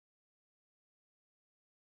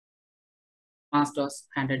Toastmasters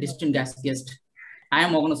and a distinguished guest. I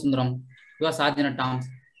am Mohan Sundaram, your Sergeant at Arms.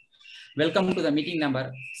 Welcome to the meeting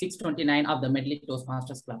number 629 of the Medley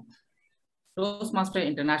Toastmasters Club. Toastmasters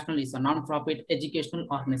International is a non-profit educational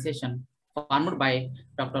organization formed by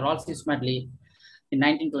Dr. Medley in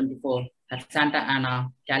 1924 at Santa Ana,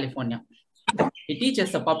 California. It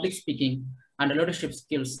teaches the public speaking and leadership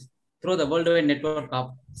skills through the worldwide network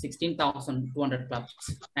of 16,200 clubs,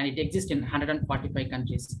 and it exists in 145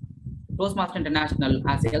 countries. Toastmasters International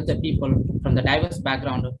has helped the people from the diverse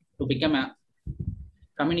background to become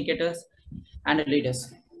communicators and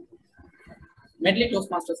leaders. Medley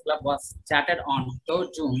Toastmasters Club was started on 3rd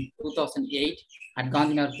June 2008 at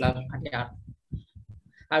Gandhinagar Club at Yard.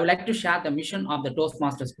 I would like to share the mission of the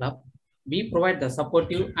Toastmasters Club. We provide the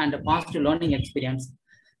supportive and positive learning experience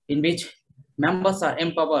in which members are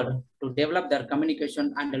empowered to develop their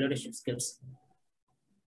communication and leadership skills,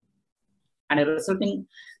 and resulting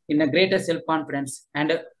in a greater self-confidence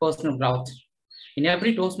and personal growth. In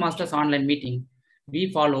every Toastmasters online meeting,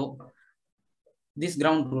 we follow these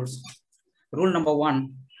ground rules. Rule number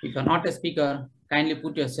 1, if you're not a speaker, kindly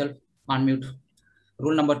put yourself on mute.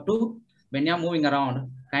 Rule number 2, when you're moving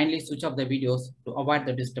around, kindly switch off the videos to avoid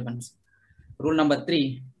the disturbance. Rule number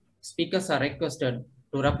 3, speakers are requested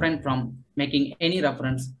to refrain from making any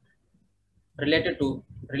reference related to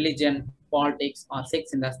religion, politics, or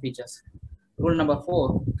sex in their speeches. Rule number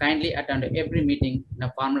 4, kindly attend every meeting in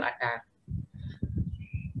a formal attire.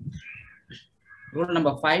 Rule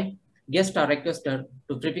number 5, guests are requested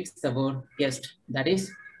to prefix the word guest. That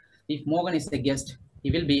is, if Morgan is a guest,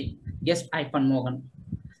 he will be guest-Morgan.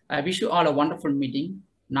 I wish you all a wonderful meeting.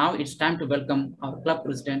 Now it's time to welcome our club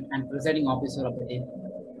president and presiding officer of the day.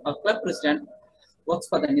 Our club president works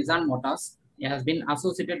for the Nissan Motors. He has been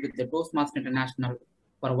associated with the Toastmasters International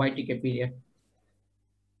for a YTK period.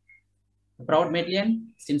 A proud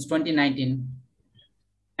Medleyan since 2019,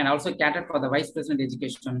 and also catered for the Vice President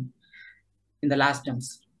Education in the last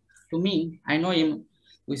terms. To me, I know him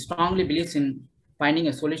who strongly believes in finding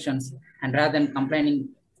a solutions and rather than complaining.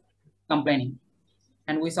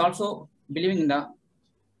 And who is also believing in the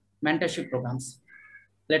mentorship programs.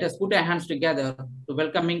 Let us put our hands together to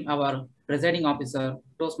welcoming our presiding officer,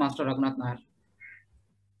 Toastmaster Raghunath Nair.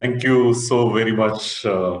 Thank you so very much,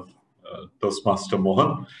 Toastmaster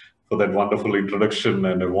Mohan, for that wonderful introduction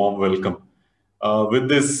and a warm welcome. With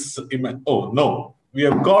this, we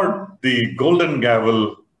have got the golden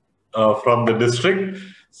gavel from the district.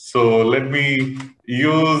 So let me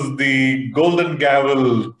use the golden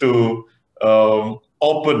gavel to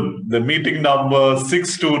open the meeting number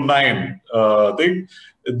 629. I think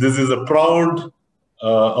this is a proud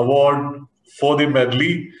award for the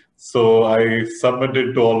Medley. So I submit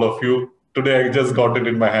it to all of you. Today I just got it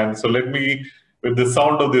in my hand. So let me, with the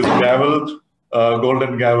sound of this gavel,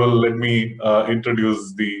 golden gavel, let me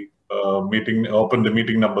introduce the meeting, open the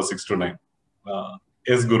meeting number 629.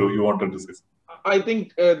 Yes, Guru, you wanted to say something? I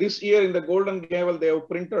think this year in the golden gavel, they have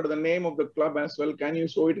printed the name of the club as well. Can you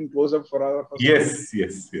show it in close-up for our Yes.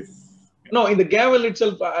 No, in the gavel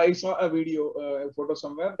itself, I saw a video, a photo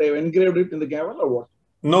somewhere. They have engraved it in the gavel or what?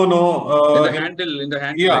 No. In the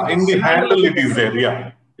handle. Yeah, in the handle it is there.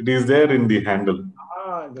 Yeah, it is there in the handle.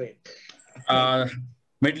 Ah, great.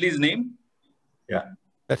 Medley's name? Yeah.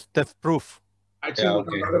 That's proof.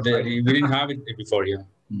 Actually, yeah, okay. We didn't have it before, yeah.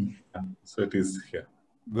 So it is here.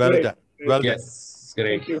 Well done. Well done. Yes,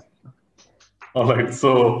 great. Thank you. All right,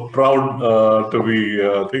 so proud to be,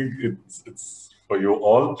 I think it's for you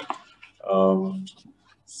all.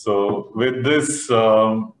 So with this,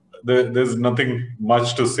 there's nothing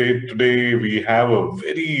much to say today. We have a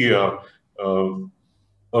very, or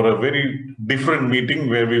a very different meeting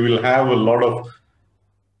where we will have a lot of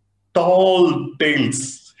tall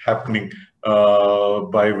tales happening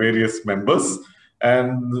by various members.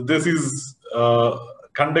 And this is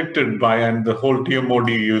conducted by, and the whole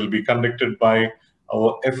TMOD will be conducted by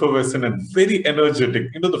our effervescent and very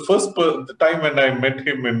energetic. You know, the time when I met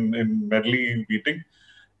him in Medley meeting,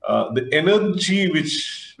 the energy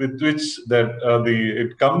with which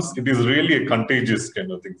it comes, it is really a contagious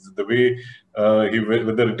kind of thing. The way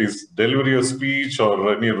whether it is delivery of speech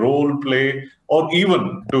or any role play, or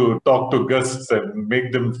even to talk to guests and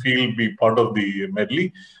make them be part of the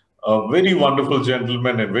Medley. A very wonderful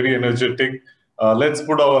gentleman and very energetic. Let's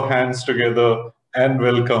put our hands together and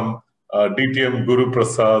welcome DTM Guru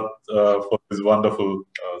Prasad for this wonderful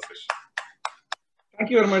session. Thank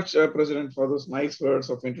you very much, President, for those nice words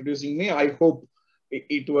of introducing me. I hope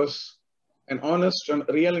it was an honest and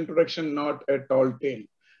real introduction, not a tall tale.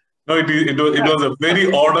 No, it was a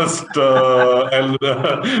very honest and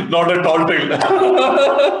not a tall tale.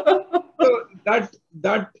 So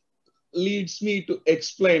that leads me to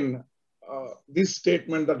explain this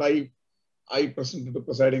statement that I presented to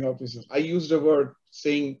presiding officers. I used a word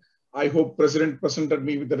saying, I hope President presented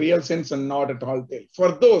me with the real sense and not a tall tale.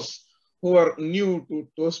 For those who are new to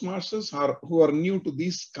Toastmasters or who are new to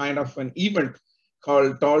this kind of an event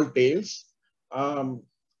called Tall Tales,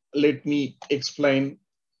 let me explain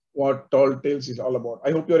what Tall Tales is all about.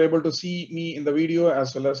 I hope you're able to see me in the video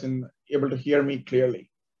as well as able to hear me clearly.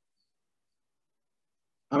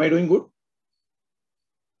 Am I doing good?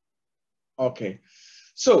 Okay.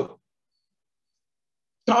 So,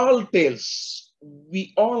 tall tales,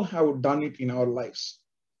 we all have done it in our lives.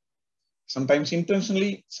 Sometimes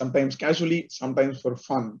intentionally, sometimes casually, sometimes for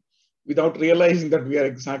fun, without realizing that we are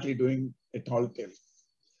exactly doing a tall tale.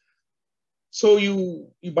 So you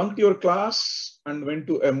bunked your class and went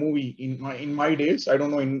to a movie. In my days, I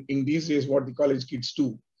don't know in these days what the college kids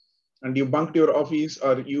do. And you bunked your office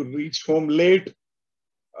or you reached home late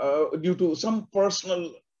due to some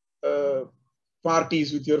personal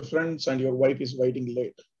parties with your friends and your wife is waiting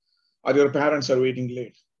late or your parents are waiting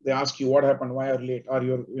late. They ask you what happened, why are you late? Or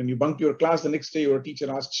when you bunked your class the next day, your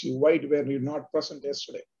teacher asks you, why were you not present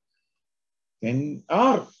yesterday? Then,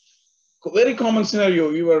 very common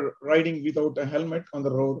scenario, you were riding without a helmet on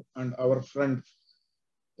the road and our friend,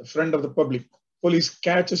 the friend of the public, police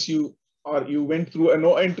catches you or you went through a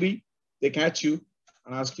no entry, they catch you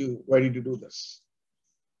and ask you, why did you do this?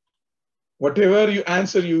 Whatever you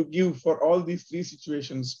answer you give for all these three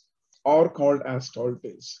situations are called as tall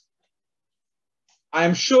tales. I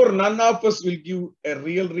am sure none of us will give a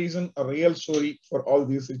real reason, a real story for all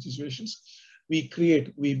these situations. We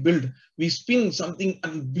create, we build, we spin something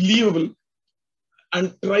unbelievable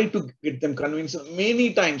and try to get them convinced.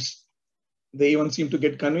 Many times they even seem to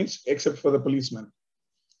get convinced except for the policeman.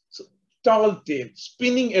 So tall tale,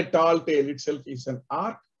 spinning a tall tale itself is an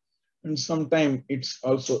art. And sometimes it's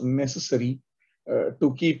also necessary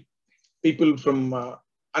to keep people from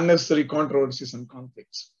unnecessary controversies and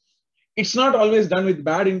conflicts. It's not always done with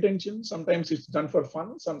bad intention. Sometimes it's done for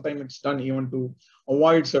fun. Sometimes it's done even to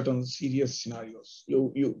avoid certain serious scenarios.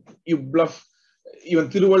 You bluff. Even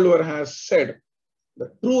Thiruvalluvar has said,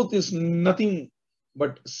 the truth is nothing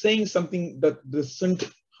but saying something that doesn't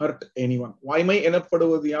hurt anyone.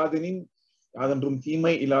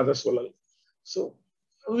 So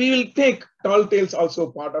we will take tall tales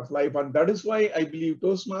also part of life, and that is why I believe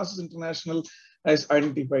Toastmasters International has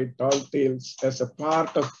identified tall tales as a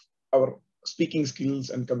part of our speaking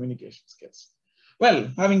skills and communication skills. Well,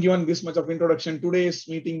 having given this much of introduction, today's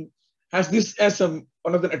meeting has this as one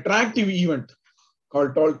of the attractive event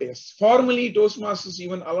called Tall Tales. Formally, Toastmasters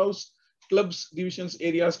even allows clubs, divisions,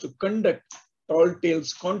 areas to conduct Tall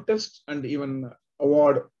Tales contest and even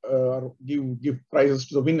award or give prizes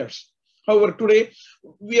to the winners. However, today,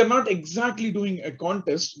 we are not exactly doing a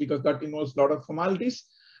contest because that involves a lot of formalities.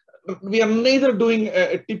 We are neither doing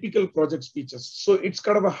a typical project speeches. So it's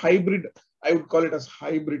kind of a hybrid. I would call it as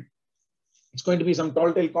hybrid. It's going to be some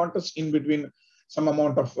tall tale contest in between some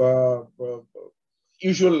amount of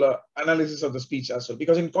usual analysis of the speech as well.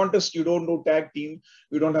 Because in contest, you don't do tag team,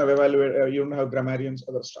 you don't have evaluator, you don't have grammarians,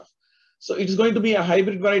 other stuff. So it's going to be a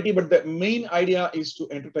hybrid variety, but the main idea is to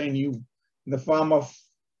entertain you in the form of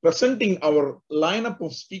presenting our lineup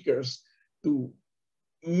of speakers to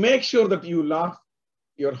make sure that you laugh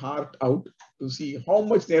your heart out to see how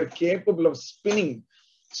much they are capable of spinning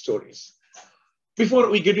stories. Before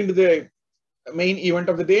we get into the main event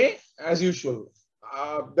of the day, as usual,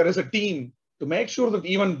 there is a team to make sure that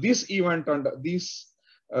even this event and these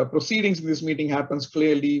proceedings in this meeting happens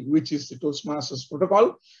clearly, which is the Toastmasters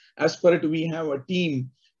protocol. As per it, we have a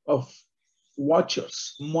team of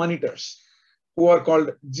watchers, monitors, who are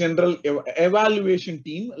called general evaluation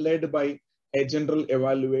team led by a general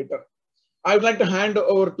evaluator. I would like to hand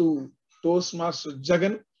over to Toastmaster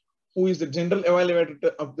Jagan, who is the general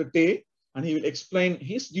evaluator of the day, and he will explain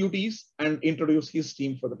his duties and introduce his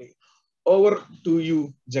team for the day. Over to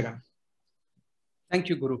you, Jagan. Thank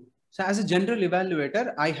you, Guru. So as a general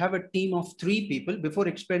evaluator, I have a team of 3 people. Before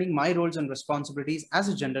explaining my roles and responsibilities as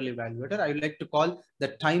a general evaluator, I would like to call the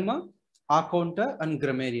timer, accounter, and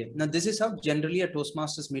grammarian. Now, this is how generally a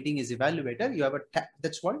Toastmasters meeting is evaluated. You have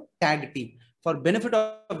that's called tag team. For benefit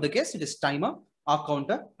of the guest, it is timer,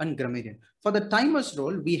 accounter, and grammarian. For the timer's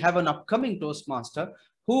role, we have an upcoming Toastmaster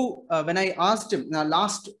who, when I asked him,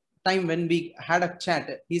 last time when we had a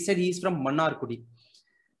chat, he said he's from Mannarkudi.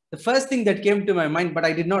 The first thing that came to my mind, but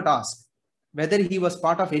I did not ask whether he was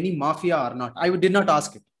part of any mafia or not. I did not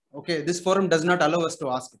ask it. Okay, this forum does not allow us to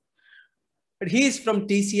ask it. But he is from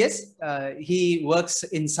TCS. He works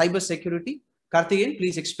in cyber security. Karthikeyan,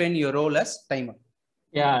 please explain your role as timer.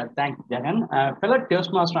 Yeah, thank you, Jagan. Fellow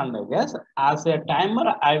Toastmaster and I guess, as a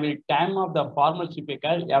timer, I will time up the formal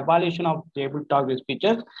speaker, evaluation of table talk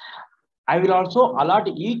speeches. I will also allot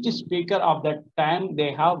each speaker of the time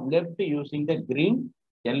they have left using the green,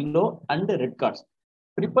 yellow, and red cards.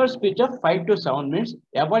 Prepare speech of 5 to 7 minutes,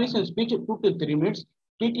 evaluation speech 2 to 3 minutes,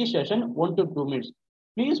 TT session 1 to 2 minutes.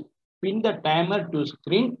 Please pin the timer to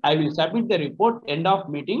screen. I will submit the report end of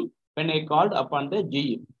meeting when I called upon the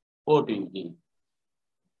GE. Over to you, GE.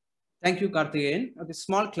 Thank you, Karthikeyan. Okay,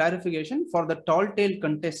 small clarification for the tall tail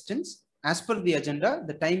contestants. As per the agenda,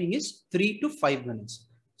 the timing is 3 to 5 minutes.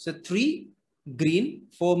 So 3 green,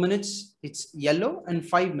 4 minutes it's yellow, and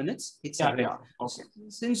 5 minutes it's red. Yeah, okay.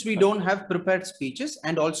 Since we don't have prepared speeches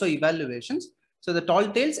and also evaluations, so the tall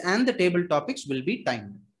tales and the table topics will be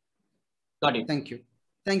timed. Got it. Thank you.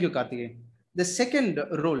 Thank you, Karthikeyan. The second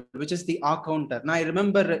role, which is the R counter. Now, I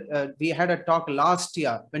remember we had a talk last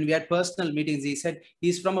year when we had personal meetings. He said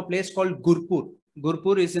he's from a place called Gurpur.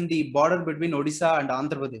 Gurpur is in the border between Odisha and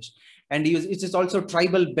Andhra Pradesh. And it is also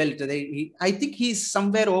tribal belt. I think he's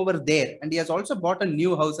somewhere over there. And he has also bought a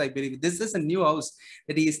new house, I believe. This is a new house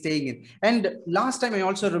that he is staying in. And last time I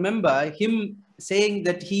also remember him saying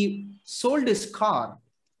that he sold his car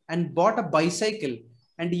and bought a bicycle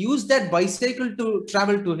and used that bicycle to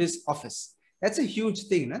travel to his office. That's a huge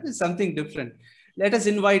thing. That is something different. Let us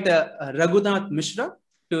invite Raghunath Mishra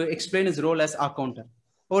to explain his role as our counter.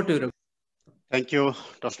 Over to you, Raghu. Thank you,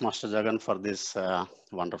 Toastmaster Jagan, for this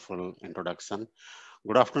wonderful introduction.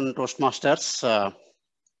 Good afternoon, Toastmasters,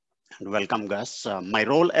 and welcome guests. My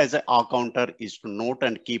role as an R counter is to note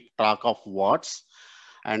and keep track of words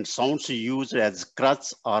and sounds used as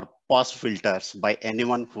crutch or pause filters by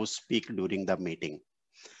anyone who speaks during the meeting.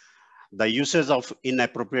 The usage of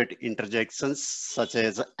inappropriate interjections such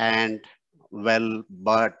as and, well,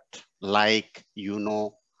 but, like, you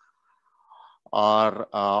know, or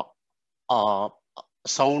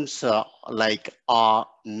sounds like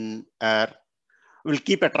will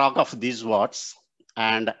keep a track of these words.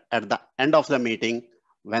 And at the end of the meeting,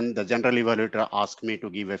 when the general evaluator asks me to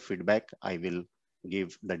give a feedback, I will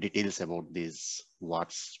give the details about these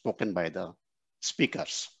words spoken by the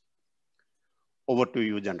speakers. Over to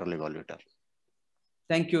you, general evaluator.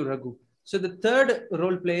 Thank you, Raghu. So the third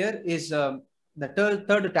role player is the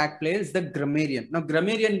third attack player is the grammarian. Now,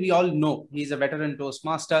 grammarian, we all know he's a veteran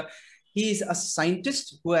Toastmaster. He's a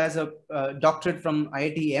scientist who has a doctorate from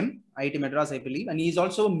IIT Madras, I believe, and he's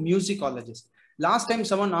also a musicologist. Last time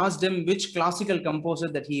someone asked him which classical composer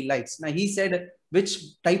that he likes. Now he said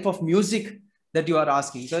which type of music that you are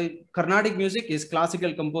asking. So Carnatic music, his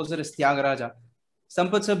classical composer is Tyagaraja.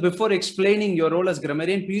 Sampath sir, before explaining your role as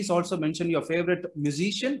grammarian, please also mention your favorite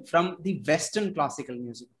musician from the Western classical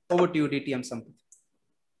music. Over to you, DTM Sampath.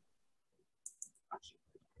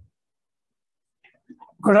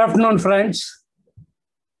 Good afternoon, friends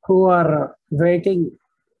who are waiting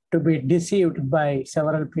to be deceived by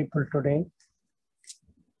several people today.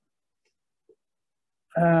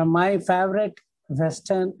 My favorite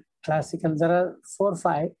Western classical, there are 4 or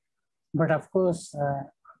 5, but of course,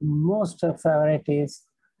 most favorite is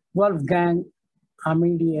Wolfgang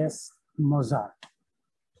Amadeus Mozart.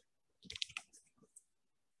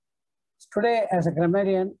 Today, as a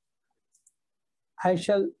grammarian, I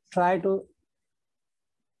shall try to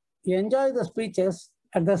enjoy the speeches,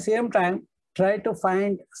 at the same time, try to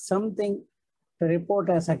find something to report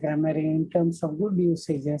as a grammarian in terms of good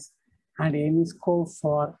usages and any scope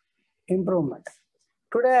for improvement.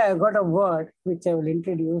 Today, I got a word which I will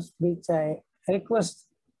introduce, which I request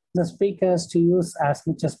the speakers to use as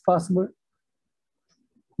much as possible.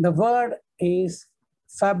 The word is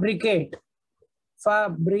fabricate.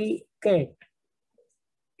 Fabricate.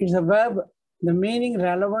 It's a verb. The meaning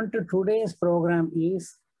relevant to today's program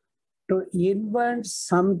is to invent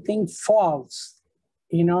something false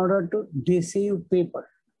in order to deceive people,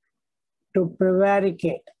 to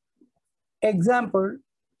prevaricate. Example,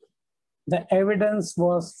 the evidence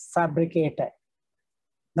was fabricated.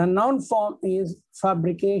 The noun form is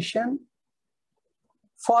fabrication,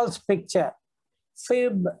 false picture,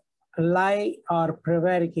 fib, lie, or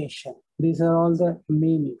prevarication. These are all the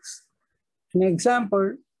meanings. An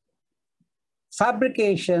example,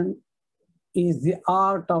 fabrication is the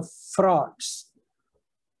art of frauds.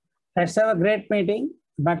 Let's have a great meeting.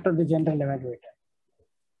 Back to the general evaluator.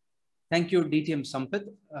 Thank you, DTM Sampath.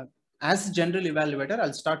 As a general evaluator,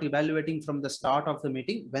 I'll start evaluating from the start of the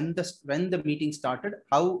meeting. When the meeting started,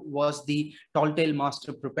 how was the tall tale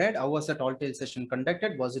master prepared? How was the tall tale session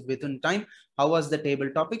conducted? Was it within time? How was the table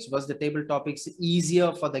topics? Was the table topics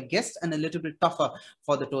easier for the guests and a little bit tougher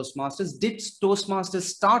for the Toastmasters? Did Toastmasters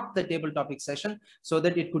start the table topic session so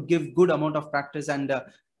that it could give good amount of practice and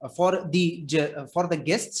for the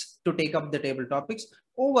guests to take up the table topics?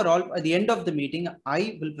 Overall, at the end of the meeting,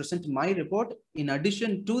 I will present my report in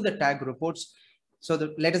addition to the tag reports. So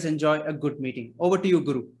that let us enjoy a good meeting. Over to you,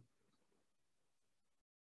 Guru.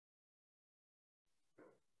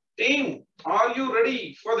 Team, are you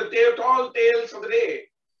ready for the tall tales of the day?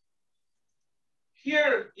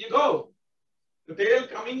 Here you go. The tale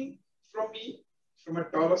coming from me from a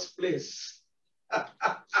tallest place.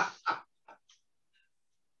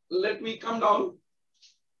 Let me come down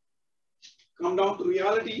to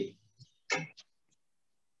reality.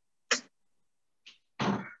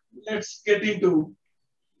 Let's get into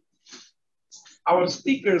our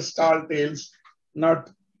speaker's tall tales,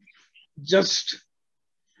 not just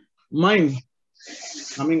mine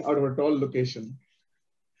coming out of a tall location.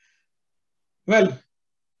 Well,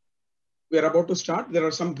 we are about to start. There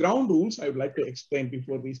are some ground rules I would like to explain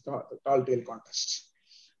before we start the tall tale contests.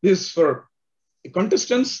 This is for the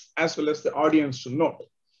contestants as well as the audience to note.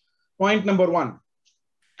 Point number 1.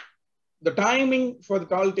 The timing for the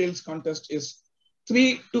tall tales contest is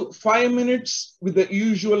 3 to 5 minutes with the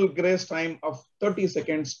usual grace time of 30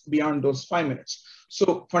 seconds beyond those 5 minutes.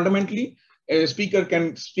 So fundamentally, a speaker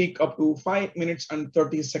can speak up to 5 minutes and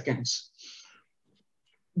 30 seconds.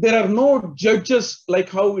 There are no judges like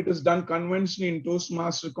how it is done conventionally in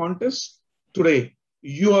Toastmaster contests. Today,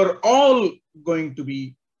 you are all going to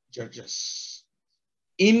be judges,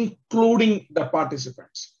 including the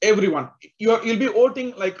participants, everyone. You'll be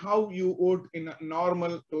voting like how you vote in a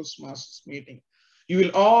normal Toastmasters meeting. You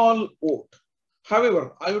will all vote.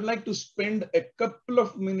 However, I would like to spend a couple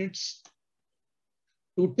of minutes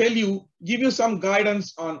to tell you, give you some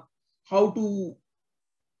guidance on how to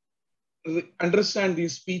understand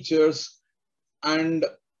these features and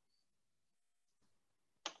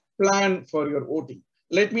plan for your voting.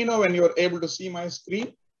 Let me know when you're able to see my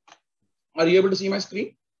screen. Are you able to see my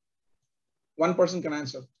screen? One person can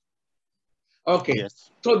answer. Okay.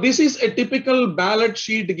 Yes. So this is a typical ballot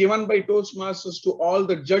sheet given by Toastmasters to all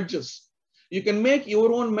the judges. You can make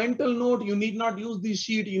your own mental note. You need not use this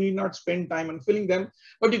sheet. You need not spend time on filling them,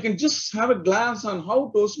 but you can just have a glance on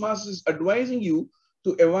how Toastmasters is advising you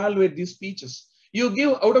to evaluate these speeches. You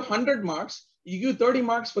give out of 100 marks, you give 30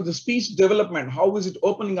 marks for the speech development. How is it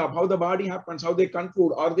opening up? How the body happens? How they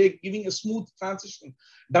conclude? Are they giving a smooth transition?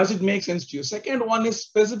 Does it make sense to you? Second one is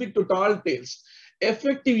specific to tall tales.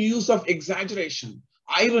 Effective use of exaggeration,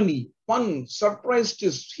 irony, fun, surprise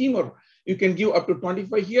twist, humor. You can give up to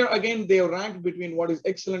 25. Here again, they are ranked between what is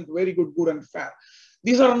excellent, very good, good, and fair.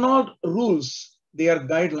 These are not rules. They are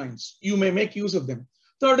guidelines. You may make use of them.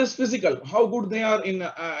 Third is physical, how good they are in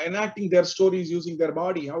enacting their stories using their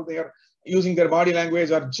body, how they are using their body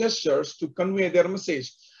language or gestures to convey their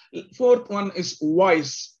message. Fourth one is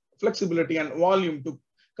voice, flexibility and volume to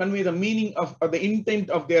convey the meaning of the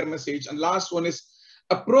intent of their message. And last one is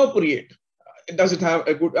appropriate. Does it have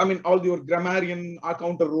a good, I mean, all your grammarian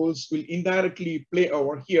counter roles will indirectly play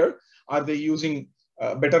over here. Are they using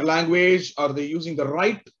better language? Are they using the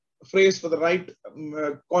right phrase for the right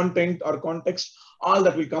content or context? All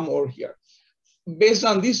that will come over here. Based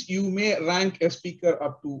on this, you may rank a speaker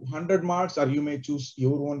up to 100 marks, or you may choose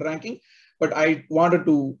your own ranking. But I wanted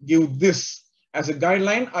to give this as a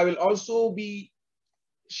guideline. I will also be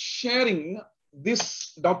sharing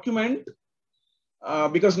this document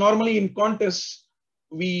because normally in contests,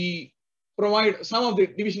 we provide some of the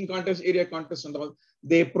division contests, area contests and all,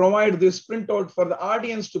 they provide this printout for the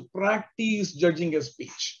audience to practice judging a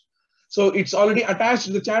speech. So it's already attached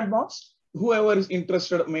to the chat box. Whoever is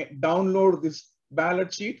interested may download this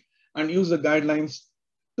ballot sheet and use the guidelines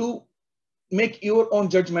to make your own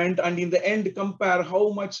judgment, and in the end compare how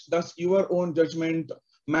much does your own judgment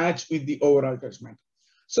match with the overall judgment.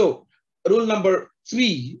 So rule number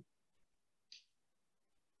 3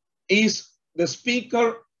 is the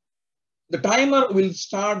speaker, the timer will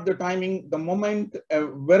start the timing the moment a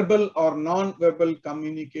verbal or non-verbal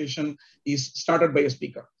communication is started by a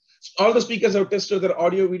speaker. All the speakers have tested their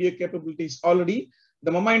audio video capabilities already.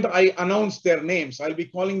 The moment I announce their names, I'll be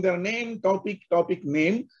calling their name, topic,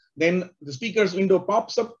 name. Then the speaker's window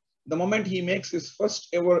pops up. The moment he makes his first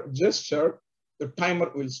ever gesture, the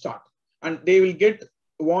timer will start. And they will get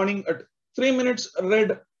warning at 3 minutes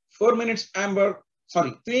red, 4 minutes amber,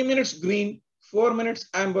 3 minutes green, 4 minutes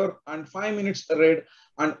amber, and 5 minutes red.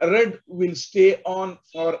 And red will stay on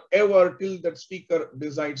forever till that speaker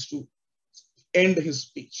decides to end his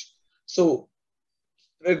speech. So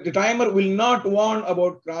the timer will not warn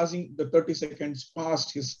about crossing the 30 seconds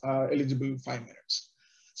past his eligible 5 minutes.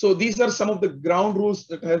 So these are some of the ground rules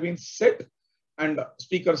that have been set, and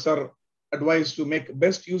speakers are advised to make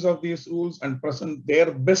best use of these rules and present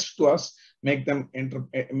their best to us, make them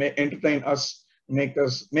entertain us, make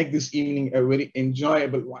this evening a very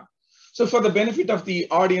enjoyable one. So for the benefit of the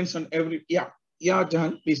audience and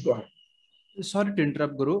Jahan, please go ahead. Sorry to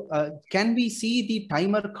interrupt, Guru. Can we see the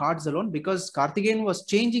timer cards alone? Because Karthikeyan was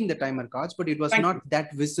changing the timer cards, but it was not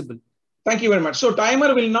that visible. Thank you very much. So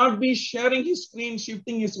timer will not be sharing his screen,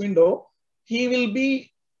 shifting his window. He will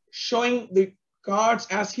be showing the cards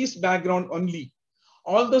as his background only.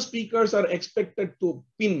 All the speakers are expected to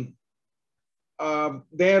pin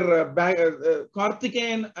their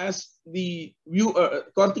Karthikeyan as the view,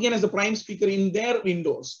 Karthikeyan as the prime speaker in their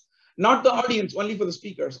windows, not the audience, only for the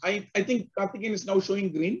speakers. I think Karthikeyan is now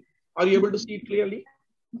showing green. Are you able to see it clearly?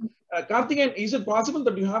 Karthikeyan, is it possible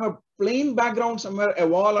that you have a plain background somewhere, a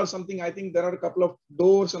wall or something? I think there are a couple of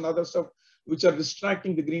doors and other stuff which are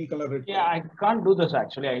distracting the green color. Yeah, I can't do this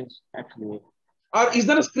actually. Or is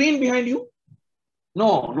there a screen behind you?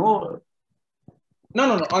 No.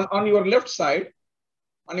 On your left side,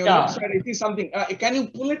 left side, I see something. Can you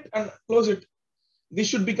pull it and close it? This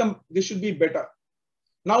should be better.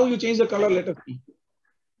 Now you change the color. Let us see.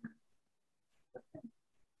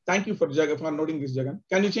 Thank you for noting this, Jagan.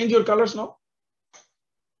 Can you change your colors now?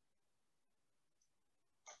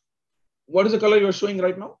 What is the color you are showing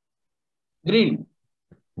right now? Green.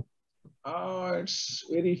 It's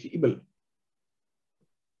very feeble.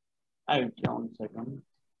 I'll count a second.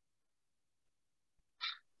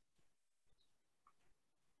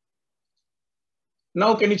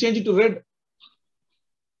 Now, can you change it to red?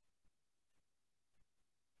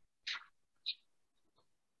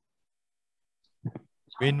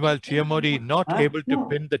 Meanwhile, Chiamodi not able to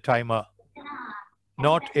pin the timer.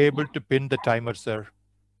 Not able to pin the timer, sir.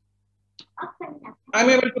 I'm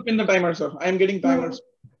able to pin the timer, sir. I'm getting timers.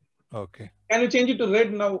 Okay. Can you change it to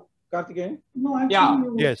red now, Karthikeyan? No,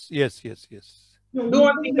 Yes. Do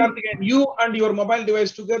one thing, Karthikeyan. You and your mobile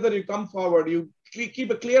device together, you come forward. You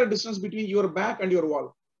keep a clear distance between your back and your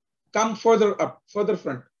wall. Come further up, further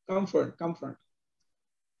front. Come front.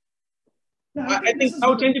 I think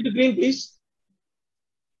now change it to green, please.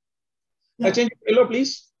 Change it to yellow,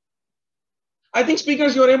 please. I think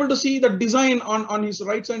speakers, you are able to see the design on his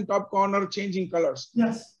right side top corner changing colors.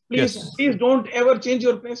 Yes. Please don't ever change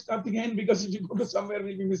your place, Karthikeyan, because if you go to somewhere,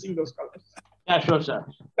 we'll be missing those colors. Yeah, sure, sir.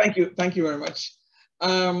 Thank you very much.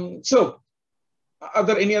 So, are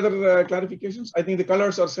there any other clarifications? I think the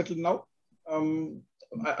colors are settled now.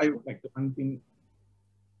 I would like to unpin.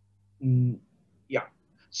 Yeah.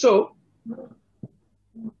 So,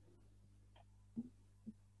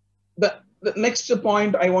 the next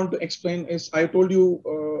point I want to explain is, I told you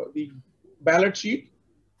the ballot sheet.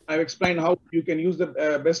 I've explained how you can use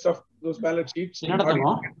the best of those ballot sheets.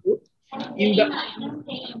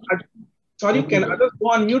 Sorry, can others go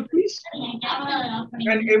on mute, please?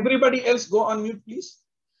 Can everybody else go on mute, please?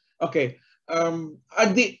 Okay.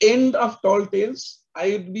 At the end of Tall Tales,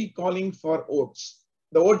 I will be calling for votes.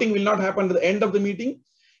 The voting will not happen at the end of the meeting.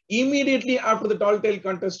 Immediately after the Tall Tale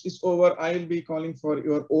contest is over, I will be calling for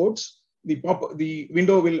your votes. The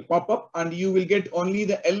window will pop up and you will get only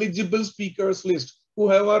the eligible speakers list.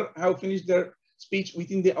 Whoever have finished their speech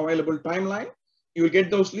within the available timeline, you will get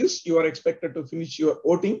those lists. You are expected to finish your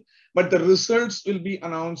voting, but the results will be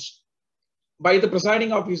announced by the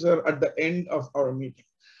presiding officer at the end of our meeting.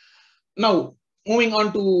 Now, moving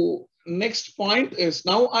on to next point is,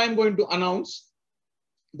 now I am going to announce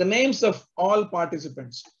the names of all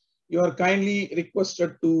participants. You are kindly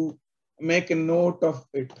requested to make a note of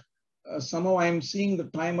it. Somehow I am seeing the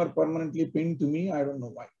timer permanently pinned to me. I don't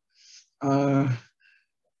know why.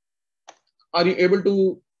 Are you able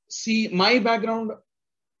to see my background,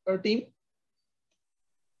 team?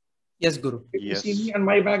 Yes, Guru. Yes. See me and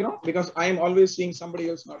my background, because I am always seeing somebody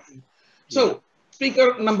else, not me. So,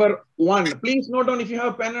 speaker number 1, please note down. If you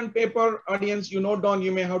have pen and paper, audience, you note down.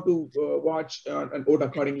 You may have to watch and vote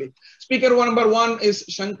accordingly. Speaker number 1 is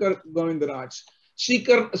Shankar Govindaraj.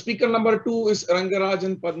 Speaker number 2 is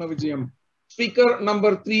Rangarajan Padmavijayam. Speaker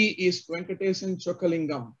number 3 is Venkatesan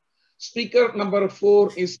Chokalingam. Speaker number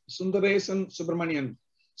 4 is Sundaresan Subramanian.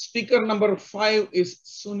 Speaker number 5 is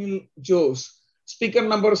Sunil Jose. Speaker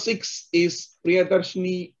number 6 is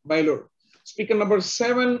Priyadarshini Bailur. Speaker number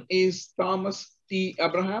 7 is Thomas T.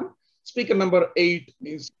 Abraham. Speaker number 8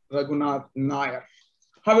 is Raghunath Nair.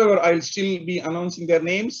 However, I'll still be announcing their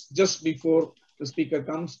names just before the speaker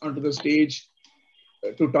comes onto the stage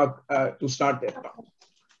to start their talk.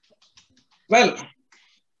 Well,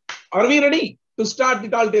 are we ready to start the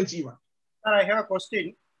Tall Tales event? Sir, I have a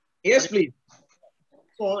question. Yes, please.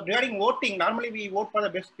 So regarding voting, normally we vote for the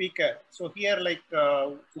best speaker. So here, like,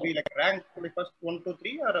 should we like rank like first 1, 2,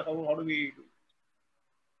 3, or how do we do?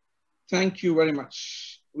 Thank you very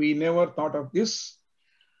much. We never thought of this.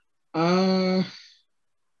 Well,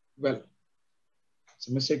 it's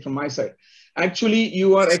a mistake from my side. Actually,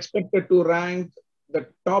 you are expected to rank the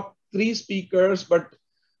top 3 speakers, but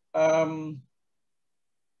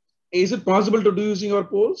is it possible to do using your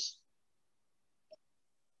polls?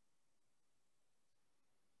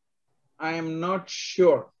 I am not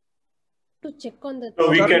sure. To check on the. No,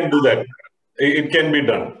 we can do that. It can be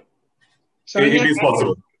done. Sharanya, it is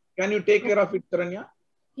possible. Can you take care of it, Sharanya?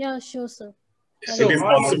 Yeah, sure, sir. So, it is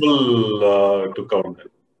possible to count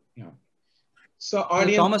it. Yeah. So,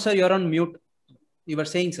 audience. Thomas, sir, you're on mute. You were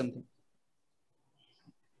saying something.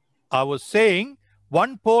 I was saying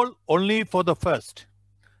one poll only for the first,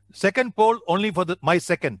 second poll only for my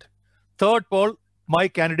second, third poll my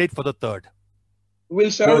candidate for the third. Will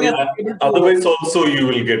Sharanya otherwise also you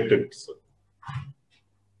will get it, sir.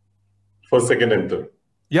 For second and third.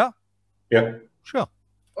 Yeah. Yeah. Sure.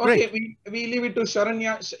 Okay, we leave it to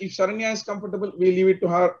Sharanya. If Sharanya is comfortable, we leave it to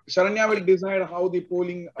her. Sharanya will decide how the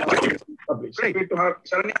polling will be published. Leave it to her.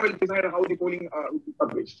 Sharanya will decide how the polling will be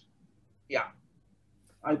published. Yeah.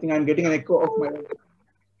 I think I'm getting an echo of my own.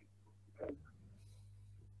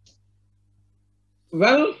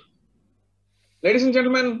 Well, ladies and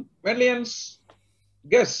gentlemen, Medleyians,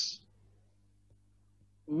 guests,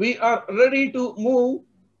 we are ready to move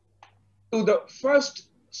to the first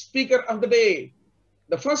speaker of the day.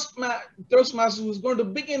 The first Toastmaster who's going to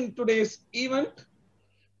begin today's event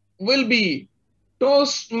will be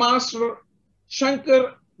Toastmaster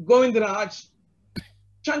Shankar Govindaraj.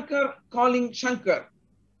 Shankar calling Shankar.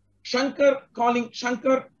 Shankar calling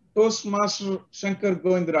Shankar. Toastmaster Shankar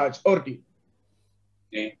Govindaraj. Over to you.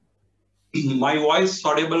 Okay. My voice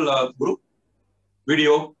audible, group?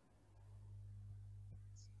 Video?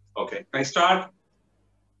 Okay, can I start?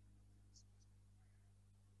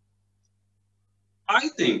 I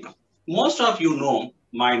think most of you know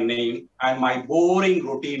my name and my boring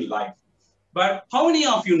routine life. But how many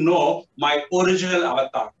of you know my original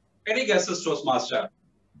avatar? Any guesses, Toastmaster?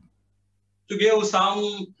 To give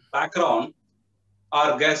some background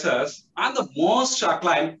or guesses, I'm the most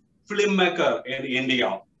acclaimed filmmaker in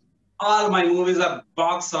India. All my movies are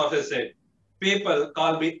box office hit. People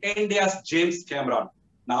call me India's James Cameron.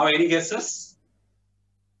 Now, any guesses?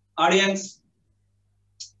 Audience?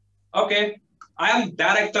 Okay. I am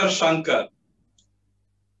Director Shankar.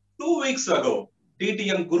 2 weeks ago,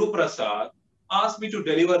 DTM Guru Prasad asked me to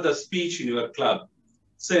deliver the speech in your club.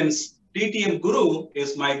 Since DTM Guru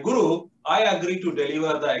is my guru, I agree to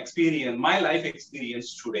deliver the experience, my life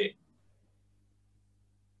experience today.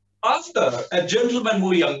 After a gentleman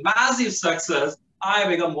movie, a massive success, I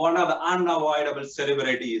become one of the unavoidable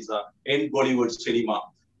celebrities in Bollywood cinema.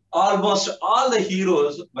 Almost all the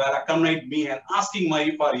heroes were accompanied me and asking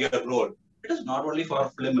me for your role. It is not only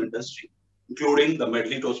for film industry, including the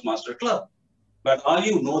Medley Toastmaster Club. But all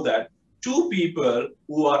you know that 2 people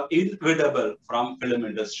who are inevitable from film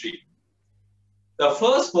industry. The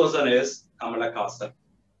first person is Kamal Haasan.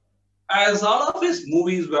 As all of his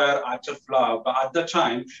movies were utter flop at the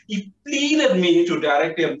time, he pleaded me to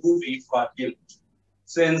direct a movie for him.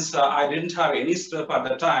 Since I didn't have any script at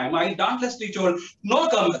the time, I dauntlessly told, no,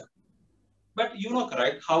 Kamal. But you know,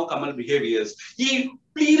 correct, how Kamal behaviors. He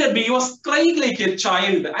pleaded me, he was crying like a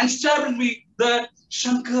child and stabbed me that,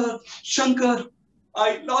 Shankar,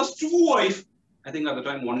 I lost 2 wives. I think at the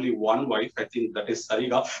time only 1 wife, I think that is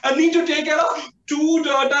Sariga. I need to take care of 2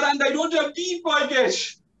 daughters and I don't have deep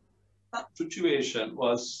mortgage. That situation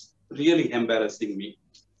was really embarrassing me.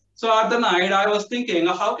 So at the night, I was thinking,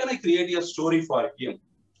 how can I create a story for him?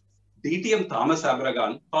 DTM Thomas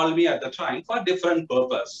Abragan called me at the time for a different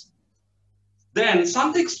purpose. Then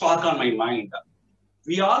something sparked on my mind.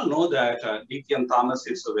 We all know that DTM Thomas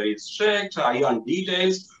is very strict, eye on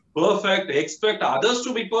details, perfect, expect others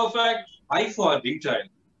to be perfect, eye for detail.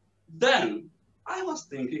 Then I was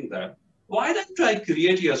thinking that, why don't I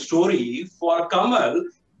create a story for Kamal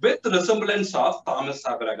with resemblance of Thomas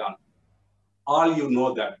Abragan? All you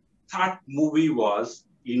know that movie was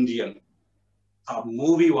Indian. That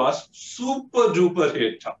movie was super duper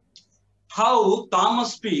hit. How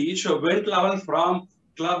Thomas' speech went level from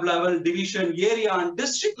club level, division, area, and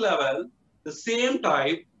district level, the same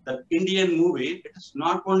type, that Indian movie, it is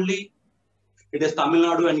not only, it is Tamil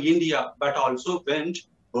Nadu and India, but also went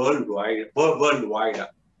worldwide.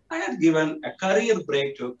 I had given a career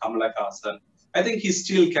break to Kamal Haasan. I think he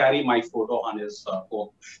still carry my photo on his home.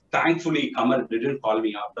 Thankfully, Kamal didn't call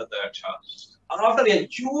me after that. After a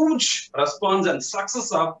huge response and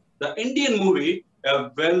success of the Indian movie,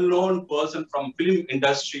 a well-known person from film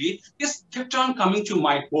industry just kept on coming to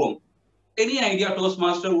my home. Any idea,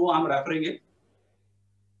 Toastmaster, who I'm referring it?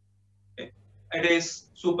 It is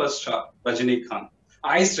superstar Rajinikanth.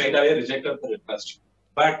 I straight away rejected the request,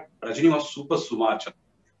 but Rajini was super smart.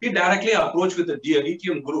 He directly approached with the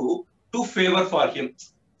DTM Guru to favor for him.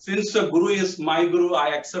 Since the Guru is my Guru,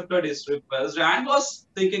 I accepted his request and was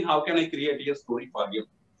thinking, how can I create a story for him?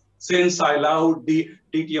 Since I love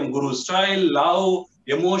DTM Guru style, love,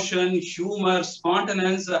 emotion, humor,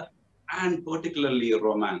 spontaneous, and particularly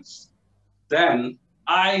romance. Then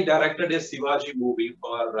I directed a Shivaji movie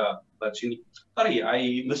for Rajini. Sorry,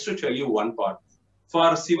 I missed to tell you one part.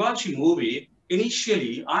 For Shivaji movie,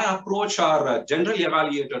 initially I approached our general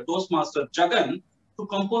evaluator, Toastmaster Jagan, to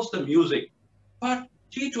compose the music. But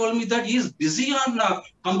he told me that he is busy on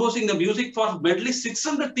composing the music for Medley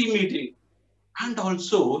 600 team meeting. And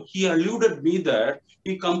also, he alluded me that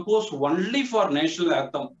he composed only for national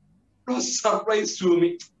anthem. It was a surprise to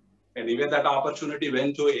me. Anyway, that opportunity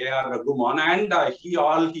went to A.R. Raghuman,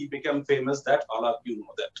 and he became famous. That all of you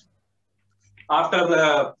know that.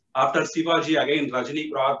 After Shivaji, again Rajini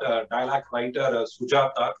brought dialogue writer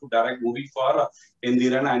Sujata to direct movie for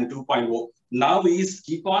Indiran and 2.0. Now he's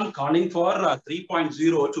keep on calling for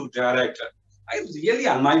 3.0 to direct. I'm really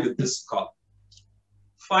annoyed with this call.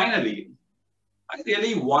 Finally, I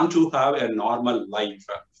really want to have a normal life.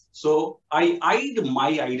 So I hide my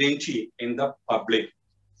identity in the public.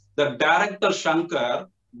 The director Shankar,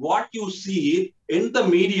 what you see in the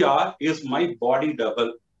media is my body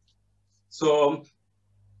double. So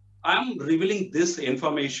I'm revealing this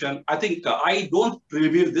information. I think I don't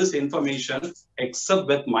reveal this information except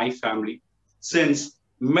with my family. Since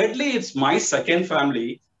Medley is my second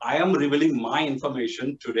family, I am revealing my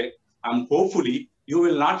information today. And hopefully you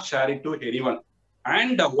will not share it to anyone.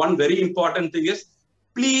 And one very important thing is,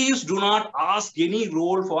 please do not ask any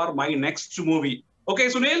role for my next movie. Okay,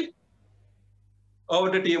 Sunil?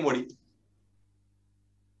 Over to TMOD.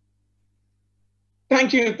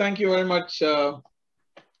 Thank you very much,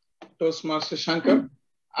 Toastmaster Shankar.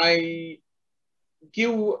 I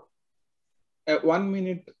give a 1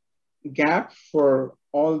 minute gap for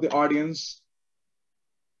all the audience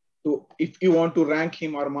to, if you want to rank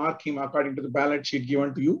him or mark him according to the ballot sheet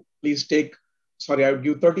given to you, please take, sorry, I will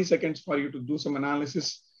give 30 seconds for you to do some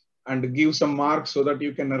analysis and give some marks so that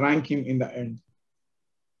you can rank him in the end.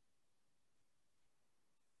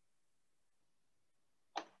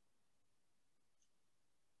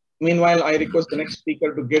 Meanwhile, I request the next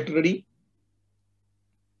speaker to get ready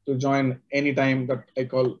to join anytime that I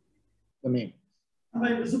call the name. Am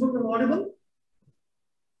I visible and audible?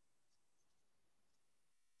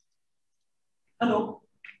 Hello?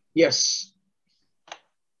 Yes.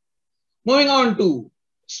 Moving on to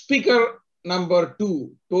speaker number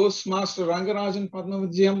 2, Toastmaster Rangarajan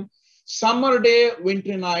Padmavijayam. Summer day,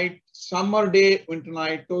 winter night,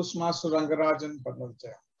 Toastmaster Rangarajan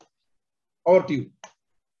Padmavijayam. Over to you.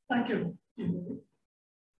 Thank you.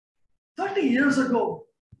 30 years ago,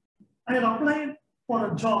 I had applied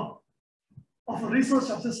for a job of a research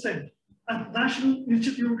assistant at National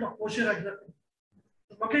Institute of Oceanography.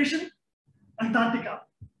 The location, Antarctica.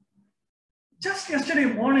 Just yesterday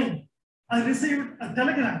morning, I received a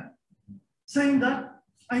telegram saying that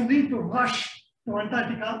I need to rush to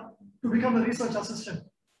Antarctica to become a research assistant.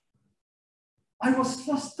 I was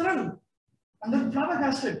first thrilled and then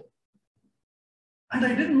flabbergasted. And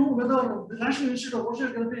I didn't know whether the National Institute of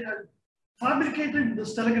Oceanography had fabricated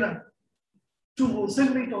this telegram to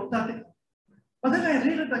send me to Antarctica. But then I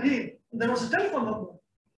read it again. There was a telephone number.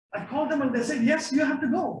 I called them and they said, yes, you have to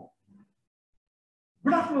go.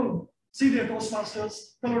 Good afternoon, senior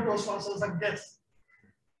Toastmasters, fellow Toastmasters and guests.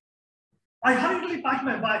 I hurriedly packed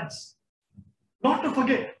my bags, not to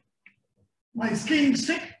forget my skiing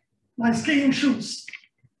stick, my skiing shoes,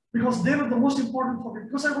 because they were the most important for me,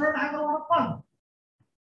 because I wanted to have a lot of fun.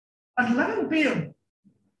 At 11 p.m.,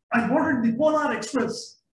 I boarded the Polar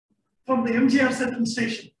Express from the MGR Central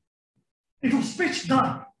Station. It was pitch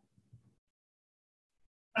dark.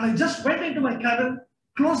 And I just went into my cabin,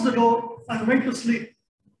 closed the door, and went to sleep.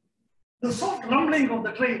 The soft rumbling of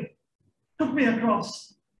the train took me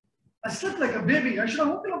across. I slept like a baby. I should have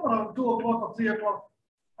woken up around 2 o'clock or 3 o'clock.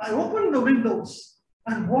 I opened the windows,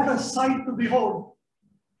 and what a sight to behold.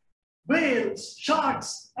 Whales,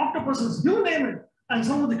 sharks, octopuses, you name it. And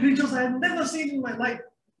some of the creatures I had never seen in my life,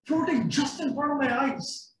 floating just in front of my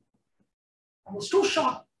eyes. I was too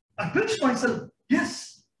shocked. I pinched myself.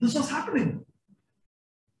 Yes, this was happening.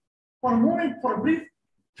 For a moment, for a brief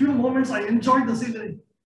few moments, I enjoyed the scenery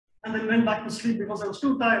and then went back to sleep because I was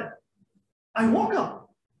too tired. I woke up,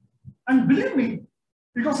 and believe me,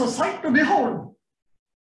 it was a sight to behold.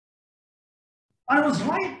 I was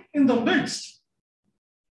right in the midst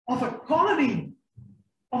of a colony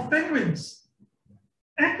of penguins,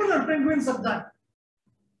 emperor penguins at that.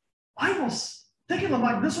 I was taken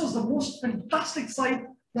aback. This was the most fantastic sight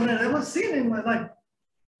that I'd ever seen in my life.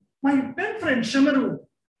 My pen friend Shimaru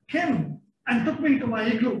came and took me to my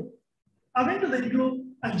igloo. I went to the igloo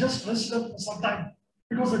and just rested for some time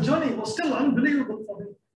because the journey was still unbelievable for me.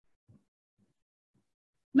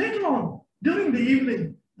 Later on, during the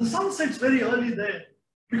evening, the sun sets very early there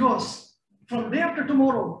because from day after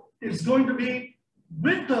tomorrow, it's going to be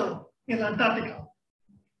winter in Antarctica.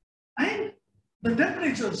 And the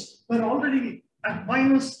temperatures were already at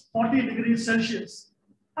minus 40 degrees Celsius.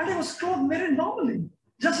 And I was clothed very normally,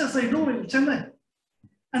 just as I do in Chennai.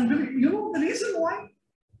 And you know the reason why?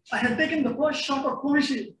 I had taken the first shot of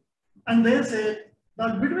Covishield, and they said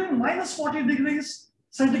that between minus 40 degrees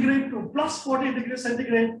centigrade to plus 40 degrees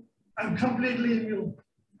centigrade, I'm completely immune.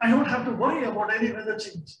 I don't have to worry about any weather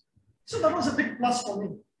change. So that was a big plus for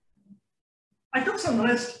me. I took some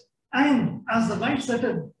rest, and as the night set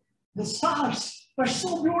in, the stars were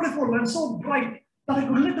so beautiful and so bright that I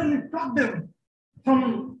could literally pluck them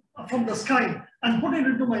from the sky and put it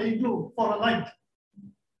into my igloo for a light.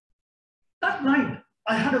 That night,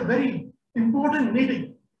 I had a very important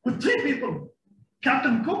meeting with 3 people,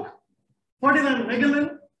 Captain Cook, Ferdinand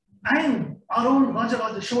Magellan, and our own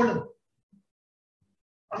Rajaraja Cholan.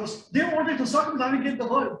 They wanted to circumnavigate the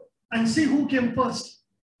world and see who came first.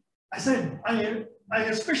 I said, I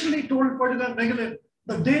especially told Ferdinand Magellan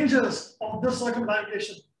the dangers of this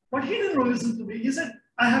circumnavigation, but he didn't listen to me. He said,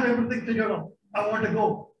 I have everything figured out. I want to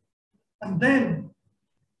go. And then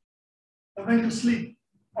I went to sleep,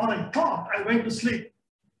 or I thought I went to sleep.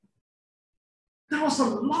 There was a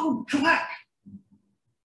loud crack.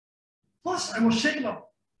 First, I was shaken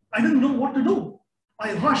up. I didn't know what to do.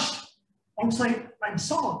 I rushed outside and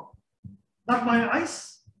saw that my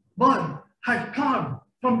iceberg had carved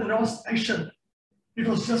from the Ross ice shelf. It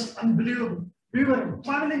was just unbelievable. We were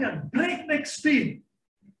traveling at breakneck speed.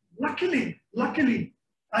 Luckily,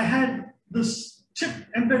 I had this chip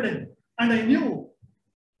embedded and I knew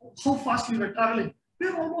how fast we were traveling. We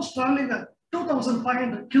were almost traveling at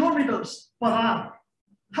 2,500 kilometers per hour.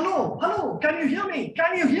 Hello, can you hear me?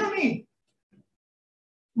 Can you hear me?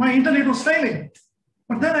 My internet was failing.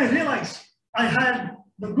 But then I realized I had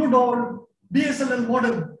the good old DSLR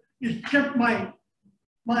modem. It kept my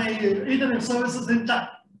internet services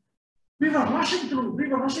intact. We were rushing through,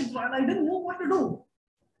 and I didn't know what to do.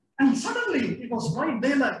 And suddenly, it was bright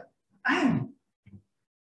daylight, and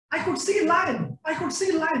I could see land.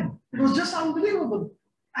 It was just unbelievable.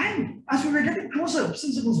 And as we were getting closer,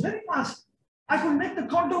 since it was very fast, I could make the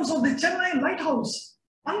contours of the Chennai lighthouse.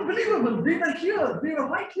 Unbelievable. We were here. We were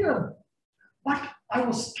right here. But I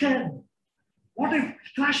was scared. What if it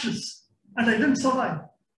crashes? And I didn't survive.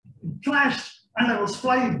 It crashed and I was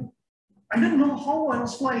flying. I didn't know how I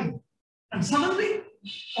was flying. And suddenly,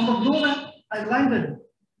 out of nowhere, I landed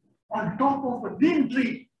on top of a neem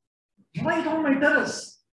tree, right on my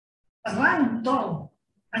terrace. I ran down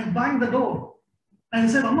and banged the door. And I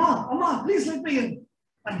said, Amma, please let me in.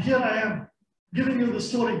 And here I am, giving you the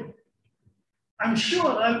story. I'm sure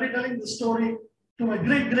I'll be telling the story to my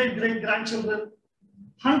great-great-great-grandchildren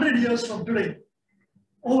 100 years from today.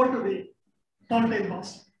 Over to the Toltane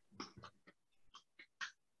Master.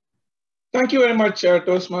 Thank you very much,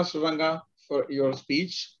 Toastmaster Ranga, for your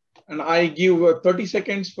speech. And I give 30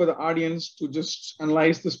 seconds for the audience to just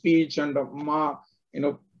analyze the speech and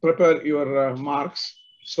prepare your marks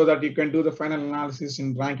so that you can do the final analysis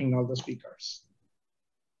in ranking all the speakers.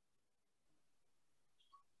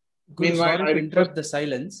 Good, sorry to interrupt the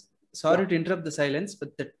silence. Sorry to interrupt the silence,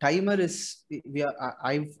 but the timer is,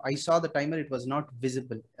 I saw the timer, it was not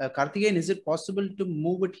visible. Karthikeyan, is it possible to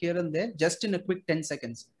move it here and there just in a quick 10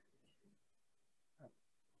 seconds?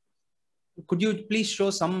 Could you please show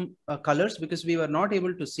some colors because we were not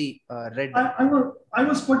able to see red. I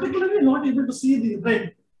was particularly not able to see the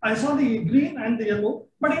red. I saw the green and the yellow,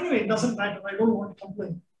 but anyway, it doesn't matter. I don't want to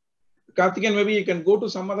complain. Karthikeyan, maybe you can go to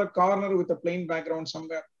some other corner with a plain background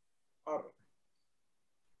somewhere. Or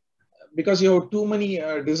because you have too many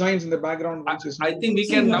designs in the background. I think we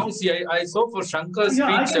can now see. I saw for Shankar's speech.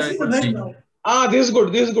 I can see the red now. This is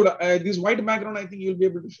good. This is good. This white background, I think you'll be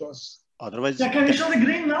able to show us. Otherwise, can you show the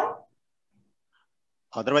green now?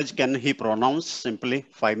 Otherwise, can he pronounce simply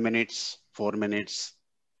 5 minutes, 4 minutes?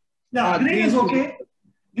 Yeah, green is okay.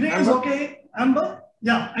 Green is okay. Amber.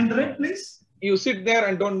 Yeah, and red, please. You sit there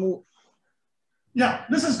and don't move. Yeah,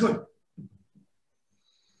 this is good.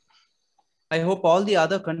 I hope all the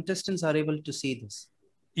other contestants are able to see this.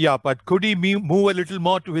 Yeah, but could he move a little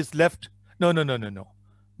more to his left? No.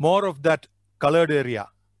 More of that colored area.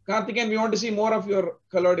 Karthikeyan, we want to see more of your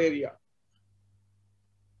colored area.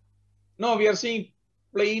 No, we are seeing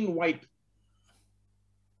plain white.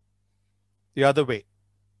 The other way,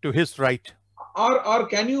 to his right. Or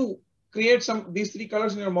can you create these three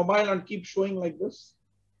colors in your mobile and keep showing like this?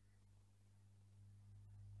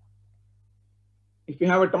 If you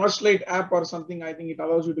have a torchlight app or something, I think it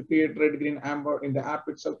allows you to create red, green, amber in the app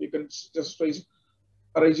itself. You can just raise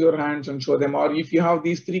your hands and show them. Or if you have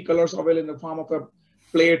these three colors available in the form of a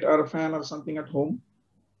plate or a fan or something at home.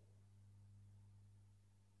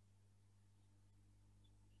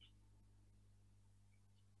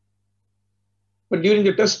 But during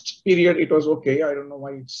the test period, it was okay. I don't know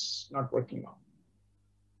why it's not working now.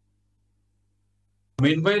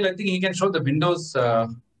 Meanwhile, I think he can show the windows. Yeah,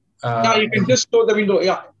 you can just show the window.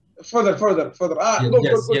 Yeah, further. Ah,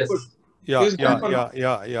 yes, good. Yeah.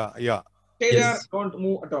 Stay there, don't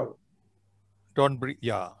move at all. Don't breathe.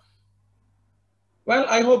 Yeah. Well,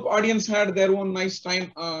 I hope audience had their own nice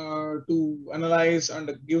time to analyze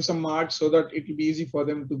and give some marks so that it will be easy for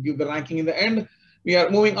them to give the ranking in the end. We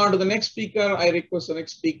are moving on to the next speaker. I request the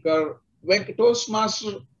next speaker,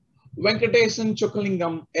 Toastmaster Venkatesan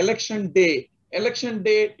Chokalingam, Election Day,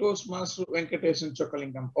 Toastmaster Venkatesan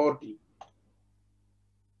Chokalingam. Over to you.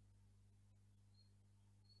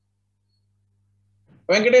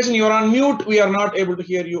 Venkatesan, you are on mute. We are not able to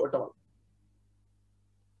hear you at all.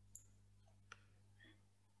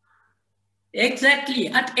 Exactly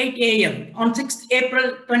at 8 a.m. on 6th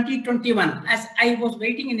April 2021, as I was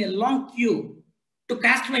waiting in a long queue to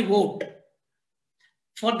cast my vote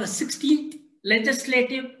for the 16th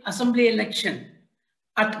Legislative Assembly election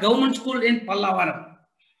at Government School in Pallavaram.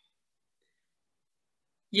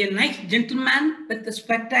 A nice gentleman with the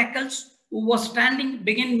spectacles who was standing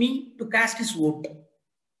began me to cast his vote.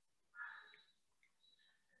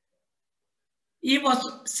 He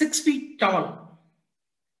was 6 feet tall,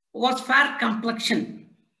 was fair complexion.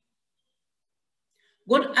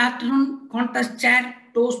 Good afternoon, contest chair,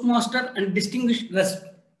 Toastmaster and distinguished guest.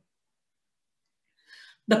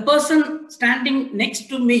 The person standing next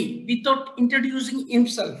to me, without introducing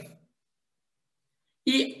himself,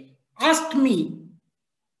 he asked me,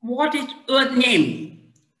 "What is your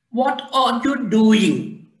name? What are you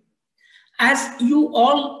doing?" As you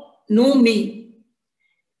all know me,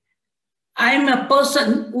 I am a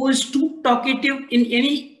person who is too talkative in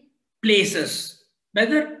any places,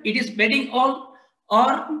 whether it is wedding hall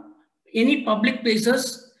or any public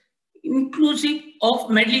places, inclusive of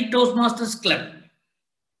Medley Toastmasters Club.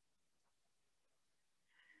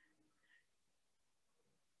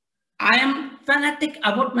 I am fanatic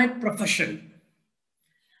about my profession.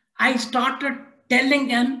 I started telling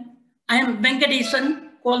them I am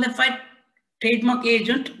Venkatesan, qualified trademark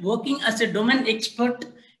agent working as a domain expert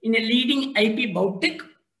in a leading IP boutique.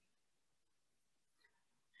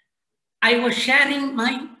 I was sharing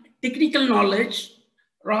my technical knowledge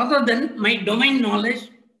rather than my domain knowledge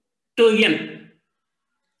to him.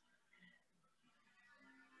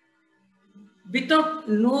 Without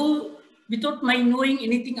my knowing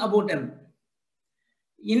anything about him.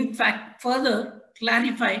 In fact, further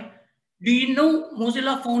clarify, do you know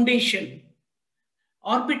Mozilla Foundation?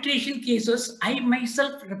 Arbitration cases I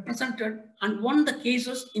myself represented and won the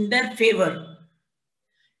cases in their favor.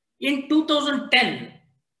 In 2010,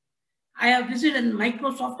 I have visited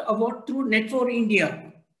Microsoft Award through Net4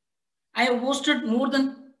 India. I have hosted more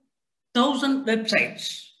than 1,000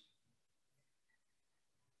 websites.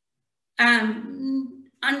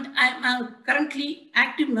 And I am currently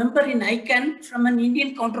active member in ICANN from an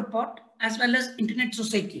Indian counterpart as well as Internet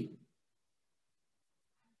Society.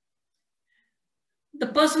 The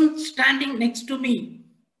person standing next to me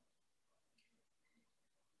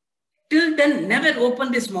till then never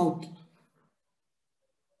opened his mouth.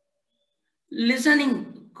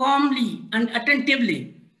 Listening calmly and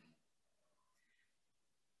attentively.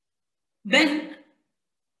 When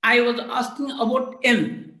I was asking about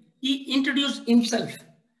him, he introduced himself,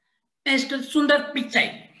 Mr. Sundar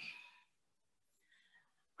Pichai.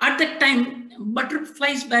 At that time,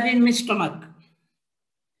 butterflies were in my stomach.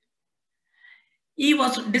 He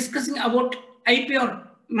was discussing about IPR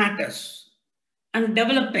matters and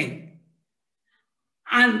developing.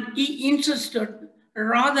 And he insisted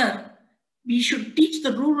rather we should teach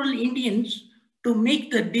the rural Indians to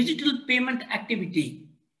make the digital payment activity.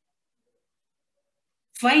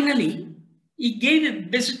 Finally, he gave a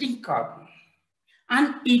visiting card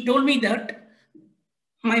and he told me that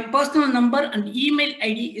my personal number and email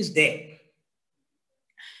ID is there.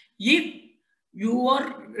 If you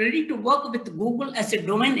are ready to work with Google as a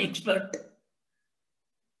domain expert,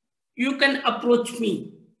 you can approach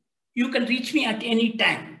me. You can reach me at any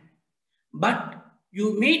time, but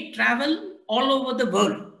you may travel all over the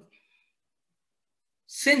world.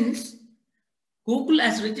 Since Google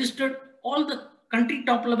has registered all the country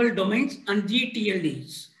top level domains and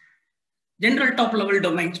GTLDs, general top level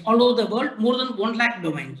domains all over the world, more than 1 lakh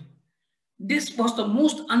domains. This was the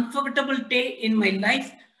most unforgettable day in my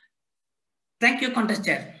life. Thank you, Contest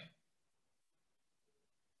Chair.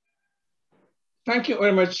 Thank you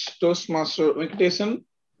very much, Toastmaster Venkatesan.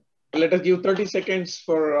 Let us give 30 seconds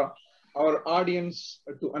for our audience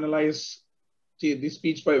to analyze the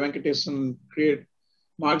speech by Venkatesan, create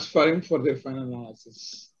marks for him for their final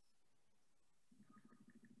analysis.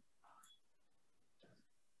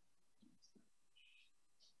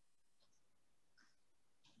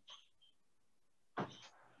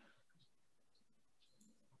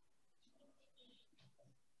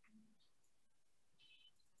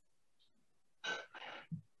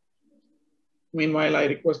 Meanwhile, I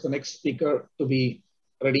request the next speaker to be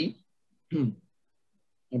ready,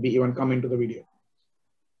 maybe even come into the video.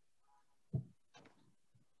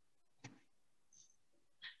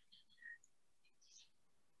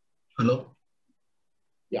 Hello?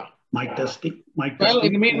 Yeah. Mic testing. Well,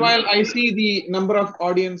 in the meanwhile, I see the number of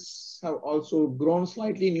audience have also grown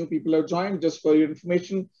slightly. New people have joined. Just for your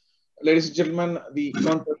information, ladies and gentlemen, the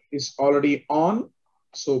contest is already on.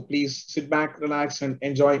 So please sit back, relax, and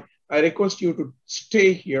enjoy. I request you to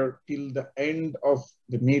stay here till the end of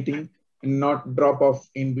the meeting and not drop off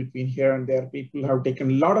in between here and there. People have taken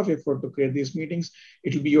a lot of effort to create these meetings.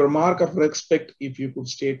 It will be your mark of respect if you could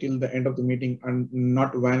stay till the end of the meeting and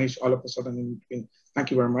not vanish all of a sudden in between. Thank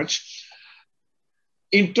you very much.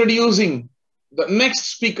 Introducing the next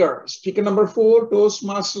speaker, speaker number 4,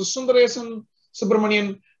 Toastmaster Sundaresan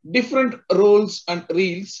Subramanian, different roles and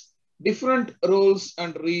reels. Different roles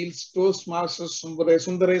and reels. Toastmaster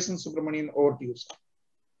Sundaresan Subramanian, over to you, sir.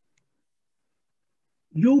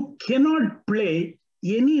 You cannot play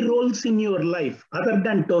any roles in your life other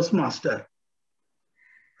than Toastmaster.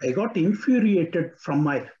 I got infuriated from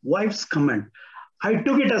my wife's comment. I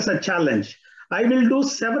took it as a challenge. I will do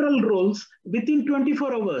several roles within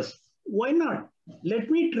 24 hours. Why not? Let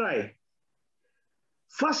me try.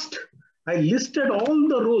 First, I listed all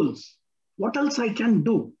the roles. What else I can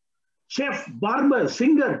do? Chef, barber,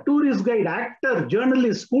 singer, tourist guide, actor,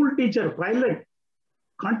 journalist, school teacher, pilot,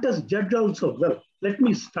 contest judge also. Well, let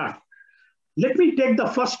me start. Let me take the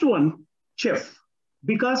first one, chef,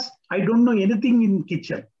 because I don't know anything in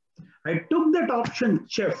kitchen. I took that option,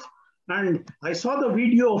 chef, and I saw the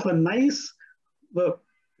video of a nice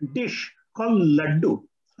dish called laddu.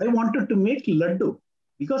 I wanted to make laddu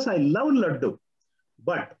because I love laddu.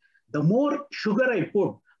 But the more sugar I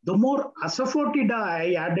put, the more asafoetida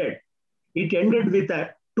I added. It ended with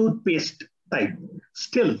a toothpaste type.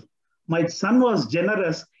 Still, my son was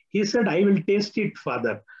generous. He said, I will taste it,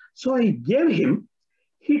 father. So I gave him.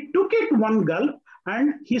 He took it one gulp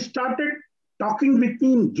and he started talking with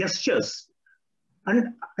me in gestures.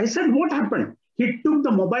 And I said, what happened? He took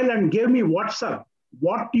the mobile and gave me WhatsApp.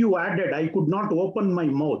 What you added, I could not open my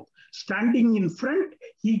mouth. Standing in front,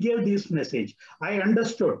 he gave this message. I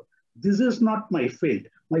understood. This is not my field.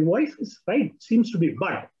 My wife is right, seems to be,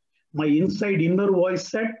 but my inner voice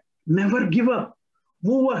said, never give up.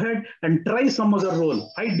 Move ahead and try some other role.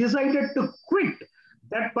 I decided to quit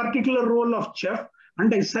that particular role of chef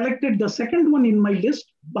and I selected the second one in my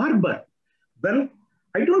list, barber. Well,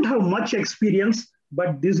 I don't have much experience,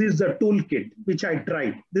 but this is the toolkit which I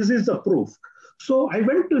tried. This is the proof. So I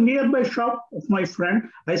went to nearby shop of my friend.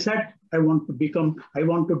 I said, I want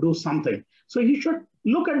to do something. So he should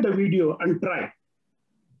look at the video and try.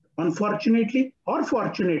 Unfortunately or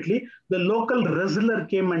fortunately, the local wrestler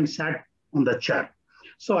came and sat on the chair.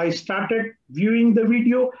 So I started viewing the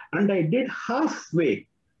video and I did halfway,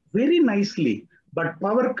 very nicely, but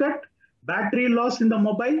power cut, battery loss in the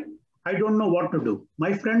mobile, I don't know what to do.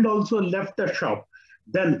 My friend also left the shop.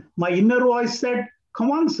 Then my inner voice said,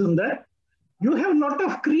 come on, Sundar, you have a lot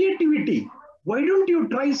of creativity. Why don't you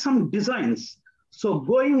try some designs? So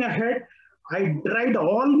going ahead, I tried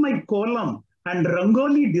all my column and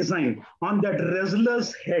Rangoli design on that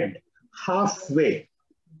wrestler's head halfway.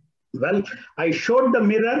 Well, I showed the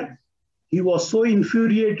mirror. He was so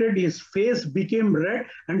infuriated, his face became red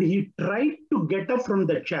and he tried to get up from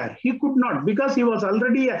the chair. He could not because he was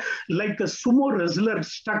already like a sumo wrestler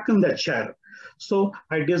stuck in the chair. So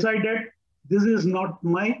I decided this is not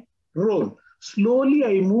my role. Slowly,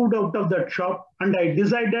 I moved out of that shop and I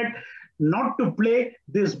decided not to play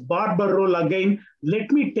this barber role again.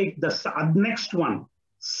 Let me take the next one.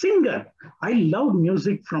 Singer. I love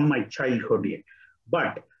music from my childhood,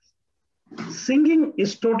 but singing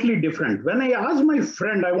is totally different. When I asked my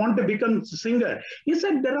friend, I want to become a singer, he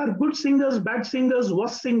said, there are good singers, bad singers,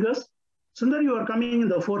 worse singers. Sundar, you are coming in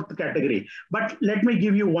the fourth category. But let me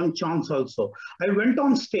give you one chance also. I went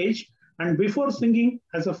on stage and before singing,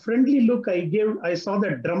 as a friendly look I saw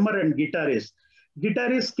the drummer and guitarist.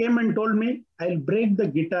 Guitarist came and told me, I'll break the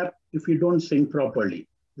guitar if you don't sing properly.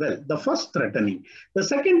 Well, the first threatening. The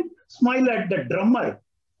second smile at the drummer.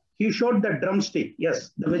 He showed the drumstick.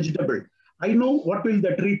 Yes, the vegetable. I know what will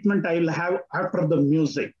the treatment I will have after the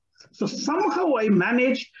music. So somehow I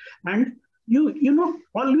managed, and you know,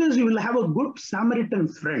 always you will have a good Samaritan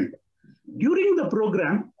friend. During the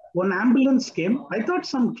program, when ambulance came, I thought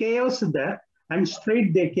some chaos there, and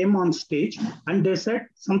straight they came on stage and they said,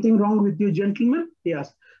 something wrong with you, gentlemen?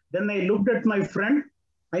 Yes. Then I looked at my friend.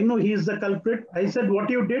 I know he is the culprit. I said, what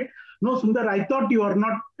you did? No, Sundar, I thought you are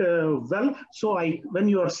not well. So when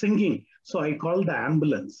you are singing, so I called the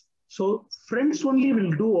ambulance. So friends only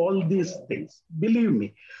will do all these things, believe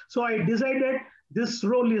me. So I decided this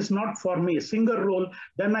role is not for me, singer role.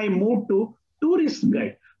 Then I moved to tourist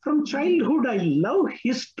guide. From childhood, I love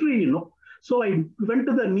history, you know. So I went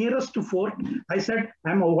to the nearest fort. I said,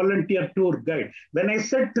 I'm a volunteer tour guide. When I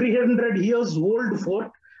said 300 years old fort,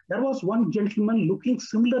 there was one gentleman looking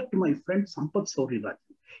similar to my friend Sampath Saurirajan.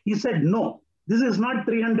 He said, no, this is not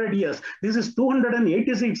 300 years. This is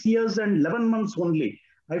 286 years and 11 months only.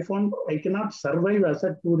 I found I cannot survive as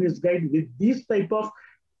a tourist guide with these type of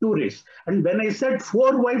tourists. And when I said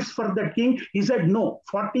 4 wives for that king, he said, no,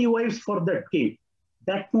 40 wives for that king.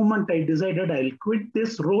 That moment I decided I'll quit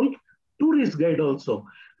this role, tourist guide also.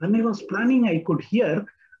 When I was planning, I could hear,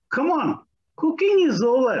 come on, cooking is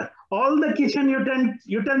over. All the kitchen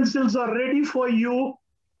utensils are ready for you.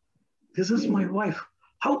 This is my wife.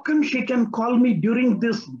 How come she can call me during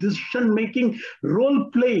this decision-making,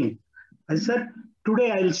 role-playing? I said,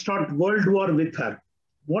 today I'll start World War with her.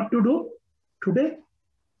 What to do? Today,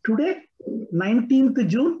 19th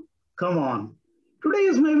June? Come on. Today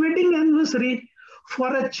is my wedding anniversary.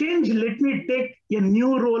 For a change, let me take a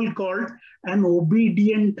new role called an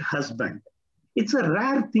obedient husband. It's a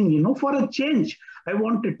rare thing, you know, for a change. I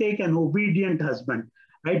want to take an obedient husband.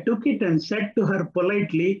 I took it and said to her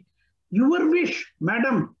politely, your wish,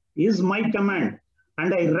 madam, is my command.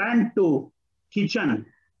 And I ran to kitchen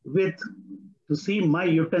to see my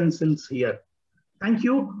utensils here. Thank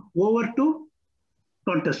you. Over to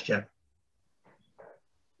contest chair.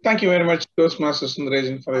 Thank you very much, Toastmaster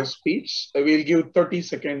Sundarajan, for his speech. I will give 30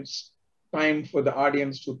 seconds time for the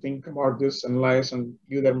audience to think about this, analyze, and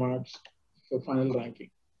give their marks for final ranking.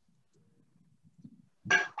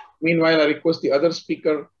 Meanwhile, I request the other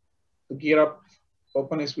speaker to gear up,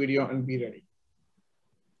 open his video, and be ready.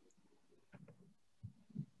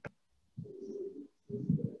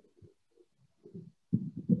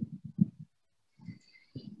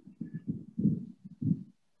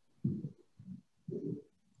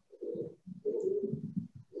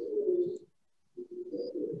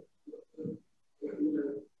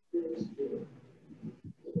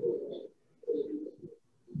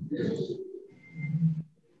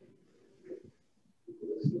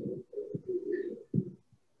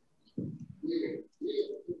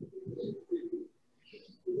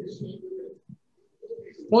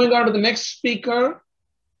 Moving on to the next speaker.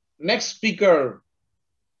 Next speaker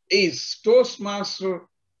is Toastmaster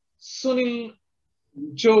Sunil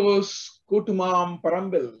Jose Kutumam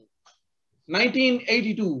Parambil.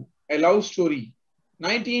 1982, a love story.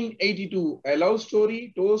 1982, a love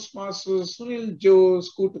story. Toastmaster Sunil Jose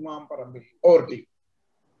Kutumam Parambil. Over to you.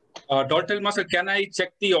 Toastmaster, can I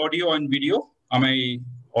check the audio and video? Am I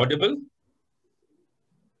audible?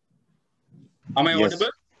 Am I audible?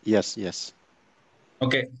 Yes, yes.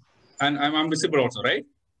 Okay. And I'm visible also, right?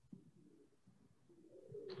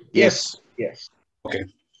 Yes. Yes. Okay.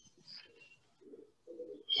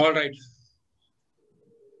 All right.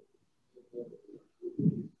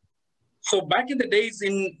 So back in the days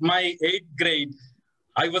in my 8th grade,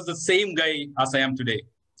 I was the same guy as I am today.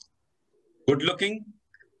 Good looking,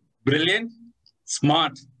 brilliant,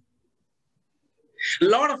 smart. A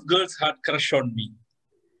lot of girls had crush on me.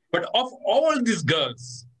 But of all these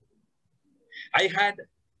girls, I had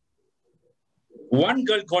one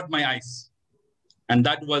girl caught my eyes, and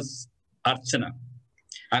that was Archana.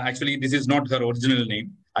 And actually, this is not her original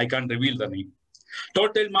name. I can't reveal the name.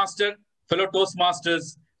 Toastmaster, fellow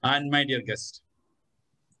Toastmasters, and my dear guest.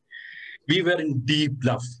 We were in deep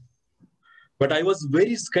love. but I was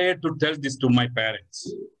very scared to tell this to my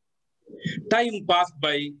parents. Time passed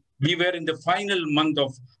by. We were in the final month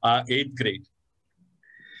of 8th grade.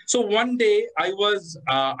 So one day I was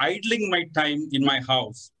idling my time in my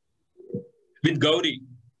house with Gauri,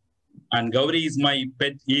 and Gauri is my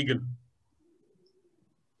pet eagle.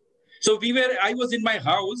 So I was in my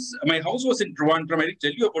house. My house was in Trivandrum. I didn't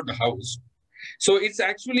tell you about the house. So it's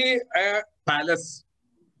actually a palace.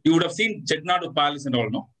 You would have seen Chetnadu Palace and all,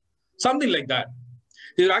 no? Something like that.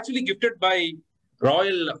 They were actually gifted by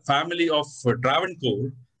royal family of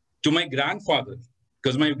Travancore to my grandfather,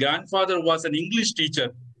 because my grandfather was an English teacher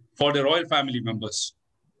for the royal family members.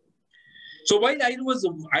 So while I was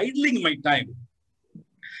idling my time,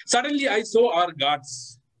 suddenly I saw our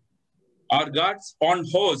guards on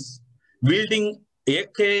horse wielding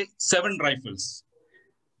AK-7 rifles.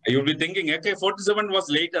 You'll be thinking AK-47 was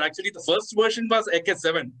later. Actually, the first version was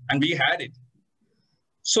AK-7, and we had it.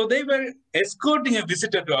 So they were escorting a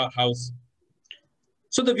visitor to our house.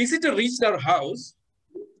 So the visitor reached our house,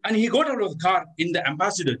 and he got out of the car in the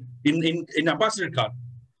ambassador, in ambassador car.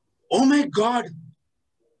 Oh my God,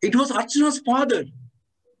 it was Archana's father.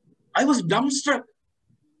 I was dumbstruck.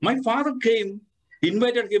 My father came,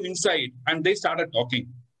 invited him inside, and they started talking.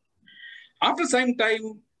 After some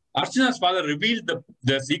time, Archana's father revealed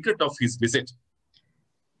the secret of his visit.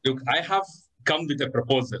 Look, I have come with a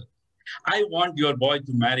proposal. I want your boy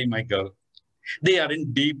to marry my girl. They are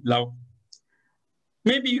in deep love.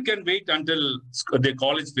 Maybe you can wait until the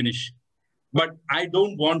college finish. But I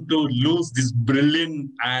don't want to lose this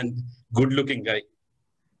brilliant and good-looking guy.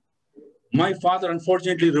 My father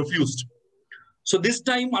unfortunately refused. So this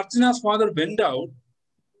time, Archana's father went out.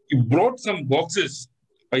 He brought some boxes.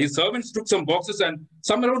 His servants took some boxes, and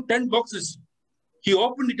some around 10 boxes. He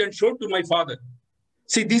opened it and showed to my father.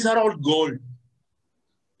 See, these are all gold.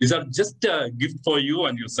 These are just a gift for you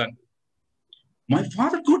and your son. My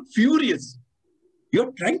father got furious.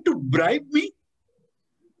 You're trying to bribe me?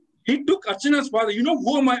 He took Archana's father. You know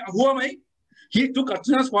who am I? He took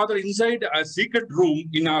Archana's father inside a secret room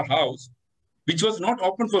in our house, which was not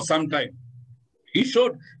open for some time. He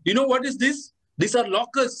showed, you know what is this? These are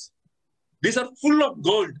lockers. These are full of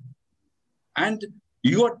gold. And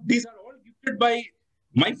these are all gifted by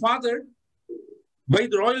my father, by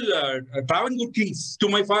the royal Travancore kings to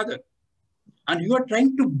my father. And you are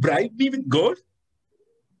trying to bribe me with gold?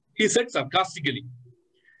 He said sarcastically.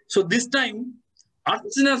 So this time,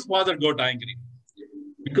 Archana's father got angry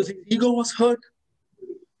because his ego was hurt.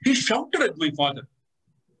 He shouted at my father,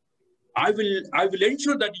 I will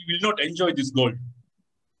ensure that you will not enjoy this gold.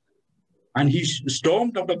 And he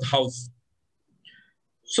stormed out of the house.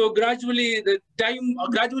 So gradually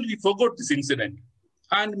we forgot this incident.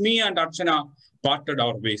 And me and Archana parted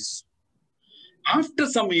our ways. After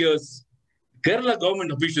some years, Kerala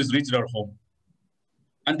government officials reached our home.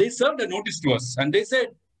 And they served a notice to us. And they said,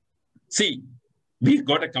 see, we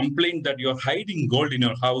got a complaint that you're hiding gold in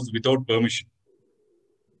your house without permission.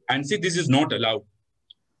 And see, this is not allowed.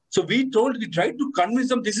 So we tried to convince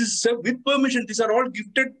them this is with permission. These are all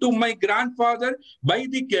gifted to my grandfather by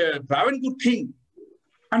the Travancore king.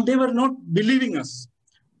 And they were not believing us.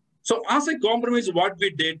 So as a compromise, what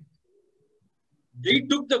we did, they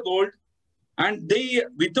took the gold and they,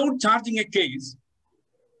 without charging a case,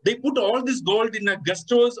 they put all this gold in a guest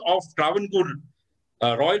house of Travancore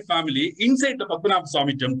royal family inside the Padmanabha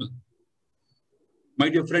Swami temple. My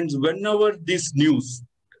dear friends, whenever this news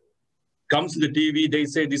comes to the TV, they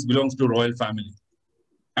say this belongs to royal family.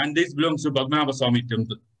 And this belongs to Padmanabha Swami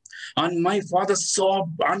temple. And my father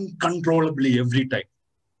sobbed uncontrollably every time.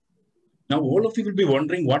 Now, all of you will be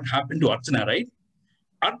wondering what happened to Archana, right?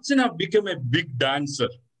 Archana became a big dancer.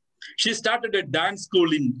 She started a dance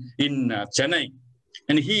school in Chennai.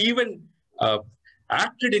 And he even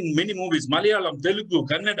acted in many movies, Malayalam, Telugu,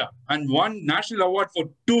 Kannada, and won national award for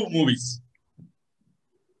 2 movies.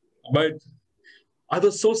 But I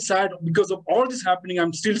was so sad because of all this happening.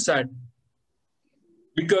 I'm still sad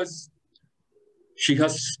because she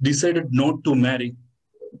has decided not to marry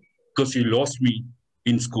because she lost me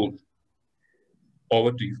in school.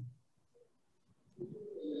 Over to you.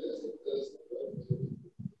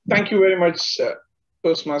 Thank you very much,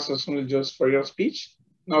 Toastmasters Sunil Jose, for your speech.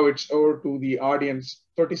 Now it's over to the audience.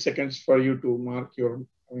 30 seconds for you to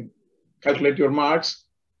calculate your marks.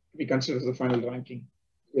 We consider the final ranking.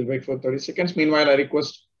 We'll wait for 30 seconds. Meanwhile, I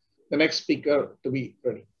request the next speaker to be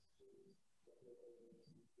ready.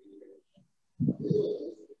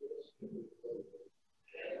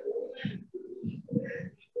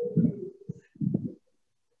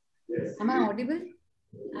 Am I audible?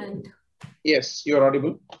 And yes, you're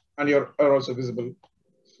audible and you're also visible.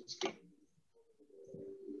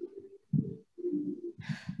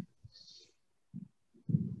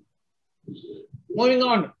 Moving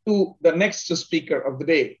on to the next speaker of the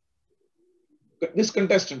day. This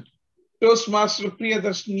contestant, Toastmaster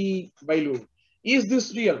Priyadarshini Bailu. Is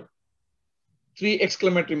this real? 3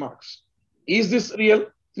 exclamatory marks. Is this real?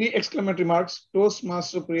 3 exclamatory marks.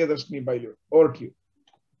 Toastmaster Priyadarshini Bailu. Over to you.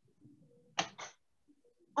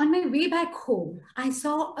 On my way back home, I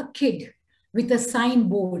saw a kid with a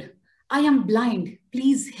signboard. I am blind.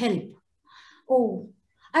 Please help. Oh,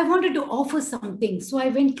 I wanted to offer something, so I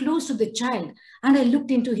went close to the child and I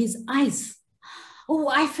looked into his eyes. Oh,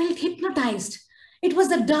 I felt hypnotized. It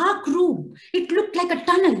was a dark room. It looked like a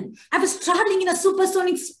tunnel. I was traveling in a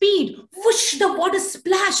supersonic speed. Whoosh, the water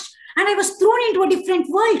splashed and I was thrown into a different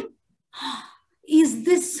world. Is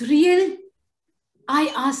this real?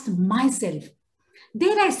 I asked myself.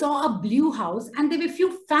 There I saw a blue house and there were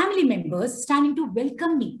few family members standing to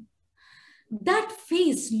welcome me. That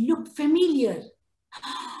face looked familiar.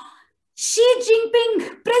 Xi Jinping,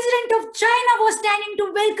 President of China, was standing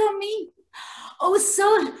to welcome me. Oh,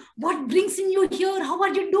 sir, what brings you here? How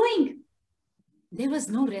are you doing? There was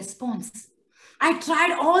no response. I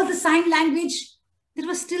tried all the sign language. There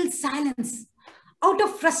was still silence. Out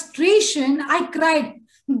of frustration, I cried,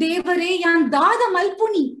 Devare yan dada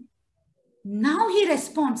malpuni. Now he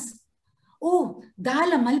responds, oh,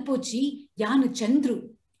 dala malpochi yanu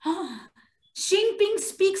Chandru. Jinping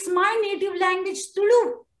speaks my native language,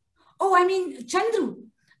 Tulu. Oh, I mean, Chandru.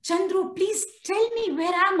 Chandru, please tell me,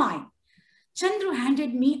 where am I? Chandru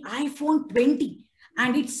handed me iPhone 20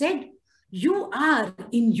 and it said, you are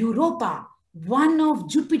in Europa, one of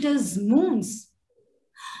Jupiter's moons.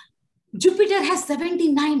 Jupiter has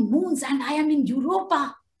 79 moons and I am in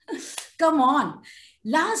Europa. Come on.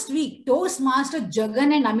 Last week, Toastmaster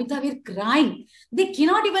Jagan and Amita were crying. They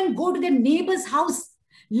cannot even go to their neighbor's house.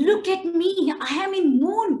 Look at me. I am in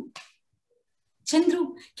moon.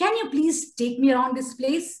 Chandru, can you please take me around this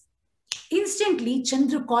place? Instantly,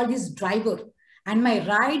 Chandru called his driver and my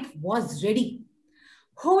ride was ready.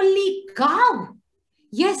 Holy cow!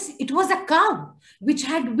 Yes, it was a cow which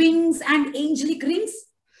had wings and angelic rings.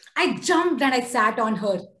 I jumped and I sat on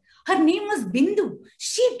her. Her name was Bindu.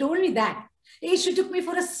 She told me that. She took me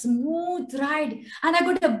for a smooth ride and I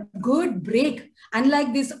got a good break,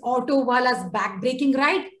 unlike this auto wala's back-breaking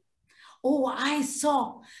ride. Oh, I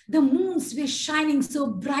saw the moons were shining so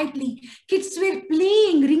brightly. Kids were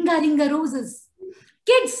playing Ringa Ringa Roses.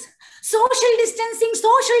 Kids, social distancing,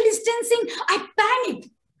 social distancing. I panicked.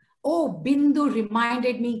 Oh, Bindu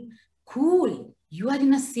reminded me, cool, you are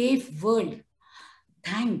in a safe world.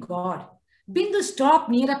 Thank God. Bindu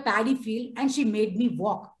stopped near a paddy field and she made me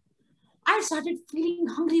walk. I started feeling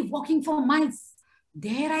hungry walking for miles.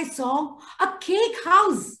 There I saw a cake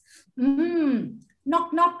house.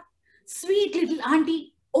 Knock, knock. Sweet little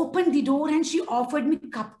auntie opened the door and she offered me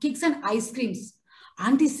cupcakes and ice creams.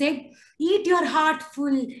 Auntie said, eat your heart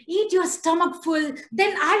full, eat your stomach full,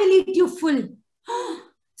 then I will eat you full.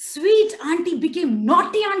 Sweet auntie became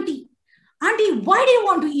naughty auntie. Auntie, why do you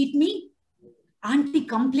want to eat me? Auntie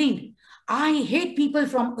complained, I hate people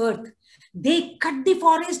from earth. They cut the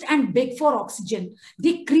forest and beg for oxygen.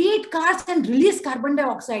 They create cars and release carbon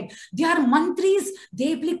dioxide. They are mantris,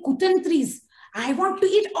 they play kutantris. I want to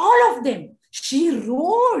eat all of them. She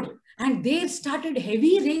roared and there started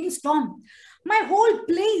heavy rainstorm. My whole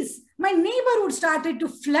place, my neighborhood started to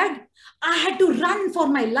flood. I had to run for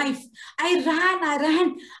my life. I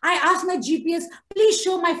ran. I asked my GPS, please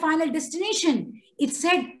show my final destination. It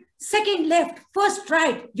said, second left, first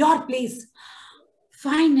right, your place.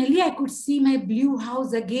 Finally, I could see my blue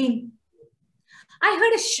house again. I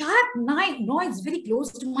heard a sharp noise very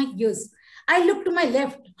close to my ears. I looked to my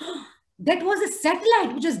left. That was a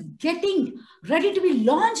satellite which was getting ready to be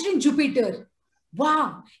launched in Jupiter.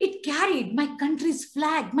 Wow, it carried my country's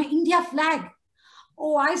flag, my India flag.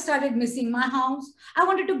 Oh, I started missing my house. I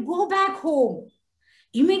wanted to go back home.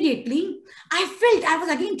 Immediately, I felt I was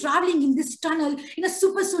again traveling in this tunnel in a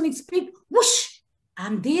supersonic speed. Whoosh!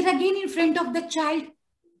 I'm there again in front of the child.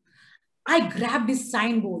 I grabbed his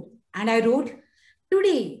signboard and I wrote,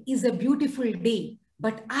 today is a beautiful day,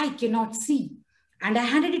 but I cannot see. And I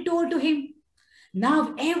handed it over to him.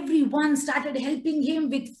 Now everyone started helping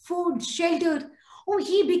him with food, shelter. Oh,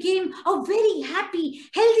 he became a very happy,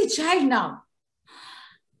 healthy child now.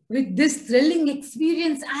 With this thrilling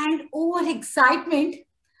experience and overexcitement,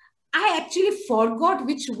 I actually forgot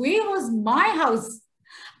which way was my house.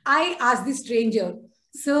 I asked the stranger,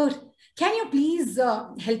 sir, can you please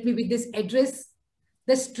help me with this address?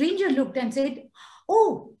 The stranger looked and said,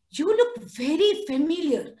 oh, you look very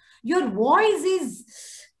familiar. Your voice is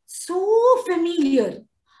so familiar.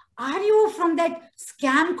 Are you from that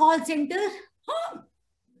scam call center? Huh?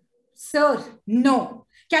 Sir, no.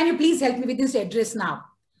 Can you please help me with this address now?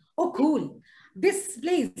 Oh, cool. This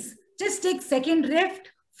place. Just take second left,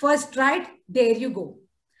 first right. There you go.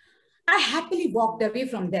 I happily walked away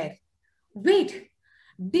from there. Wait,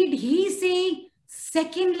 did he say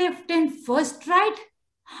second left and first right?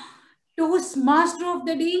 Toastmaster of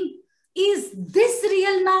the day. Is this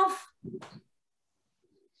real now?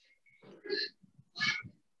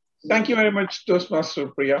 Thank you very much, Toastmaster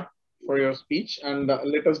Priya, for your speech. And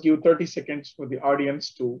let us give 30 seconds for the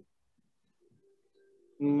audience to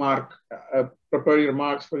prepare your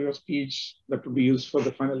marks for your speech that will be used for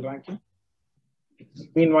the final ranking.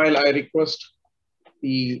 Meanwhile, I request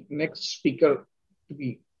the next speaker to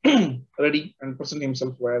be ready and present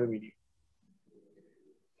himself via the video.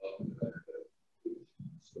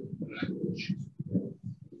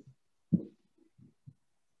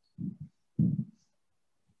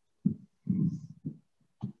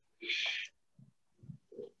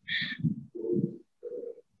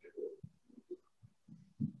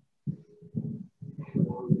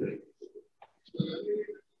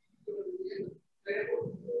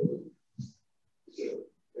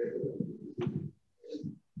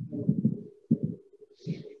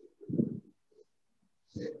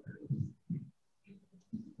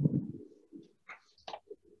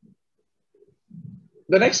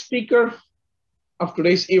 The next speaker of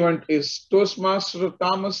today's event is Toastmaster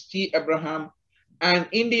Thomas T. Abraham, an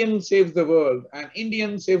Indian saves the world. An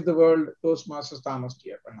Indian saves the world, Toastmaster Thomas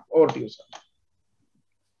T. Abraham. Over to you, sir.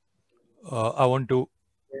 I want to,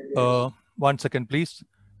 1 second, please.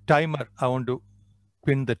 Timer, I want to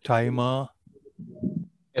pin the timer.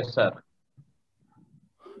 Yes, sir.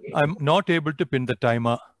 I'm not able to pin the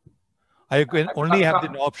timer. I can only have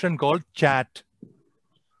the option called chat.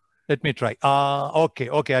 Let me try. Okay,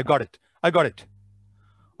 I got it.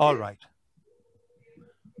 All right.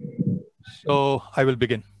 So I will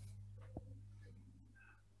begin.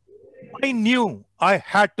 I knew I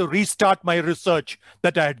had to restart my research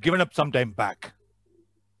that I had given up some time back.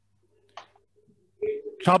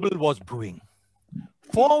 Trouble was brewing.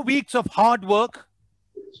 4 weeks of hard work,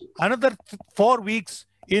 another 4 weeks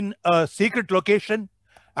in a secret location,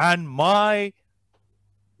 and my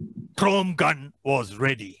chrome gun was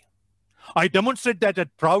ready. I demonstrated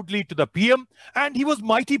that proudly to the PM, and he was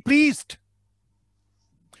mighty pleased.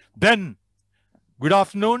 Then, good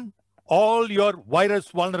afternoon, all your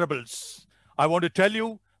virus vulnerables. I want to tell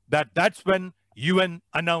you that that's when UN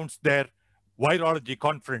announced their virology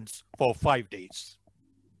conference for 5 days.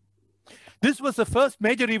 This was the first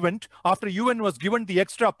major event after UN was given the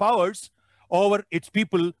extra powers over its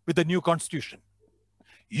people with the new constitution.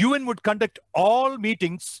 UN would conduct all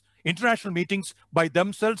meetings, international meetings by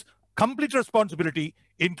themselves, complete responsibility,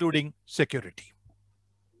 including security.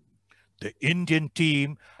 The Indian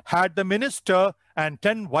team had the minister and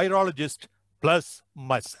 10 virologists plus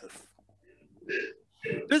myself.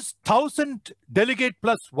 This 1,000 delegate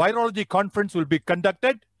plus virology conference will be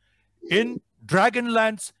conducted in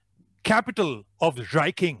Dragonland's capital of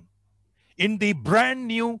Viking, in the brand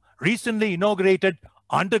new, recently inaugurated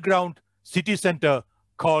underground city center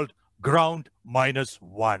called Ground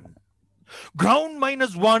 -1. Ground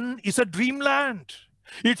 -1 is a dreamland.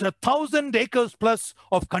 It's 1,000 acres plus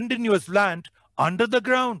of continuous land under the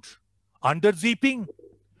ground, under Ziping.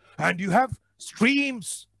 And you have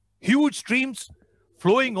streams, huge streams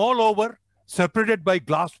flowing all over, separated by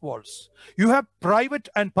glass walls. You have private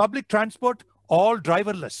and public transport, all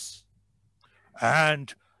driverless.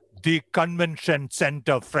 And the convention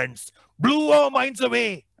center, friends, blew our minds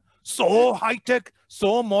away. So high-tech,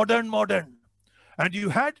 so modern. And you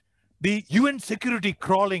had the UN security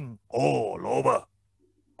crawling all over.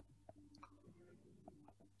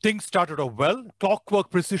 Things started off well, clockwork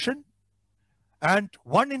precision. And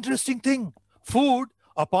one interesting thing, food,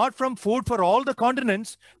 apart from food for all the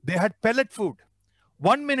continents, they had pellet food.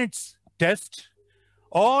 1 minute's test,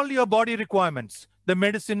 all your body requirements, the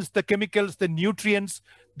medicines, the chemicals, the nutrients,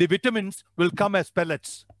 the vitamins will come as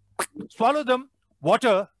pellets. Swallow them,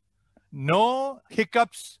 water, no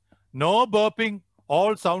hiccups, no burping,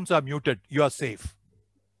 all sounds are muted, you are safe.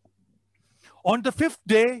 On the 5th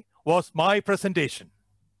day was my presentation,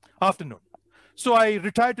 afternoon. So I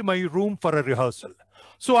retired to my room for a rehearsal.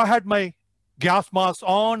 So I had my gas mask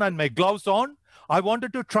on and my gloves on. I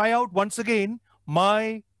wanted to try out once again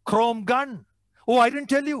my chrome gun. Oh, I didn't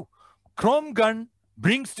tell you. Chrome gun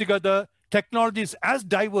brings together technologies as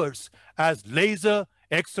diverse as laser,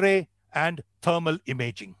 X-ray, and thermal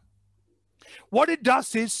imaging. What it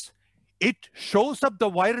does is it shows up the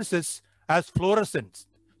viruses as fluorescents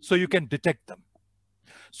so you can detect them.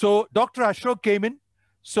 So Dr. Ashok came in.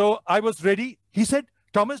 So I was ready. He said,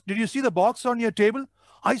 Thomas, did you see the box on your table?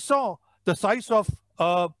 I saw the size of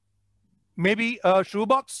maybe a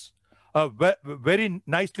shoebox, a very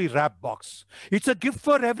nicely wrapped box. It's a gift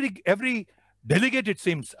for every delegate, it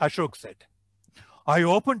seems, Ashok said. I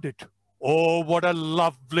opened it. Oh, what a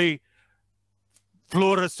lovely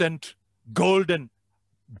fluorescent golden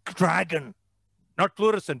dragon. Not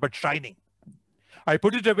fluorescent, but shining. I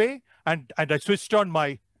put it away and I switched on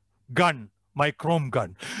my gun, my chrome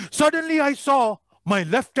gun. Suddenly I saw my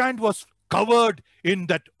left hand was covered in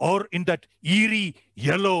that eerie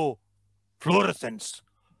yellow fluorescence.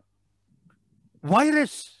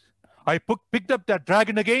 Virus. I picked up that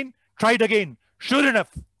dragon again, tried again. Sure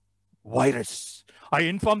enough, virus. I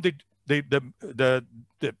informed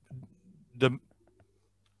the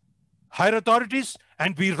higher authorities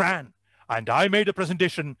and we ran. And I made a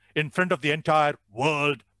presentation in front of the entire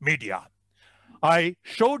world media. I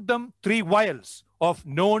showed them 3 vials of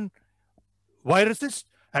known viruses,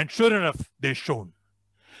 and sure enough, they shone.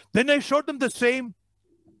 Then I showed them the same,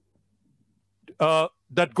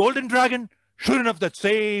 that golden dragon, sure enough, that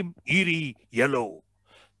same eerie yellow.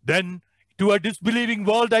 Then to a disbelieving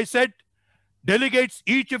world, I said, delegates,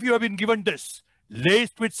 each of you have been given this,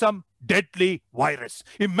 laced with some deadly virus.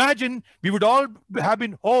 Imagine we would all have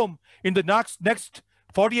been home in the next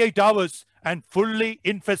 48 hours and fully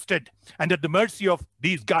infested and at the mercy of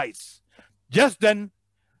these guys. Just then,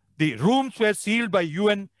 the rooms were sealed by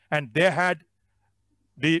UN and they had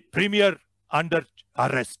the premier under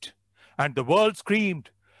arrest. And the world screamed,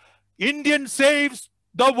 Indian saves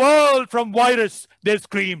the world from virus, they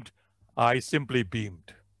screamed. I simply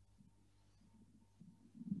beamed.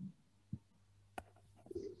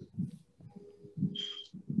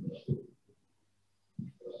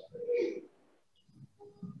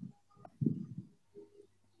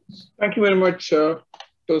 Thank you very much,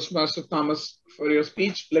 Toastmaster Thomas, for your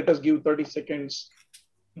speech. Let us give 30 seconds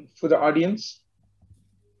for the audience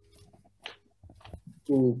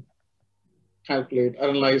to calculate,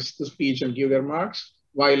 analyze the speech and give their marks,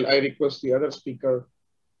 while I request the other speaker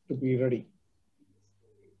to be ready.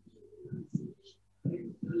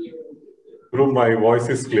 Guru, my voice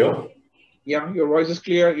is clear? Yeah, your voice is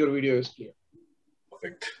clear, your video is clear.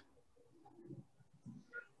 Perfect.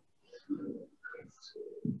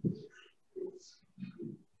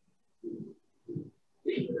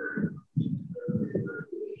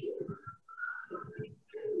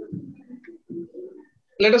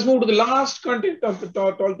 Let us move to the last content of the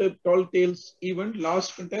Tall Tales event.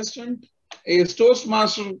 Last contestant is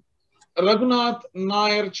Toastmaster Raghunath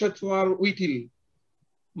Nair Chatwar Vitil.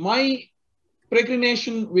 My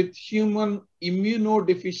pregrination with human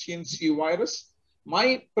immunodeficiency virus.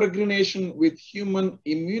 My pregrination with human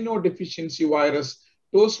immunodeficiency virus.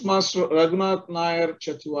 Toastmaster Raghunath Nair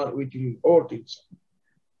Chatwar Vitil. Over to you, sir.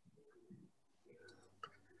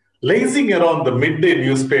 Lazing around the midday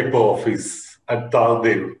newspaper office at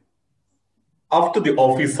Taldev, after the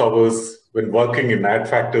office hours when working in Ad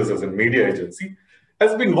Factors as a media agency,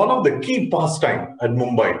 has been one of the key pastime at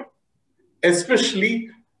Mumbai, especially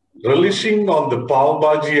relishing on the pav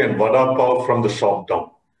bhaji and vada pav from the shop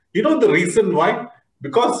down. You know the reason why?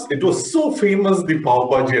 Because it was so famous, the pav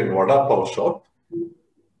bhaji and vada pav shop,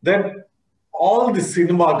 that all the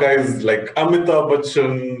cinema guys like Amitabh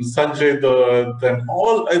Bachchan, Sanjay Dutt, and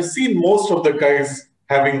all, I've seen most of the guys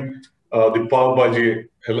having the pav bhaji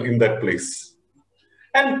in that place.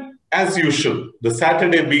 And as usual, the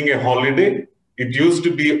Saturday being a holiday, it used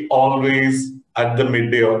to be always at the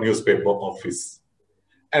midday newspaper office.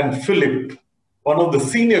 And Philip, one of the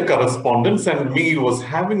senior correspondents, and me was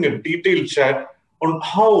having a detailed chat on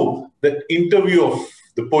how the interview of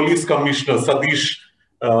the police commissioner, Sadish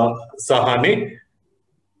Sahane,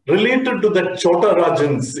 related to that Chota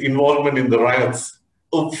Rajan's involvement in the riots.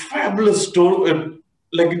 A fabulous story.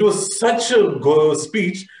 Like it was such a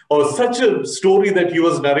speech or such a story that he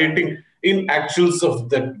was narrating in actuals of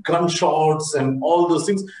that gunshots and all those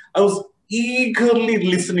things. I was eagerly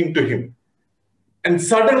listening to him. And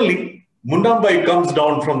suddenly, Mundambai comes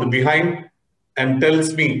down from the behind and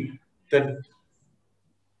tells me that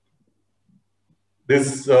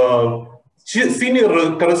this senior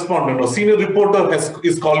correspondent or senior reporter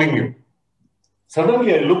is calling you.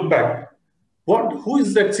 Suddenly, I look back. What? Who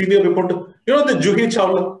is that senior reporter? You know the Juhi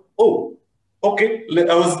Chawla? Oh, okay.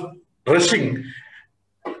 I was rushing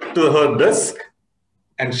to her desk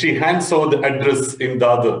and she hands over the address in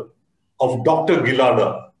Dadar of Dr.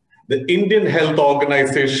 Gilada, the Indian Health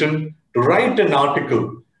Organization, to write an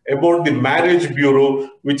article about the Marriage Bureau,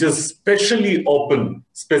 which is specially open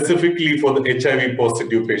specifically for the HIV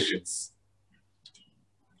positive patients.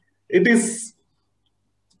 It is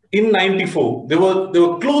in 94, there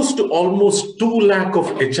were close to almost 2 lakh of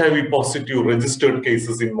HIV positive registered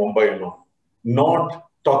cases in Mumbai alone. not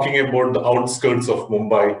talking about the outskirts of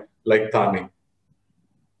Mumbai like Thane.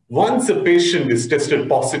 Once a patient is tested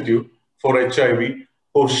positive for HIV,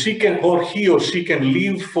 he or she can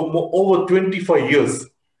live for over 25 years.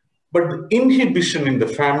 But the inhibition in the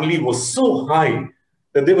family was so high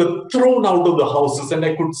that they were thrown out of the houses, and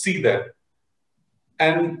I could see that.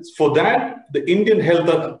 And for that, the Indian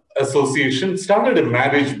Health Association started a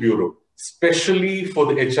marriage bureau, especially for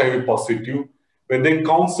the HIV positive, where they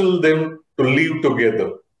counsel them to live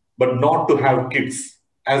together, but not to have kids,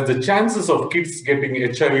 as the chances of kids getting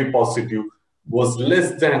HIV positive was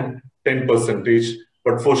less than 10%,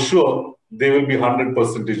 but for sure, they will be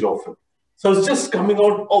 100% of it. So it's just coming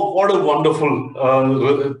out, oh, what a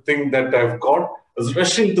wonderful thing that I've got. I was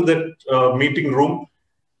rushing to that meeting room.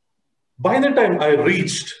 By the time I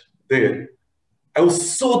reached there, I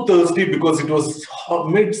was so thirsty because it was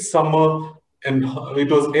midsummer and it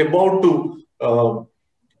was about to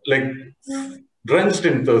drenched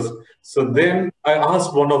in thirst. So then I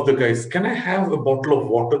asked one of the guys, can I have a bottle of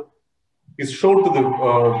water? He showed to the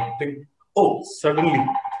thing. Oh, suddenly,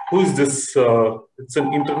 who is this? It's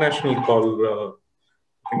an international call.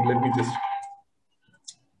 Let me just.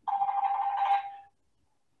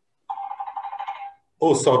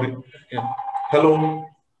 Oh, sorry. Yeah. Hello.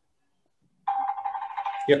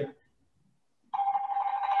 Yeah.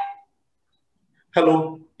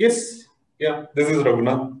 Hello. Yes. Yeah. This is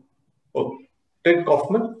Raghunath. Oh, Ted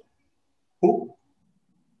Kaufman. Who?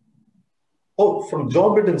 Oh, from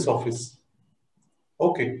Joe Biden's office.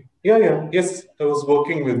 Okay. Yeah. Yes. I was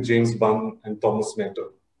working with James Bunn and Thomas Natter.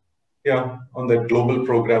 Yeah. On that global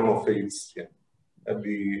program of AIDS. Yeah. At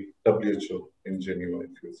the WHO in Geneva.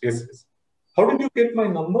 Yes. How did you get my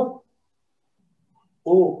number?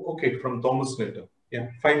 Oh, okay. From Thomas Natter. Yeah.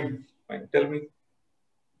 Fine. Tell me.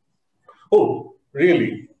 Oh,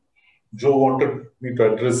 really? Joe wanted me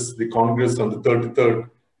to address the Congress on the 33rd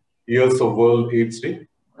years of World AIDS Day.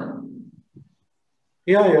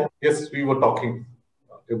 Yeah. Yes, we were talking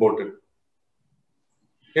about it.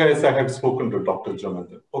 Yes, I had spoken to Dr.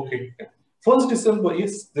 Jonathan. Okay. Yeah. 1st December,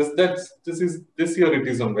 yes, this year it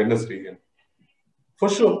is on Wednesday. Yeah. For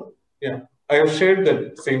sure. Yeah. I have shared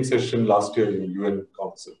that same session last year in UN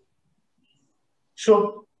Council.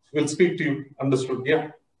 Sure. We'll speak to you. Understood.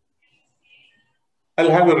 Yeah. I'll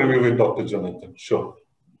have a review with Dr. Jonathan. Sure.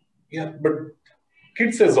 Yeah, but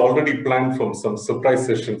Kids has already planned for some surprise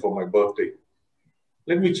session for my birthday.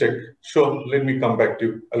 Let me check. Sure, let me come back to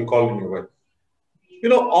you. I'll call in your way. You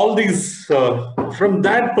know, all these, from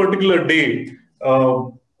that particular day,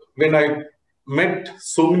 when I met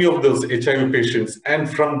so many of those HIV patients, and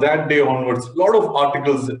from that day onwards, a lot of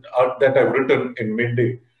articles that I've written in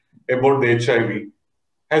Midday about the HIV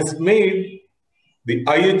has made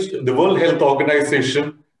the World Health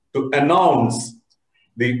Organization to announce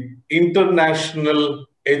the International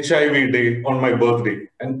HIV Day on my birthday.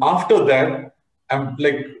 And after that, I'm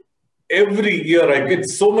like, every year I get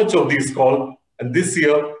so much of these calls. And this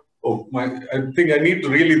year, I think I need to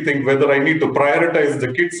really think whether I need to prioritize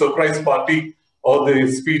the kids' surprise party or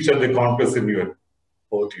the speech at the Congress in UN.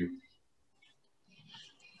 Over to you.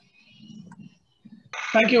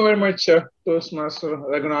 Thank you very much, Toastmaster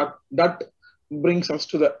Raghunath. That brings us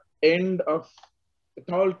to the end of the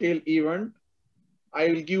Tall Tale event. I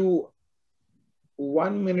will give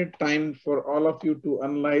 1 minute time for all of you to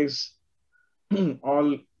analyze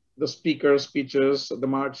all the speakers' speeches, the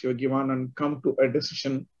marks you've given, and come to a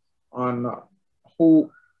decision on who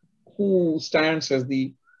stands as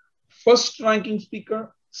the first ranking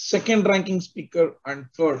speaker, second ranking speaker, and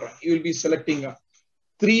third rank. You will be selecting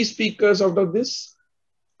 3 speakers out of this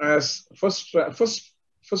as first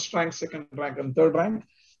rank, second rank, and third rank.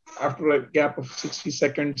 After a gap of 60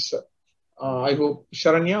 seconds, I hope,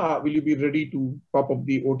 Sharanya, will you be ready to pop up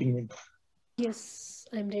the voting window? Yes,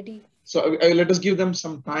 I'm ready. So let us give them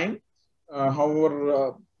some time.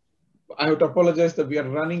 However, I have to apologize that we are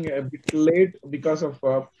running a bit late because of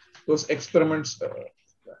those experiments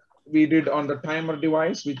we did on the timer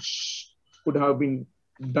device, which could have been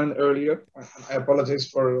done earlier. I apologize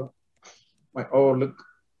for my overlook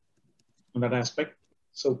on that aspect.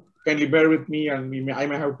 So kindly bear with me, and I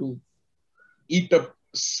may have to eat up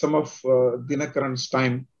some of Dinakaran's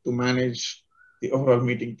time to manage the overall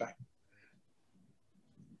meeting time.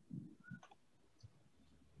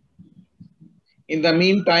 In the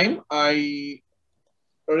meantime, I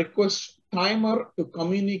request timer to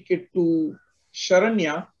communicate to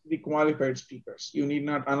Sharanya the qualified speakers. You need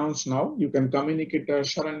not announce now. You can communicate to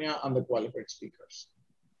Sharanya and the qualified speakers.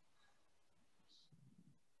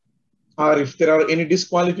 Or if there are any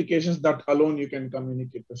disqualifications, that alone you can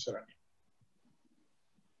communicate to Sharanya.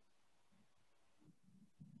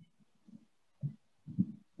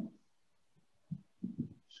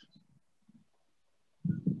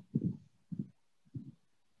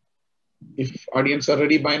 If audience are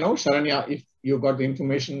ready by now, Sharanya, if you got the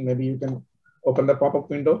information, maybe you can open the pop-up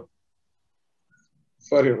window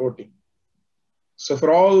for your voting. So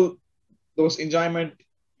for all those enjoyment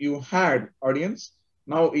you had, audience,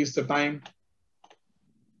 now is the time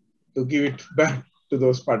to give it back to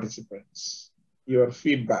those participants, your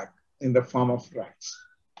feedback in the form of ranks.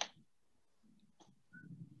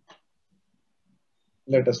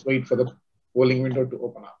 Let us wait for the polling window to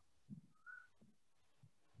open up.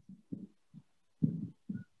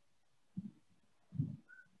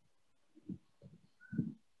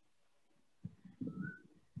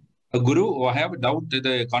 Guru, I have a doubt.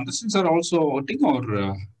 The contestants are also voting,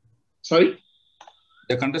 or sorry?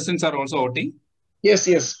 The contestants are also voting? Yes,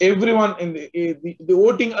 yes. Everyone in the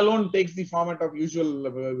voting alone takes the format of usual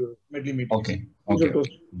medley meetings. Okay. Okay.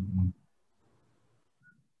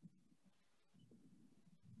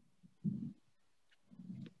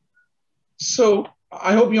 So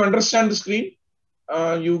I hope you understand the screen.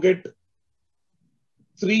 You get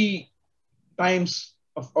 3 times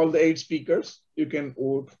of all the 8 speakers. You can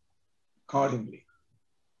vote accordingly.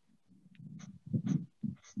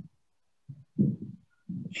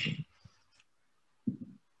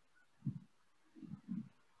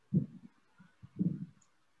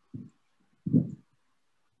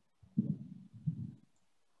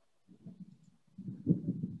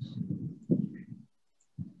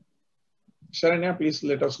 Sharanya, please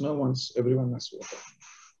let us know once everyone has voted.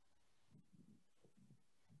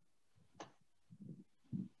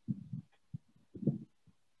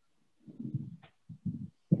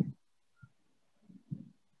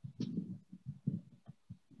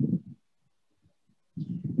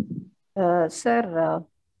 Sir,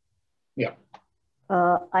 yeah.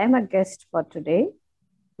 I'm a guest for today.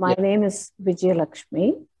 My name is Vijay Lakshmi.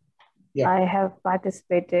 Yeah. I have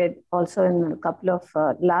participated also in a couple of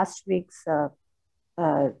last week's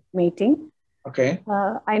meeting. Okay.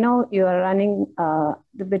 I know you are running a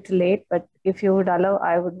bit late, but if you would allow,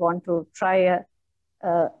 I would want to try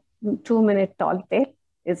a 2-minute tall tale.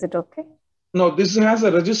 Is it okay? No, this has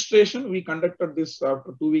a registration. We conducted this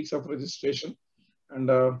after 2 weeks of registration, and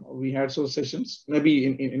we had so sessions. Maybe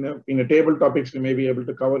in a table topics we may be able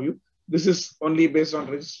to cover you. This is only based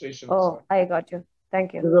on registration. Oh, so I got you.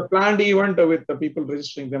 Thank you. There's a planned event with the people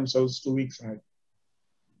registering themselves 2 weeks ahead.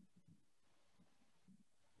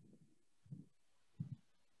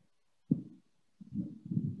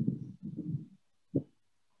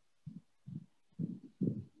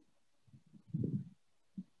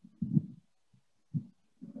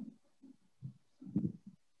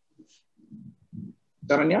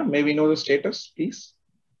 Taranya, may we know the status, please?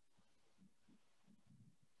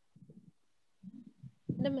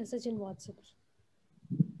 The message in WhatsApp.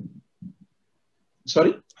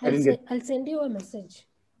 Sorry? I'll send you a message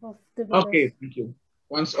of the winners. Okay, thank you.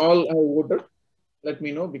 Once all have voted, let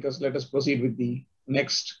me know, because let us proceed with the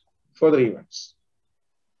next further events.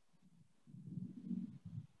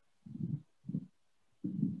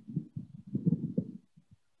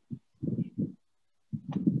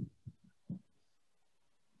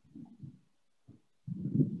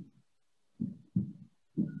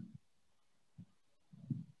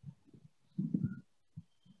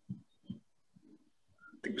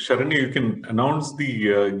 Sharanya, you can announce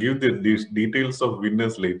give the details of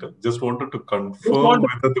winners later. Just wanted to confirm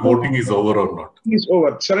whether the voting is over or not. It's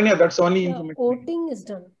over. Sharanya, that's the only information. Voting is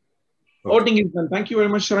done. Okay. Voting is done. Thank you very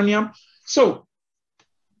much, Sharanya. So,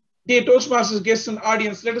 dear Toastmasters guests and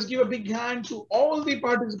audience, let us give a big hand to all the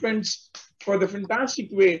participants for the fantastic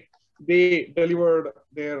way they delivered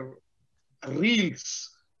their reels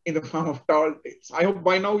in the form of tall tales. I hope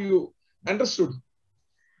by now you understood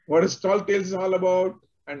what is tall tales is all about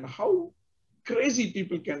and how crazy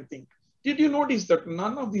people can think. Did you notice that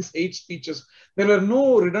none of these 8 speeches, there were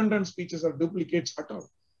no redundant speeches or duplicates at all?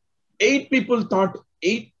 8 people thought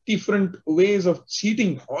 8 different ways of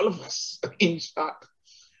cheating all of us in short.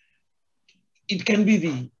 It can be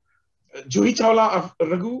the Juhi Chawla of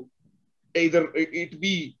Raghu, either it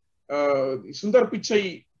be Sundar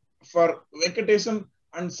Pichai for Venkatesan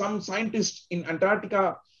and some scientist in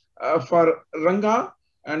Antarctica for Ranga,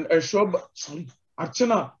 and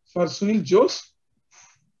Archana for Sunil Jose.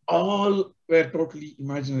 All were totally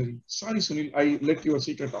imaginary. Sorry, Sunil, I let your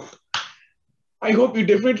secret out. I hope you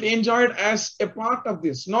definitely enjoyed as a part of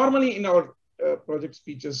this. Normally in our project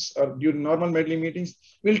speeches or during normal medley meetings,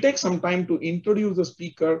 we'll take some time to introduce the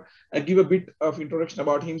speaker and give a bit of introduction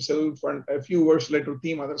about himself and a few words related to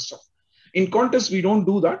theme, other stuff. In contests, we don't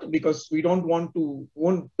do that because we don't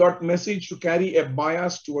want that message to carry a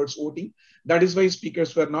bias towards voting. That is why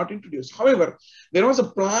speakers were not introduced. However, there was a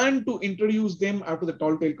plan to introduce them after the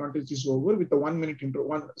tall tale contest is over with a 1 minute intro,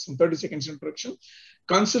 some 30 seconds introduction.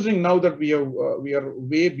 Considering now that we are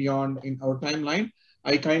way beyond in our timeline,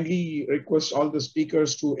 I kindly request all the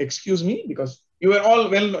speakers to excuse me because you are all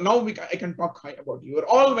well, now I can talk high about you. You are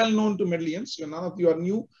all well known to Medleyans. None of you are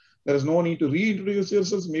new. There is no need to reintroduce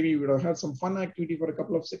yourselves. Maybe you would have had some fun activity for a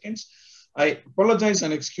couple of seconds. I apologize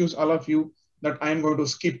and excuse all of you that I am going to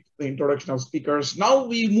skip the introduction of speakers. Now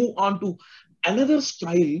we move on to another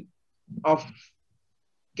style of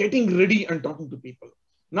getting ready and talking to people.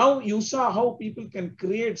 Now you saw how people can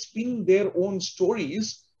spin their own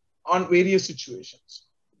stories on various situations.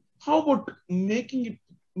 How about making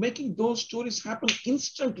those stories happen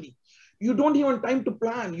instantly? You don't even time to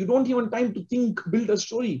plan. You don't even time to think, build a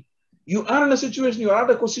story. You are in a situation, you are at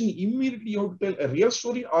a question, immediately you have to tell a real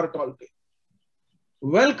story or a tall tale.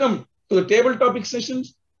 Welcome to the table topic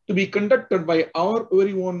sessions to be conducted by our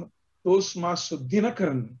very own Toastmaster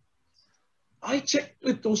Dinakaran. I checked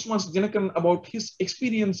with Toastmaster Dinakaran about his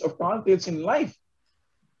experience of tall tales in life.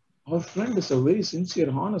 Our friend is a very sincere,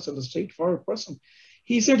 honest, and a straightforward person.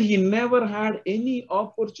 He said he never had any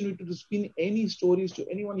opportunity to spin any stories to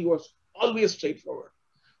anyone. He was always straightforward.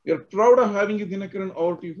 We are proud of having you, Dinakaran.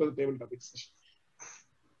 Over to you for the table topic session.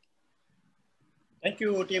 Thank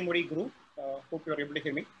you, TM Modi Guru. Hope you are able to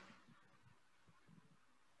hear me.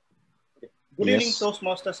 Okay. Good evening,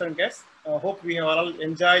 Toastmasters and guests. Hope we have all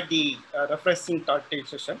enjoyed the refreshing tall tale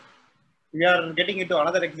session. We are getting into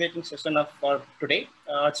another exciting session for today.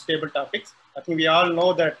 It's table topics. I think we all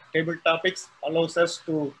know that table topics allows us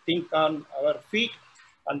to think on our feet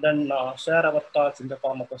and then share our thoughts in the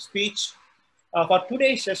form of a speech. For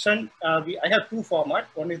today's session, I have two formats.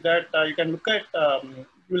 One is that you can look at,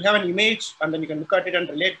 you will have an image and then you can look at it and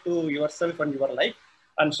relate to yourself and your life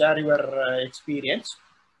and share your experience.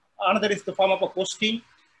 Another is the form of a question,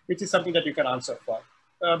 which is something that you can answer for.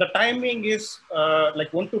 The timing is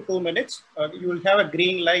like 1 to 2 minutes. You will have a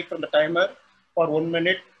green light from the timer for 1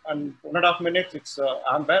 minute and 1.5 minutes, it's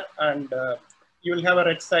amber, and you will have a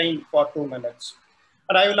red sign for 2 minutes.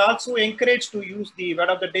 And I will also encourage to use the word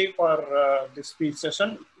of the day for this speech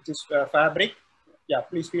session, which is fabric. Yeah,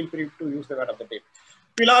 please feel free to use the word of the day.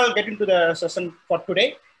 We'll all get into the session for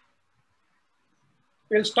today.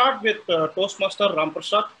 We'll start with Toastmaster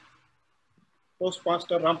Ramprasad.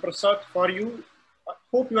 Toastmaster Ramprasad, for you, I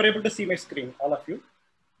hope you are able to see my screen, all of you.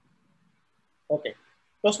 Okay.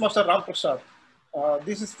 Toastmaster Ramprasad,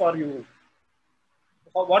 this is for you.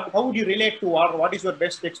 How would you relate to, or what is your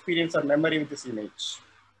best experience or memory with this image?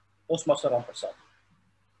 Toastmaster Ramprasad.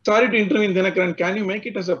 Sorry to intervene, Dinakaran. Can you make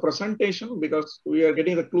it as a presentation? Because we are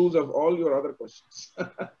getting the clues of all your other questions.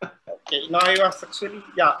 Okay, now I was actually,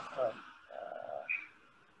 yeah.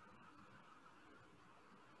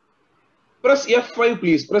 Press F5,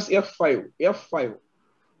 please. Press F5. F5.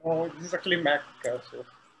 Oh, this is actually Mac. So.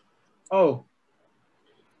 Oh.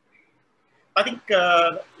 I think,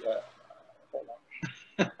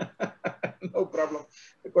 no problem.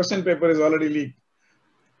 The question paper is already leaked.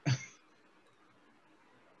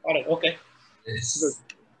 All right, okay. Yes.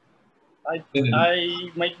 Good. I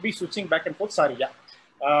might be switching back and forth. Sorry, yeah.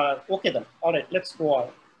 Okay then. All right, let's go on.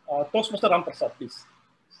 Toastmaster Ramprasad, please.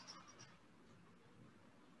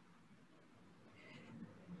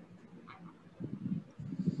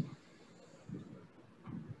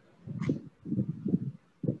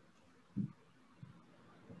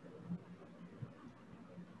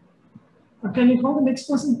 Can you call the next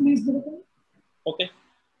person, please? Okay.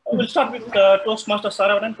 We'll start with Toastmaster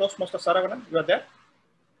Saravanan. Toastmaster Saravanan, you are there?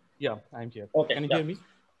 Yeah, I'm here. Okay. Can you hear me?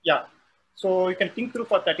 Yeah. So you can think through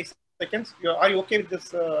for 30 seconds. Are you okay with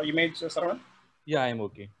this image, Saravanan? Yeah, I'm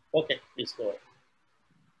okay. Okay, please go ahead.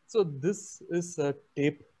 So this is a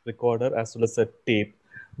tape recorder as well as a tape,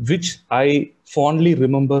 which I fondly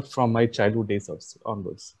remember from my childhood days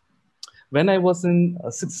onwards. When I was in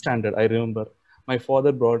 6th standard, I remember my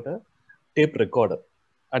father brought a tape recorder.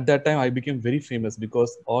 At that time, I became very famous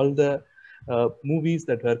because all the movies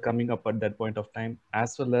that were coming up at that point of time,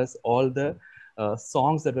 as well as all the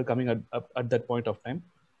songs that were coming at that point of time,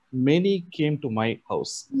 many came to my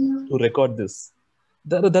house to record this.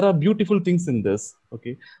 There are beautiful things in this.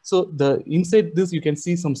 Okay, so inside this, you can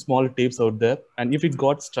see some small tapes out there. And if it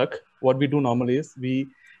got stuck, what we do normally is we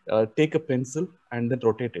take a pencil and then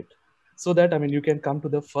rotate it. So that, I mean, you can come to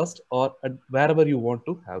the first or wherever you want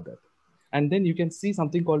to have that. And then you can see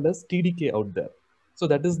something called as TDK out there. So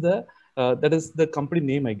that is the company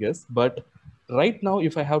name, I guess. But right now,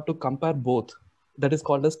 if I have to compare both, that is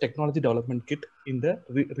called as technology development kit in the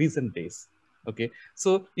recent days. Okay,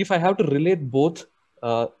 so if I have to relate both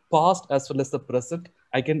past as well as the present,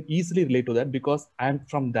 I can easily relate to that because I'm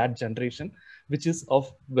from that generation, which is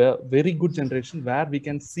of a very good generation where we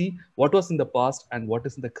can see what was in the past and what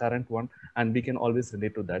is in the current one, and we can always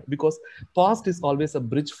relate to that because past is always a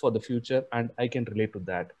bridge for the future, and I can relate to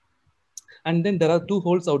that. And then there are two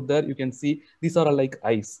holes out there. You can see these are like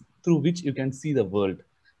eyes through which you can see the world.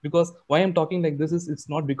 Because why I'm talking like this is it's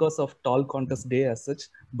not because of tall contest day as such,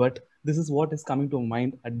 but this is what is coming to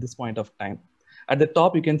mind at this point of time. At the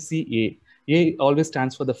top, you can see A. A always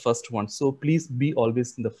stands for the first one. So please be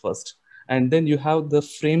always in the first. And then you have the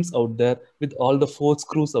frames out there with all the 4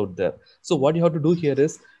 screws out there. So what you have to do here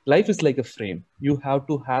is life is like a frame. You have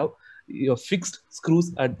to have your fixed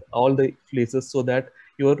screws at all the places so that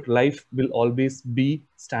your life will always be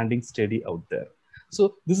standing steady out there.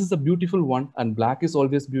 So this is a beautiful one, and black is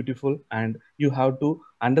always beautiful. And you have to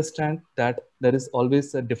understand that there is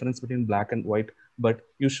always a difference between black and white, but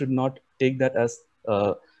you should not take that as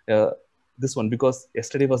this one, because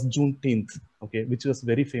yesterday was Juneteenth, okay, which was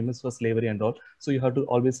very famous for slavery and all. So you have to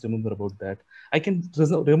always remember about that. I can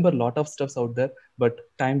remember a lot of stuffs out there, but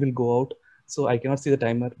time will go out. So I cannot see the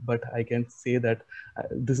timer, but I can say that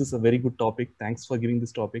this is a very good topic. Thanks for giving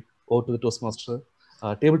this topic. Over to the Toastmaster,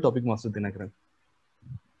 table topic master Dinakaran.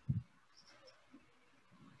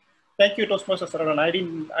 Thank you, Toastmaster Saravan.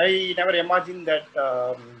 I never imagined that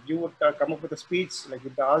you would come up with a speech like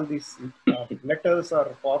with all these letters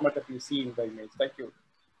or format that you see in the image. Thank you.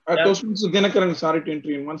 Toastmaster Dinakaran, sorry to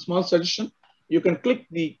intervene. One small suggestion. You can click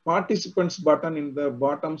the participants button in the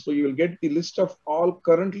bottom, so you will get the list of all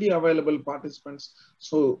currently available participants.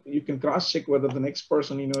 So you can cross check whether the next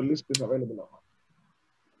person in your list is available or not.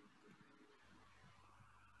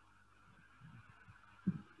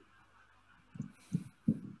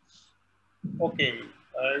 Okay,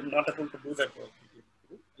 I'm not able to do that.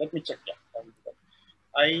 Let me check. Yeah, I will do that.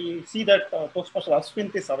 I see that Toastmaster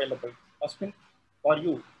Ashwin is available. Ashwin, for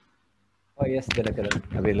you. Oh yes,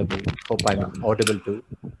 Dinakaran, available. Hope I'm audible too.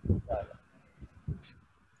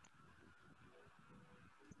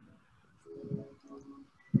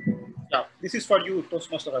 Yeah, this is for you,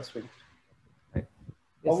 Toastmaster Ashwin. Right.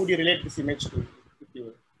 How would you relate this image to?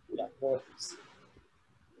 Yeah, go ahead, please.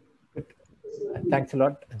 Thanks a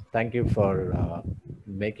lot. Thank you for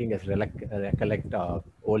making us recollect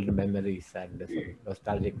old memories and some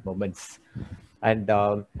nostalgic moments. And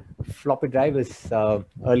floppy drive is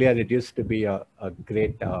earlier it used to be a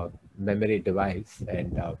great memory device,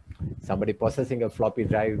 and somebody possessing a floppy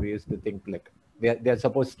drive, we used to think like they're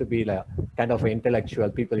supposed to be like kind of intellectual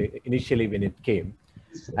people initially when it came.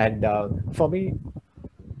 And for me,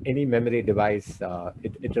 any memory device,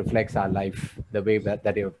 it reflects our life, the way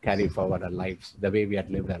that we have carried forward our lives, the way we had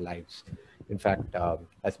lived our lives. In fact,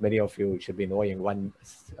 as many of you should be knowing,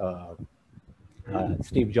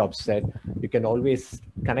 Steve Jobs said, you can always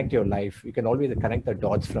connect your life. You can always connect the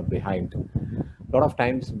dots from behind. A lot of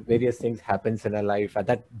times, various things happens in our life. At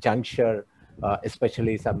that juncture,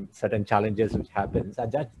 especially some certain challenges which happens,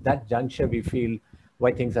 at that juncture, we feel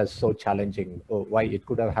why things are so challenging, or why it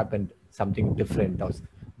could have happened something different. Or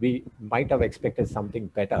we might have expected something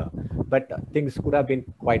better, but things could have been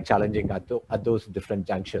quite challenging at those different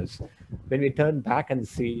junctures. When we turn back and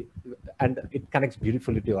see, and it connects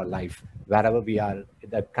beautifully to our life, wherever we are,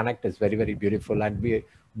 that connect is very, very beautiful. And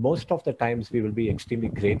most of the times we will be extremely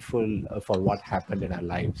grateful for what happened in our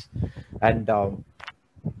lives. And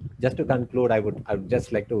just to conclude, I would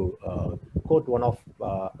just like to quote one of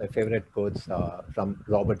my favorite quotes from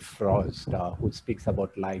Robert Frost, who speaks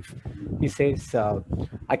about life. He says,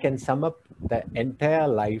 I can sum up the entire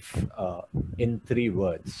life in 3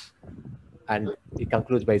 words. And he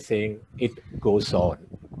concludes by saying, it goes on,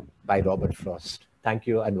 by Robert Frost. Thank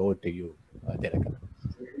you, and over to you, Dinakaran.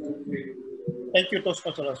 Thank you,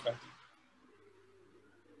 Toastmaster Ashwin.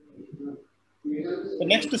 The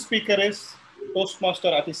next speaker is Toastmaster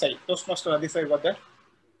Adisai. Toastmaster Adisai, what there?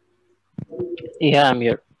 Yeah, I'm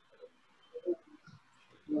here.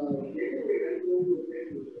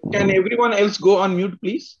 Can everyone else go on mute,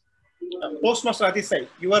 please? Toastmaster Adisai,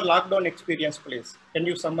 your lockdown experience, please. Can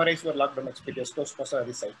you summarize your lockdown experience, Toastmaster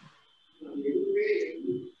Adisai?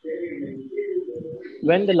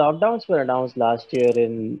 When the lockdowns were announced last year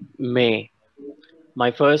in May,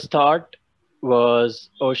 my first thought was,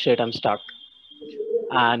 oh shit, I'm stuck.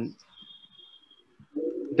 And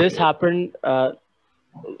this happened as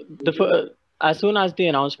soon as the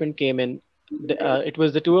announcement came in. It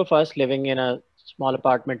was the 2 of us living in a small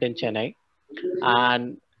apartment in Chennai.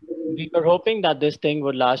 And we were hoping that this thing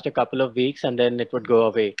would last a couple of weeks and then it would go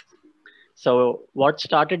away. So what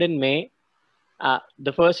started in May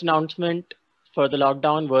The first announcement for the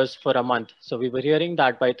lockdown was for a month. So we were hearing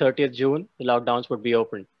that by 30th June, the lockdowns would be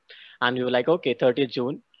open. And we were like, okay, 30th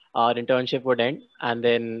June, our internship would end. And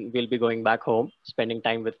then we'll be going back home, spending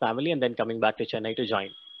time with family, and then coming back to Chennai to join.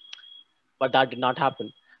 But that did not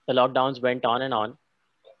happen. The lockdowns went on and on,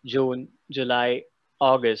 June, July,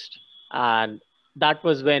 August. And that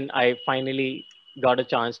was when I finally got a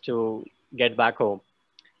chance to get back home.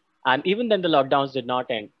 And even then, the lockdowns did not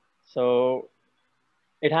end. So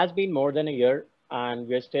it has been more than a year, and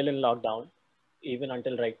we're still in lockdown, even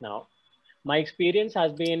until right now. My experience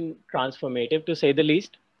has been transformative, to say the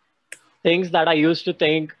least. Things that I used to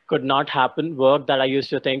think could not happen, work that I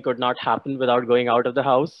used to think could not happen without going out of the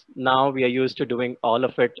house. Now we are used to doing all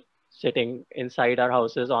of it sitting inside our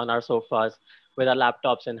houses on our sofas with our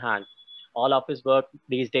laptops in hand. All office work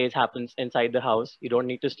these days happens inside the house. You don't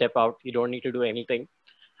need to step out. You don't need to do anything.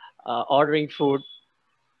 Ordering food,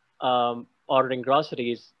 ordering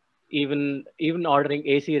groceries, even ordering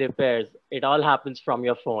AC repairs, it all happens from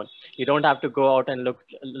your phone. You don't have to go out and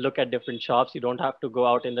look at different shops. You don't have to go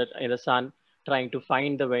out in the sun trying to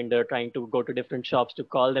find the vendor, trying to go to different shops to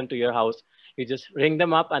call them to your house. You just ring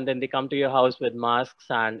them up, and then they come to your house with masks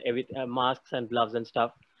and masks and gloves and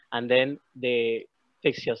stuff, and then they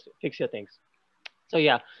fix your things. So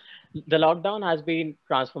yeah, the lockdown has been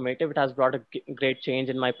transformative. It has brought a great change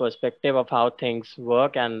in my perspective of how things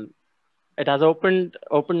work, and it has opened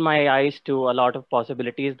my eyes to a lot of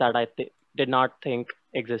possibilities that I did not think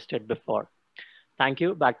existed before. Thank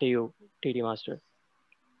you. Back to you, TD Master.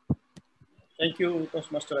 Thank you,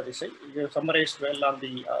 Toastmaster Adisai. You summarized well on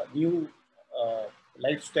the new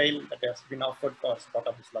lifestyle that has been offered as part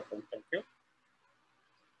of this lockdown. Thank you.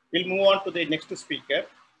 We'll move on to the next speaker.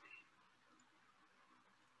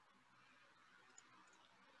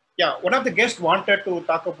 Yeah, one of the guests wanted to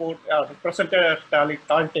talk about presenter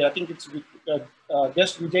Talte. I think it's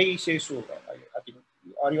guest Vijay Shesu. I think,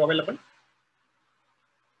 are you available?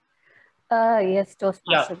 Yes,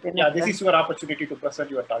 Toastmaster. Yeah, this is your opportunity to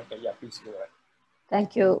present your Talte. Yeah, please go ahead.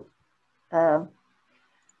 Thank you.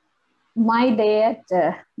 My day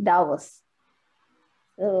at Davos.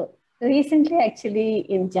 So recently, actually,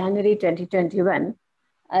 in January 2021,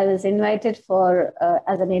 I was invited for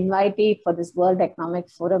as an invitee for this World Economic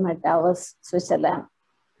Forum at Davos, Switzerland.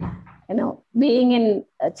 You know, being in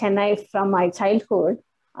Chennai from my childhood,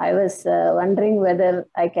 I was wondering whether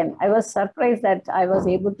I was surprised that I was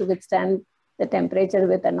able to withstand the temperature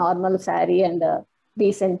with a normal sari and a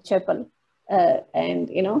decent chapel. And,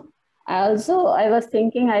 you know, I was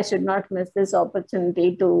thinking I should not miss this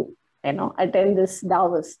opportunity to, you know, attend this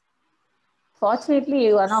Davos.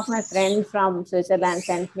 Fortunately, one of my friends from Switzerland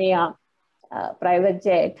sent me a private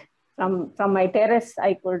jet. From my terrace,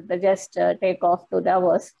 I could just take off to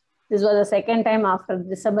Davos. This was the second time after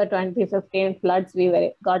December 2015 floods,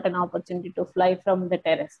 we got an opportunity to fly from the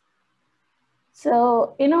terrace.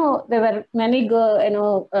 So, you know, there were many,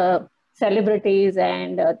 celebrities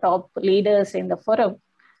and top leaders in the forum.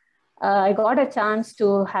 I got a chance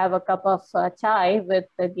to have a cup of chai with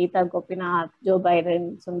Geeta Gopinath, Joe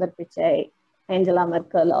Biden, Sundar Pichai, Angela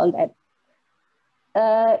Merkel, all that.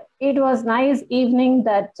 It was nice evening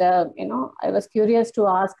that, I was curious to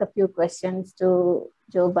ask a few questions to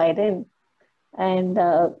Joe Biden. And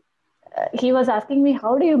he was asking me,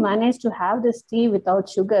 how do you manage to have this tea without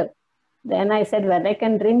sugar? Then I said, well, I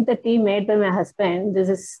can drink the tea made by my husband. This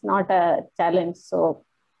is not a challenge. So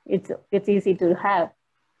it's easy to have.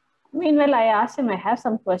 Meanwhile, I asked him, I have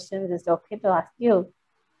some questions. Is it okay to ask you?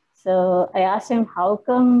 So I asked him, how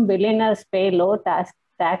come billionaires pay low tax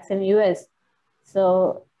in US?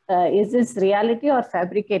 So is this reality or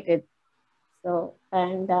fabricated? So,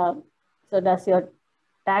 so does your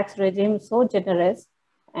tax regime so generous?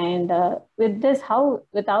 And with this, how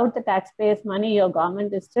without the taxpayers' money, your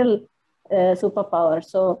government is still a superpower.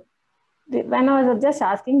 So when I was just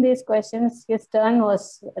asking these questions, his turn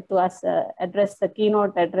was to address the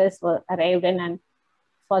keynote address arrived in, and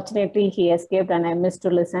fortunately he escaped and I missed to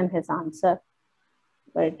listen his answer.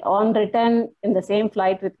 But on return in the same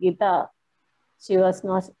flight with Geeta,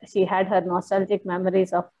 she had her nostalgic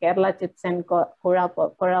memories of Kerala chips and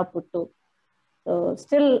Koraputtu. So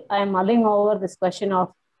still I'm mulling over this question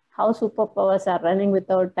of how superpowers are running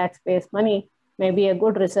without taxpayers' money. Maybe a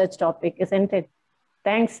good research topic, isn't it?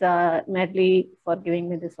 Thanks, Medley, for giving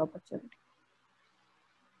me this opportunity.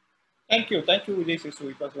 Thank you, Vijay Sesu.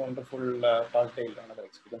 It was a wonderful talk tale, another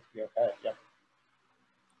experience we have had. Yeah.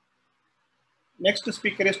 Next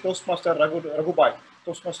speaker is Toastmaster Raghubai.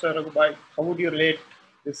 Toastmaster Raghubai, how would you relate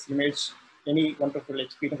this image? Any wonderful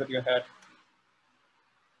experience that you had?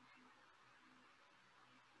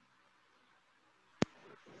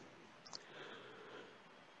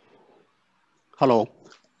 Hello.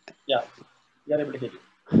 Yeah, we are able to hear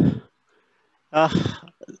you.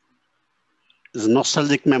 It's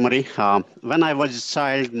nostalgic memory. When I was a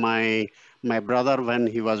child, my brother, when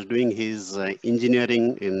he was doing his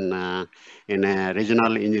engineering in a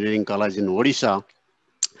regional engineering college in Odisha,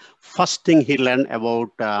 first thing he learned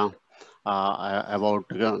about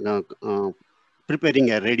preparing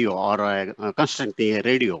a radio or constructing a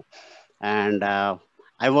radio, and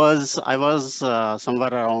I was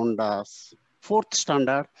somewhere around fourth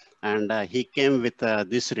standard, and he came with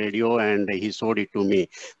this radio and he showed it to me.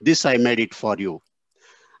 This I made it for you,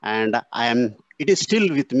 and it is still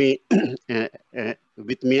with me.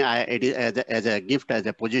 It is as a gift, as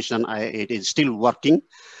a position. It is still working,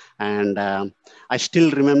 and I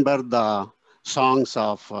still remember the songs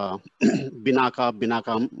of Binaka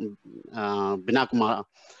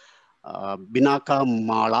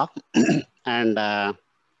Mala, and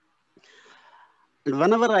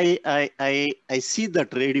whenever I see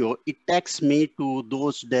that radio, it takes me to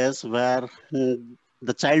those days where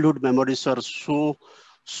the childhood memories are so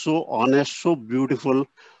honest, so beautiful,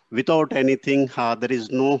 without anything. There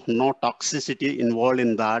is no toxicity involved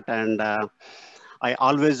in that, and I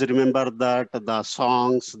always remember that the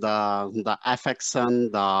songs, the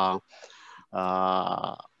affection,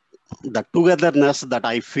 the togetherness that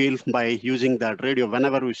I feel by using that radio.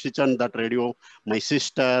 Whenever we switch on that radio, my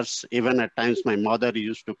sisters, even at times my mother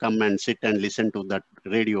used to come and sit and listen to that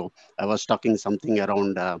radio. I was talking something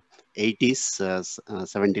around 80s,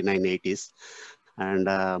 79, 80s. And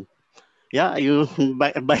yeah, you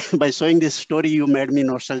by showing this story, you made me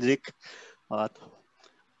nostalgic.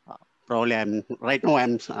 Probably I'm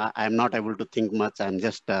not able to think much. I'm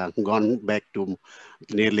just gone back to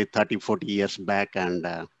nearly 30, 40 years back, and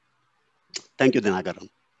thank you, Dinagaram.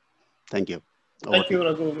 Thank you. Thank you,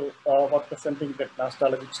 Raghu, for presenting that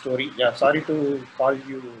nostalgic story. Yeah, sorry to call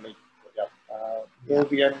you like, though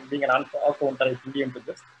we are being an counter, I fully into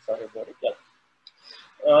this. Sorry about it. Yeah.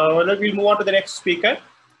 We'll move on to the next speaker.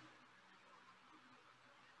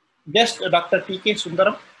 Guest Dr. T.K.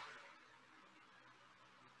 Sundaram.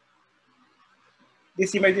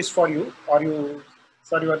 This image is for you. Are you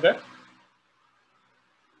sorry about that?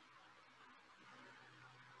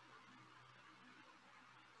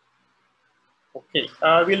 Okay,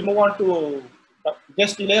 we'll move on to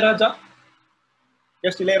Guest Ilayaraja.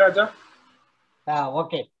 Guest Ilayaraja.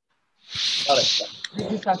 Okay. All right.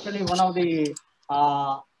 This is actually one of the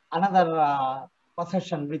another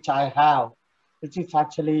possession which I have, which is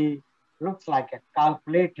actually looks like a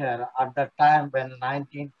calculator. At the time when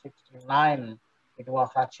 1969, it was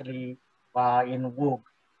actually in vogue.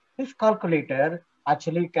 This calculator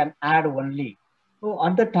actually can add only. So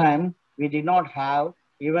at the time, we did not have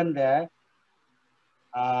even the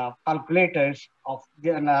calculators of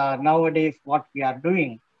nowadays what we are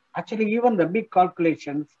doing. Actually, even the big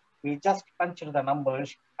calculations, we just punched the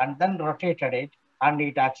numbers and then rotated it, and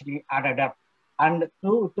it actually added up. And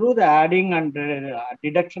through the adding and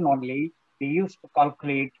deduction only, we used to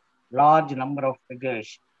calculate large number of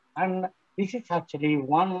figures. And this is actually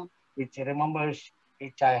one which remembers,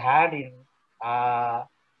 which I had in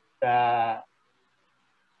the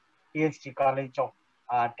PhD College of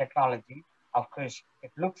Technology. Of course,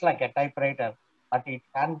 it looks like a typewriter, but it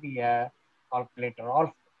can be a calculator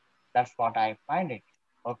also. That's what I find it.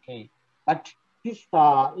 Okay, but this,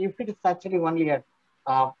 if it is actually only a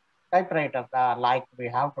typewriter, like we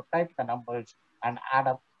have to type the numbers and add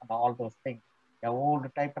up all those things. The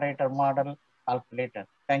old typewriter model calculator.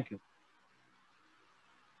 Thank you.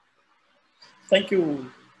 Thank you.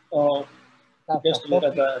 Just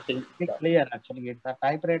clear actually. It's a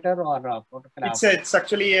typewriter or a photograph? It's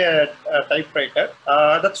actually a typewriter.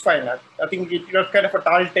 That's fine. I think it was kind of a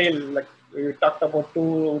tall tale. Like we talked about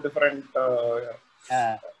two different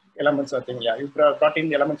elements. I think you brought in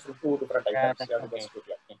the elements from two different items. That's good.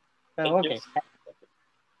 Okay.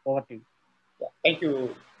 Over to you. Thank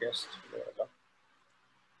you, guest.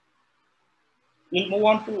 We'll move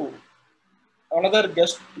on to another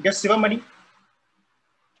guest Sivamani.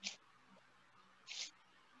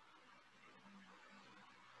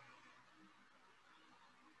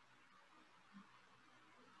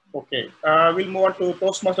 Okay, we'll move on to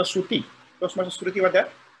Toastmaster Shruti. Toastmaster Shruti, what there?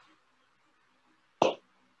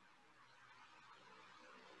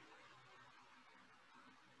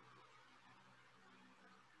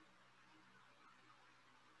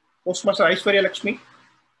 Toastmaster Aishwarya Lakshmi.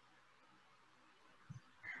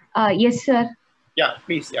 Yes, sir. Yeah,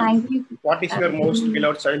 please. Yeah. Thank you. What is your most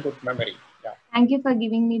beloved childhood memory? Yeah. Thank you for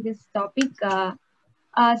giving me this topic.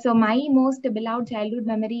 So my most beloved childhood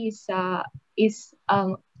memory is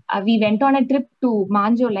we went on a trip to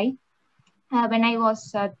Manjolai when I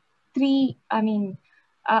was when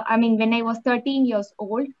I was 13 years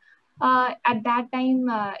old. At that time,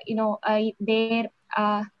 there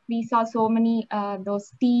we saw so many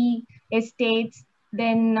those tea estates.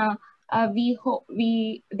 Then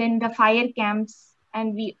then the fire camps,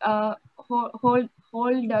 and we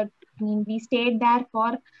we stayed there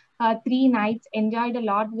for 3 nights. Enjoyed a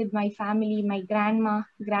lot with my family, my grandma,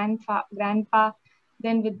 grandpa.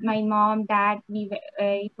 Then with my mom, dad,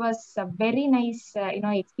 it was a very nice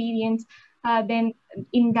experience. Then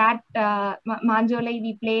in that Manjolai,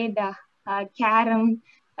 we played carom,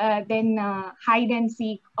 then hide and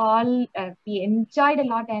seek. All we enjoyed a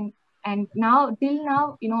lot, and now till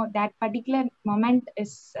now, that particular moment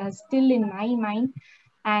is still in my mind,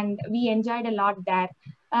 and we enjoyed a lot there.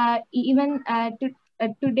 Even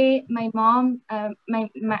today, my mom,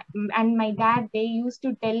 and my dad, they used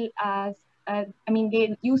to tell us.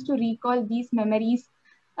 They used to recall these memories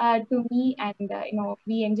to me, and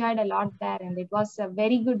we enjoyed a lot there, and it was a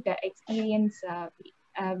very good experience.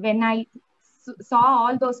 When I saw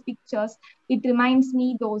all those pictures, it reminds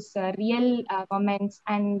me those real moments,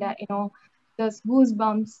 and those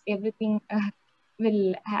goosebumps. Everything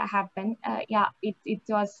will happen. It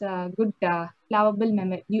was a good, lovable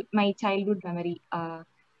memory. My childhood memory.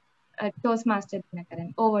 Toastmaster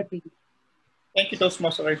Dinakaran, over to you. Thank you,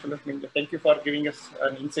 Toastmaster Rai, for listening. Thank you for giving us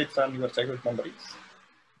an insights on your childhood memories.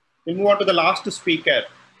 We'll move on to the last speaker.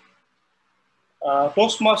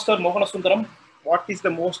 Toastmaster Mohanasundaram, what is the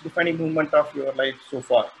most defining moment of your life so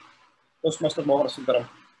far? Toastmaster Mohanasundaram,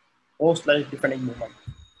 most life-defining moment.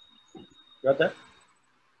 You are there?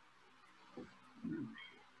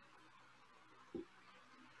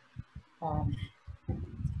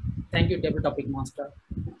 Thank you, Table Topic Master.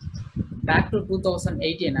 Back to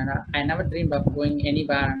 2018, and I never dreamed of going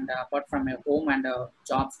anywhere and apart from my home and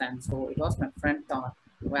jobs. And so it was my friend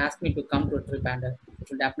who asked me to come to a trip, and it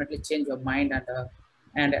will definitely change your mind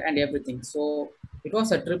and everything. So it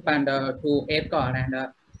was a trip and to Aircard, and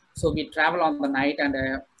so we travel on the night, and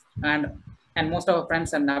most of our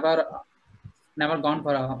friends have never gone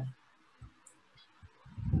for a.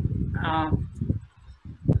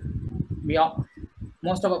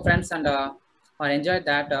 Most of our friends and enjoyed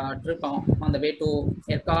that trip on the way to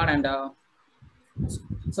Aircard, and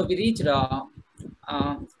so we reached our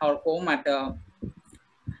home at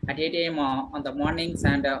 8 a.m. On the mornings,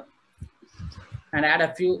 and had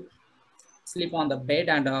a few sleep on the bed,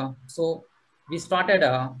 and so we started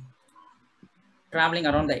traveling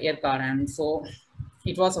around the Aircard, and so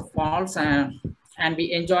it was a falls, and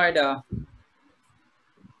we enjoyed and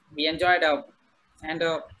we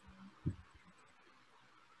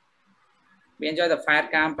enjoyed the fire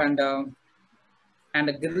camp and the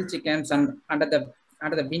grilled chickens and under the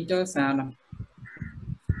winters, and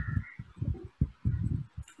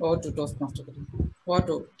over to Toastmaster, over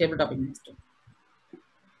to Table Topic Master.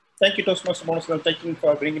 Thank you, Toastmaster Mohanasundaram. Thank you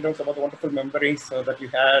for bringing down some of the wonderful memories that you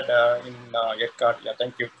had in Aircard. Yeah,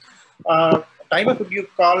 thank you. Timer, could you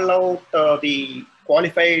call out the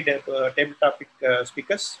qualified table topic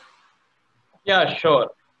speakers? Yeah,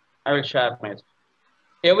 sure. I will share my.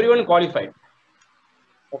 Everyone qualified.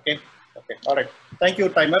 Okay. All right. Thank you,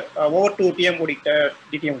 Timer. Over to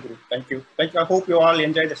DTM group. Thank you. I hope you all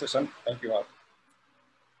enjoyed the session. Thank you all.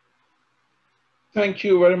 Thank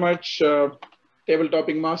you very much, Table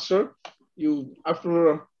Topic Master. You,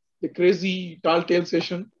 after the crazy tall tale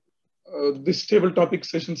session, this table topic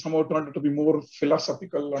session somehow turned out to be more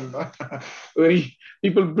philosophical and very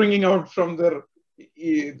people bringing out from their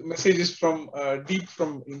messages from deep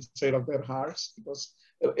from inside of their hearts. It was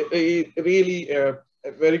really a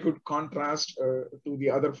very good contrast to the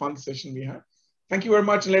other fun session we had. Thank you very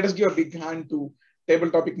much. Let us give a big hand to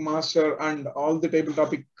Table Topic Master and all the Table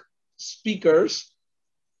Topic speakers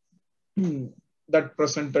that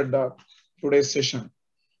presented today's session.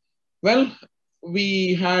 Well,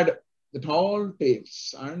 we had the tall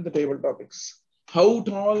tales and the table topics. How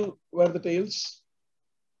tall were the tales?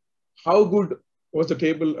 How good was the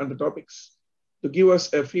table and the topics? To give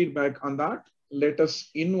us a feedback on that, let us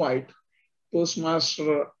invite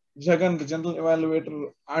Toastmaster Jagan, the General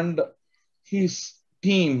Evaluator, and his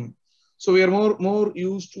team. So we are more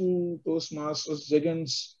used to Toastmasters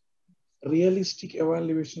Jagan's realistic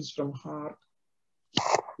evaluations from heart,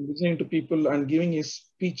 listening to people and giving his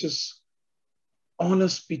speeches,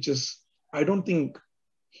 honest speeches. I don't think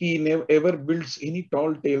he never ever builds any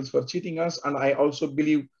tall tales for cheating us. And I also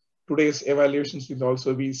believe today's evaluations will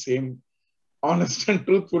also be same honest and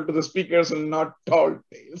truthful to the speakers and not tall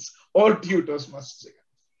tales. All to you, Toastmaster.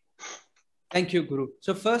 Thank you, Guru.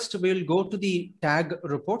 So first we'll go to the tag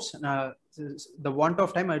reports. The want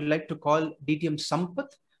of time, I'd like to call DTM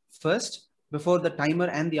Sampath first before the timer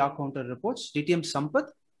and the R counter reports. DTM Sampath,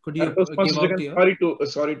 could you give Toastmasters, out your...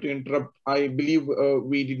 sorry to interrupt. I believe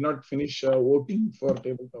we did not finish voting for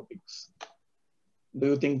table topics. Do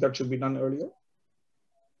you think that should be done earlier?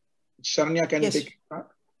 Sharanya, can you take that?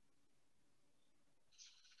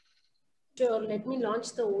 Sure, let me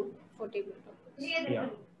launch the vote for table topics. Yeah.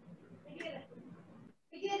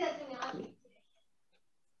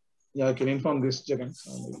 Yeah, I can inform this, Jagan.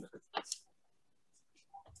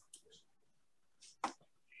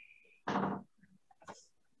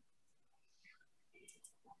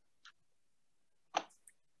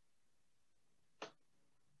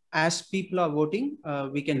 As people are voting,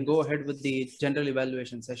 we can go ahead with the general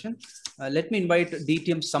evaluation session. Let me invite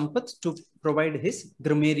DTM Sampath to provide his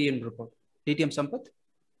grammarian report. DTM Sampath.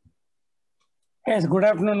 Yes, good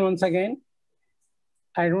afternoon once again.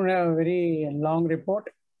 I don't have a very long report.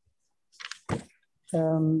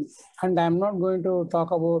 And I'm not going to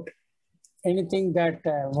talk about anything that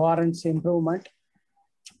warrants improvement.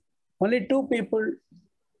 Only two people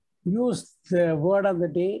used the word of the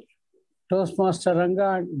day, Toastmaster Ranga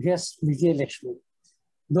and guest Vijay Lakshmi.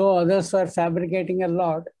 Though others were fabricating a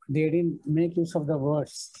lot, they didn't make use of the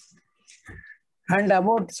words. And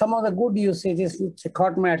about some of the good usages which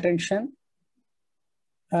caught my attention,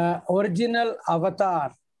 original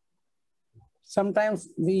avatar. Sometimes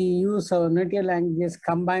we use our native languages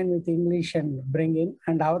combined with English and bring in,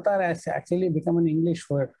 and avatar has actually become an English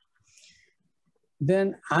word.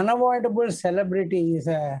 Then unavoidable celebrity is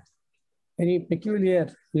a very peculiar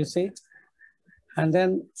usage. And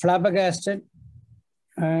then flabbergasted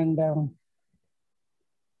and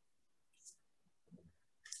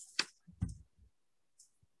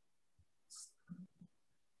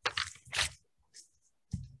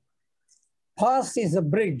past is a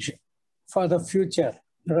bridge for the future.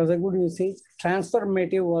 That was a good usage.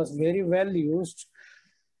 Transformative was very well used.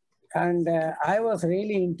 And I was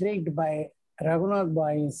really intrigued by Raghunath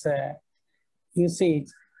Bhai's usage.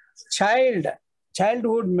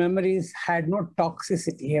 Childhood memories had no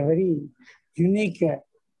toxicity, a very unique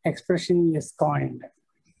expression is coined.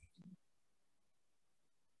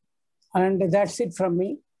 And that's it from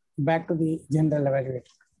me. Back to the general evaluator.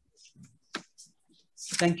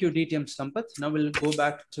 Thank you, DTM Sampath. Now we'll go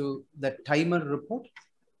back to the timer report.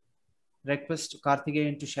 Request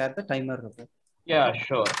Karthikeyan to share the timer report. Yeah,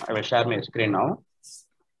 sure. I will share my screen now.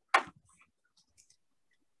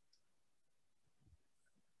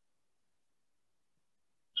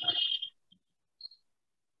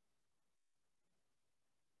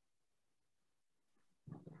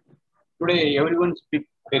 Today, everyone speak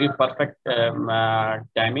very perfect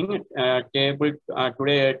timing.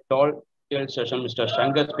 Today, tall session. Mr.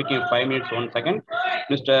 Shankar speaking 5 minutes 1 second.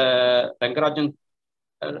 Mr.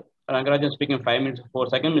 Rangarajan speaking 5 minutes 4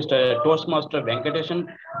 seconds. Mr. Toastmaster Venkateshan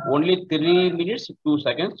only 3 minutes 2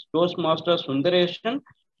 seconds. Toastmaster Sundareshan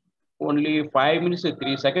only 5 minutes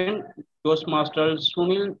 3 seconds. Toastmaster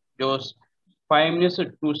Sunil Jose 5 minutes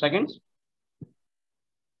 2 seconds.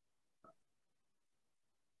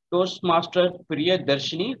 Toastmaster Priya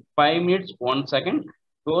Darshini 5 minutes 1 second.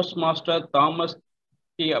 Toastmaster Thomas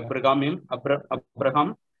T. Abraham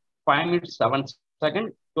 5 minutes 7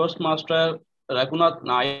 seconds. Toastmaster Raghunath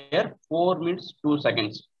Nair 4 minutes 2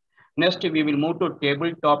 seconds. Next, we will move to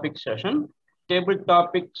table topic session. Table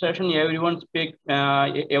topic session, everyone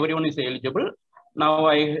is eligible. Now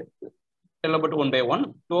I tell about one by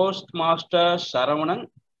one. Toastmaster Saravanan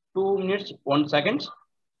 2 minutes 1 second.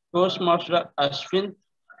 Toastmaster Ashwin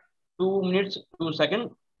 2 minutes 2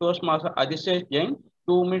 seconds. Toastmaster Adishay Jain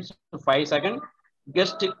 2 minutes 5 seconds.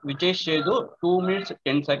 Guest Vijay Shedu 2 minutes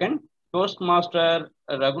 10 seconds. Toastmaster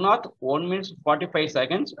Raghunath 1 minute 45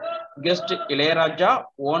 seconds. Guest Ilayaraja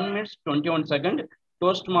 1 minute 21 seconds.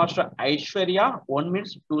 Toastmaster Aishwarya 1 minute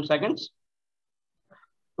 2 seconds.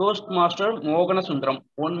 Toastmaster Mogana Sundaram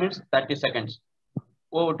 1 minute 30 seconds.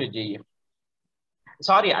 Over to Jay.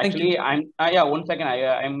 Sorry, actually, I'm 1 second.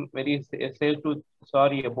 I'm very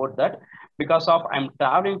sorry about that, because of I'm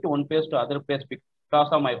traveling to one place to other place because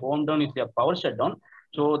of my hometown is a power shutdown.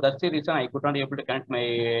 So that's the reason I could not able to connect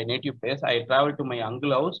my native place. I traveled to my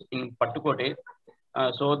uncle house in Pattukote,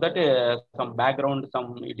 so that some background,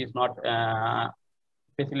 it is not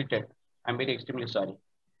facilitated. I'm very extremely sorry.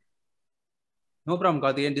 No problem,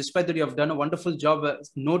 Karthikeyan. And despite that, you have done a wonderful job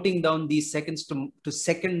noting down these seconds to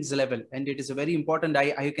seconds level. And it is a very important.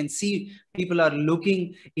 I can see people are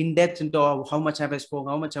looking in depth into how much have I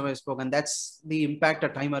spoken, and that's the impact a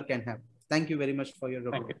timer can have. Thank you very much for your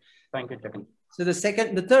report. Thank you, Jagan. So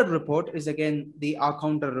the third report is again the R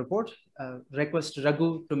counter report. Request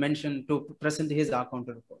Raghu to present his R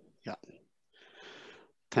counter report. Yeah.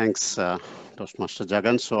 Thanks, Toastmaster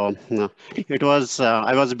Jagan. So it was,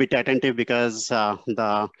 I was a bit attentive because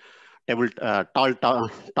the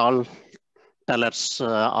tall tellers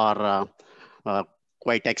are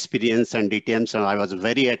quite experienced and detailed. So I was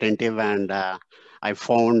very attentive, and I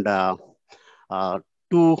found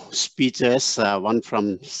two speeches, one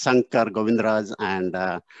from Sankar Govindraj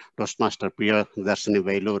and Toastmaster Priya Darshini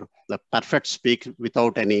Vailur, the perfect speak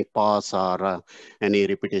without any pause or any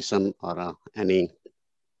repetition or any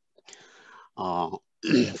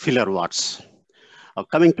filler words.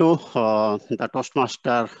 Coming to the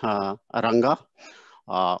Toastmaster Ranga,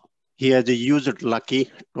 he has used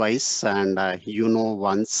lucky twice and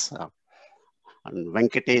once. And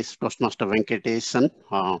Venkatesh, Toastmaster Venkatesan,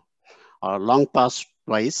 long pass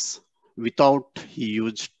twice, without he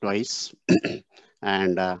used twice,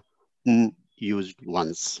 and used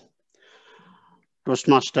once.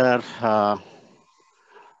 Toastmaster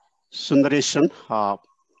Sundareshan,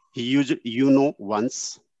 he used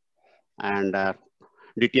once, and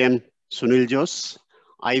DTM Sunil Jose,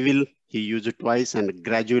 I will, he used twice, and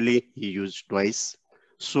gradually he used twice.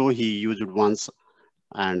 So he used once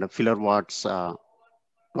and filler words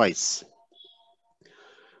twice.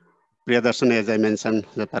 Priyadarshini, as I mentioned,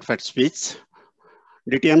 the perfect speech.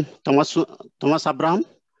 DTM Thomas Abraham,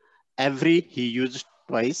 every he used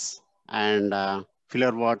twice, and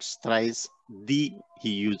filler words thrice, he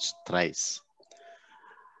used thrice.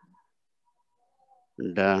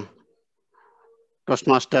 And,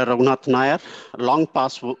 Toastmaster Raghunath Nair, long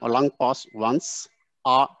pass once,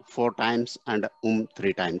 4 times, and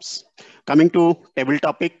 3 times. Coming to table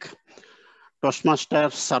topic, Toastmaster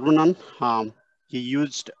Sarvanan, he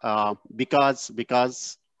used because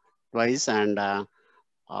twice, and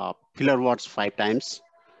filler words 5 times.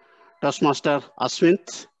 Toastmaster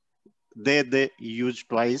Aswint, they used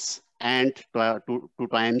twice and 2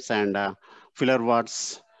 times, and filler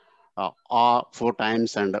words 4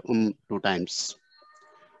 times and 2 times.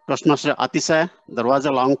 Toastmaster Atisay, there was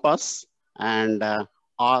a long pass, and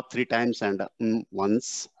 3 times and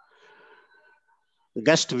once.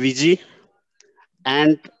 Guest VG,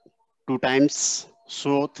 and 2 times,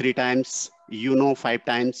 so 3 times, 5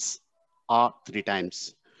 times, 3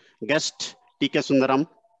 times. Guest TK Sundaram,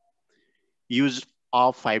 used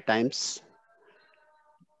 5 times.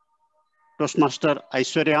 Toastmaster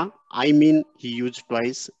Aishwarya, he used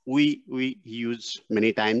twice. We used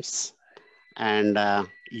many times, and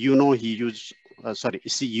he used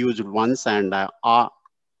she used once, and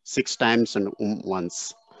 6 times and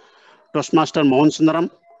once. Toastmaster Mohan Sundaram,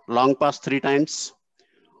 long pass 3 times.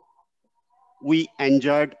 We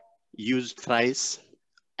enjoyed, used thrice,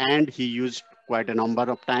 and he used quite a number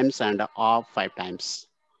of times, and 5 times.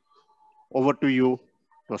 Over to you,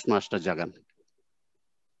 Toastmaster Jagan.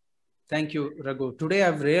 Thank you, Raghu. Today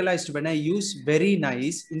I've realized when I use very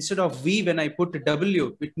nice, instead of V, when I put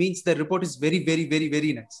W, it means the report is very, very, very,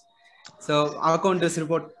 very nice. So our accountant's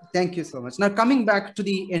report, thank you so much. Now coming back to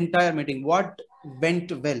the entire meeting, what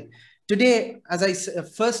went well? Today, as I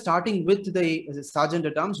first starting with the Sergeant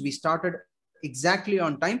at Arms, we started exactly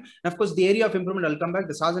on time. And of course, the area of improvement, I'll come back.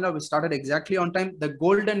 The Sergeant, we started exactly on time. The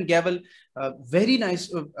golden gavel, very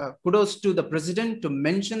nice. Kudos to the president to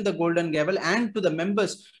mention the golden gavel, and to the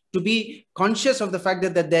members to be conscious of the fact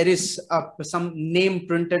that there is some name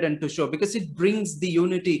printed and to show, because it brings the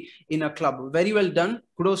unity in a club. Very well done.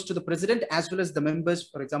 Kudos to the president as well as the members.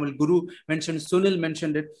 For example, Guru mentioned, Sunil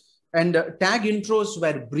mentioned it, and tag intros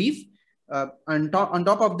were brief. On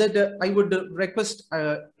top of that, I would request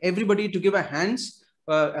everybody to give a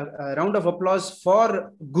round of applause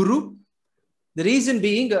for Guru. The reason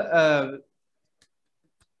being, now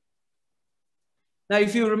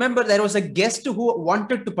if you remember, there was a guest who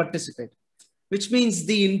wanted to participate, which means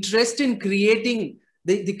the interest in creating,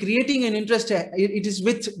 the creating an interest, it is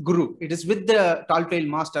with Guru, it is with the Tall Tale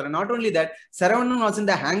Master. And not only that, Saravanan was in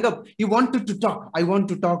the hang-up. He wanted to talk. I want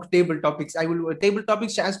to talk table topics. Table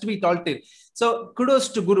topics has to be Tall Tale. So kudos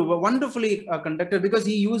to Guru, wonderfully conducted, because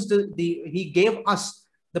he used he gave us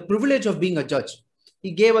the privilege of being a judge. He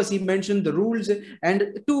gave us, he mentioned the rules,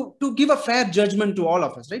 and to give a fair judgment to all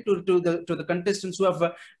of us, right? To the contestants who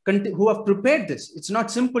have prepared this. It's not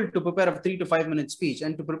simple to prepare a 3 to 5 minute speech,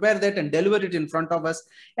 and to prepare that and deliver it in front of us.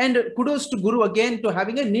 And kudos to Guru again to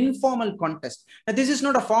having an informal contest. Now, this is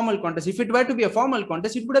not a formal contest. If it were to be a formal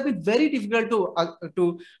contest, it would have been very difficult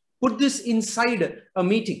to put this inside a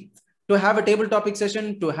meeting. To have a table topic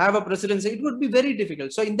session, to have a presidency, it would be very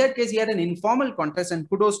difficult. So in that case, he had an informal contest, and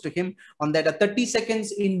kudos to him on that. 30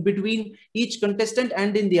 seconds in between each contestant,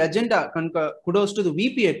 and in the agenda, kudos to the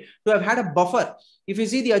VPA to have had a buffer. If you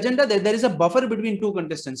see the agenda, there is a buffer between two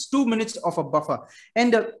contestants, 2 minutes of a buffer.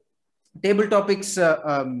 And table topics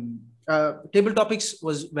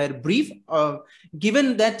were brief.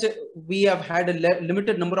 Given that we have had a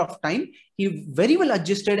limited number of time, he very well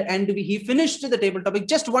adjusted and he finished the table topic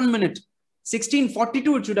just 1 minute.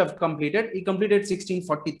 1642 it should have completed. He completed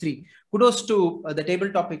 1643. Kudos to the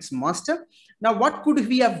table topics master. Now, what could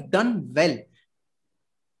we have done well?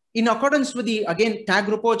 In accordance with the, again, tag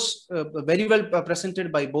reports very well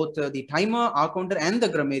presented by both the timer, our counter, and the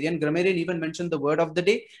grammarian. Grammarian even mentioned the word of the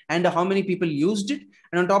day and how many people used it.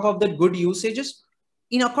 And on top of that, good usages.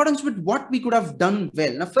 In accordance with what we could have done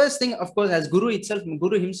well. Now, first thing, of course, as Guru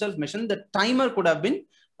himself mentioned, the timer could have been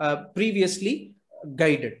previously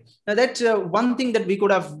guided. Now, that's one thing that we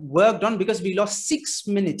could have worked on, because we lost 6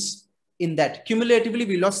 minutes in that. Cumulatively,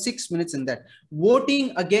 we lost 6 minutes in that.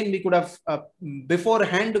 Voting, again, we could have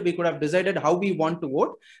beforehand, we could have decided how we want to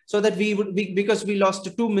vote, so that because we lost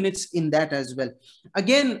 2 minutes in that as well.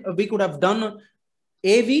 Again, we could have done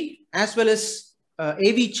AV as well as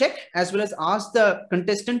AV check, as well as ask the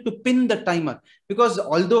contestant to pin the timer, because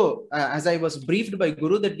although as I was briefed by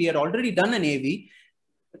Guru that we had already done an AV,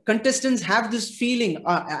 contestants have this feeling,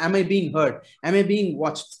 am I being heard? Am I being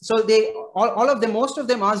watched? So they, all of them, most of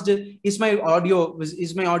them asked, is my audio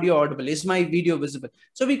audible? Is my video visible?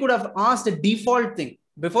 So we could have asked the default thing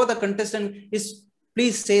before the contestant is,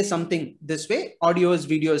 please say something this way, audio is,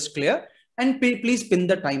 video is clear, and please pin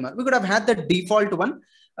the timer. We could have had the default one.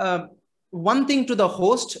 One thing to the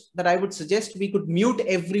host that I would suggest, we could mute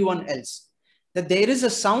everyone else. That there is a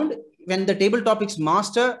sound when the table topics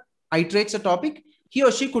master iterates a topic, he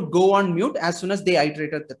or she could go on mute as soon as they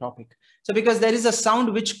iterated the topic. So because there is a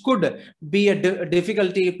sound which could be a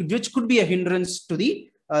difficulty, which could be a hindrance to the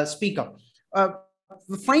speaker.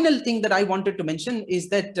 The final thing that I wanted to mention is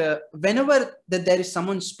that whenever that there is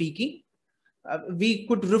someone speaking, we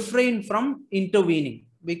could refrain from intervening.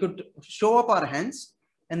 We could show up our hands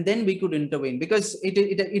and then we could intervene, because it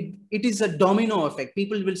is a domino effect.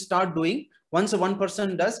 People will start doing. Once one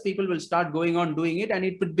person does, people will start going on doing it, and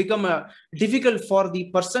it would become difficult for the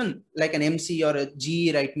person like an MC or a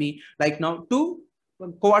GE like now to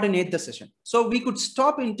coordinate the session. So we could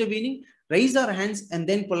stop intervening, raise our hands, and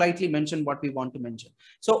then politely mention what we want to mention.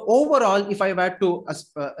 So overall, if I were to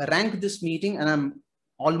rank this meeting, and I'm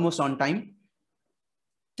almost on time,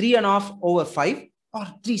 3.5 over 5 or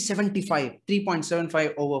 375,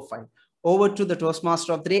 3.75 over 5. Over to the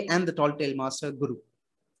Toastmaster of the day and the Tall Tale Master, Guru.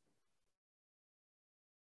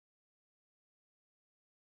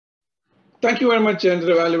 Thank you very much,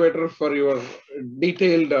 General Evaluator, for your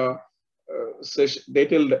detailed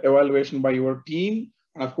detailed evaluation by your team.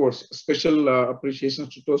 And of course, special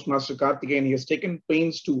appreciations to Toastmaster Karthikeyan. He has taken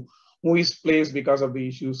pains to move his place because of the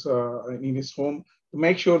issues in his home to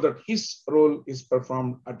make sure that his role is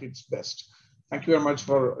performed at its best. Thank you very much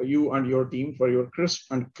for you and your team for your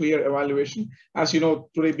crisp and clear evaluation. As you know,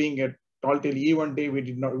 today being a Tall Tale event day,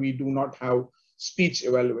 we do not have speech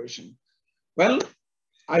evaluation. Well,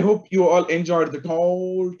 I hope you all enjoyed the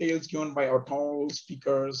tall tales given by our tall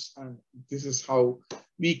speakers, and this is how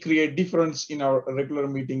we create difference in our regular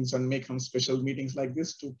meetings and make some special meetings like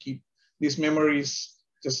this to keep these memories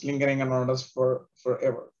just lingering around us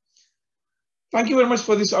forever. Thank you very much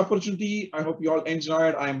for this opportunity. I hope you all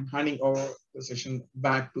enjoyed. I'm handing over the session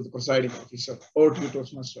back to the presiding officer. Over to you,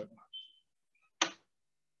 Toastmaster.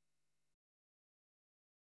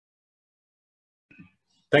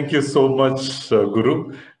 Thank you so much,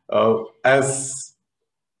 Guru. As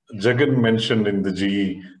Jagan mentioned in the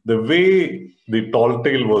GE, the way the tall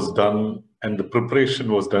tale was done and the preparation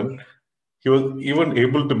was done, he was even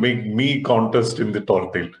able to make me contest in the tall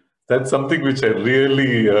tale. That's something which I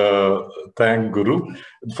really thank Guru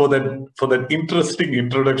for that interesting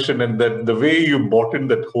introduction, and that the way you brought in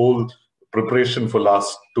that whole preparation for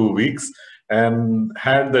last 2 weeks and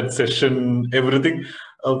had that session, everything.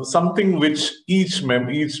 Something which each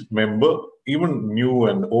member, even new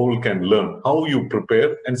and old, can learn how you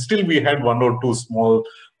prepare. And still we had 1 or 2 small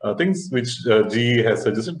things which GE has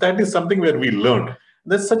suggested. That is something where we learned.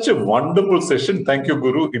 That's such a wonderful session. Thank you,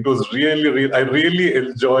 Guru. It was really I really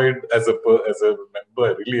enjoyed as a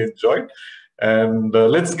member. I really enjoyed. And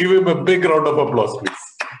let's give him a big round of applause, please.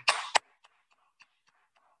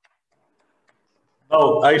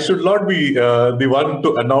 Now, I should not be the one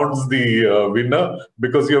to announce the winner,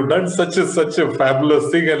 because you have done such a fabulous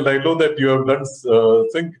thing, and I know that you have done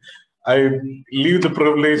thing. I leave the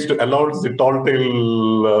privilege to announce the Tall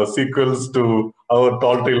Tale sequels to our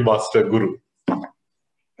Tall Tale Master, Guru.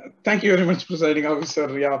 Thank you very much, presiding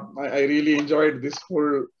officer. Yeah, I really enjoyed this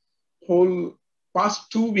whole past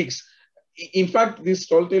 2 weeks. In fact, this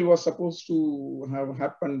Tall Tale was supposed to have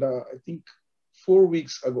happened, I think, 4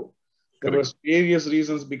 weeks ago. There were various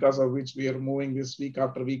reasons because of which we are moving this week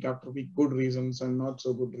after week after week, good reasons and not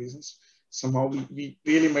so good reasons. Somehow we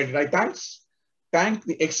really made it. I thank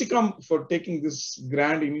the EXICOM for taking this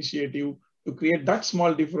grand initiative to create that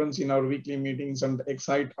small difference in our weekly meetings and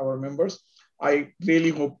excite our members. I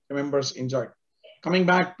really hope the members enjoyed. Coming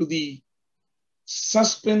back to the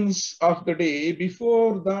suspense of the day,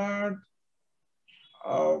 before that,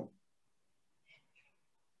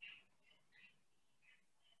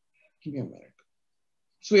 give me a minute.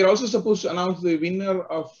 So we are also supposed to announce the winner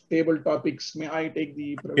of table topics. May I take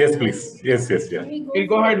the Yes, please. Yes, yeah. We'll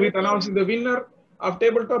go ahead with announcing the winner of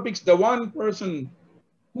table topics, the one person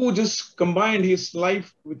who just combined his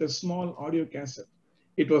life with a small audio cassette.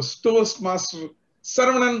 It was Toastmaster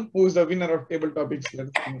Saravanan, who is the winner of table topics.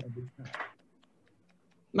 Let's give me a big hand.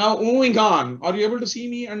 Now, moving on. Are you able to see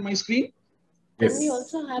me and my screen? Can we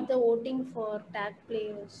also have the voting for tag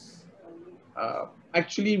players?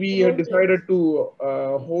 Actually, we had decided to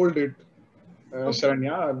hold it,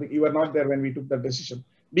 Sharanya. You were not there when we took that decision.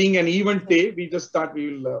 Being an event day, we just thought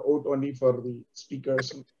we will vote only for the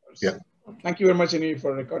speakers. Yeah. Thank you very much, anyway,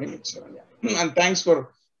 for recording it, Sharanya. And thanks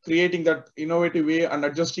for creating that innovative way and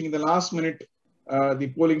adjusting in the last minute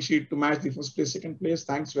the polling sheet to match the first place, second place.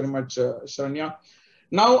 Thanks very much, Sharanya.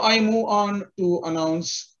 Now I move on to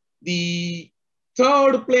announce the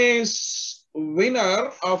third place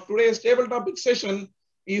winner of today's table topic session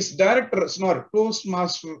is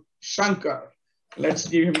Toastmaster Shankar. Let's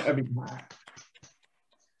give him a big hand.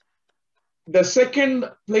 The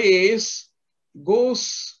second place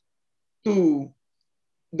goes to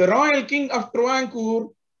the Royal King of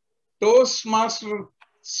Travancore, Toastmaster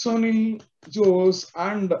Sunil Jose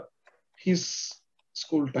and his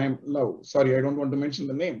school time love. Sorry, I don't want to mention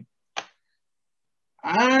the name.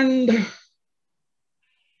 And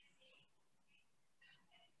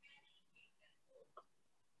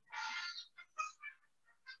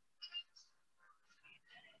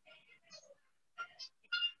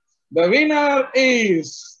the winner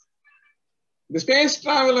is the space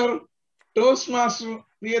traveler Toastmaster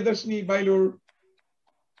Priyadarshini Bailur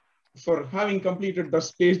for having completed the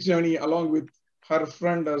space journey along with her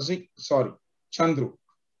friend Chandru.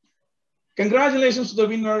 Congratulations to the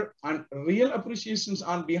winner and real appreciations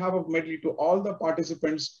on behalf of Medley to all the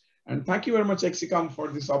participants. And thank you very much, EXICOM, for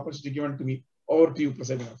this opportunity given to me. Over to you,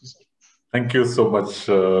 Presiding Officer. Thank you so much,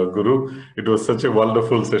 Guru. It was such a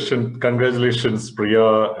wonderful session. Congratulations,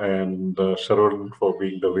 Priya and Sharon, for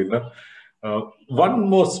being the winner. One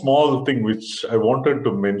more small thing which I wanted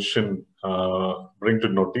to mention, bring to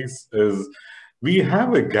notice, is we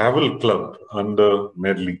have a gavel club under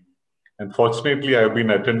Medley. And fortunately, I've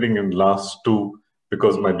been attending in last two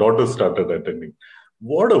because my daughter started attending.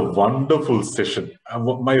 What a wonderful session.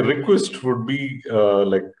 My request would be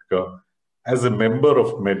as a member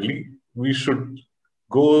of Medley, we should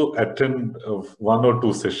go attend one or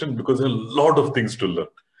two sessions because there are a lot of things to learn.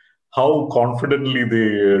 How confidently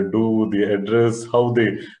they do the address, how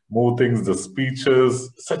they move things, the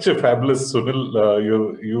speeches. Such a fabulous,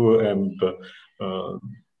 Sunil, you and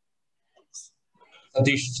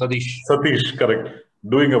Satish, correct.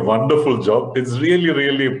 Doing a wonderful job. It's really,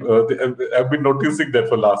 I've been noticing that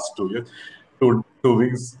for last 2 years, two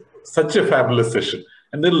weeks. Such a fabulous session.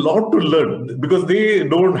 And there's a lot to learn because they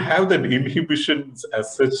don't have that inhibitions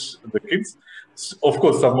as such, the kids. Of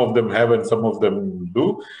course, some of them have and some of them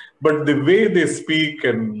do. But the way they speak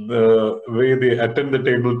and the way they attend the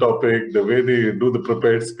table topic, the way they do the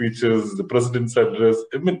prepared speeches, the president's address,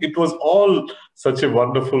 I mean, it was all such a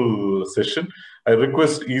wonderful session. I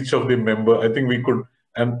request each of the member, I think we could,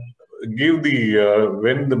 and give the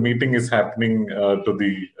when the meeting is happening to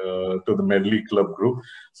the Medley Club group,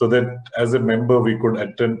 so that as a member we could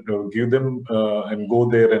attend, give them and go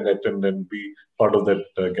there and attend and be part of that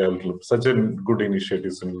gavel club. Such a good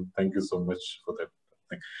initiative, and thank you so much for that.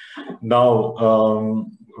 Now,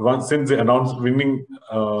 since the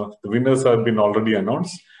the winners have been already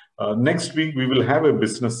announced, next week we will have a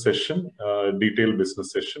business session, detailed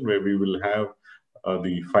business session, where we will have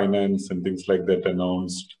the finance and things like that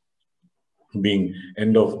announced, being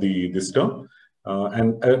end of this term.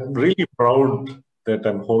 And I'm really proud that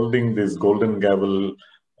I'm holding this golden gavel,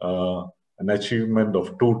 an achievement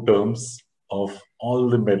of 2 terms of all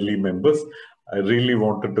the Medley members. I really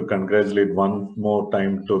wanted to congratulate one more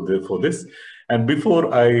time for this. And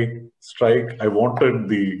before I strike, I wanted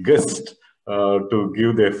the guest to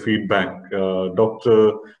give their feedback.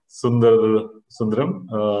 Dr. Sundaram,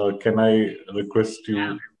 can I request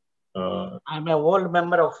you? I'm an old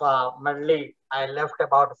member of Medley. I left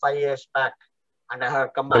about 5 years back and I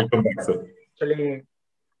have come back. Welcome back, sir. Actually,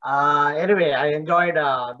 anyway, I enjoyed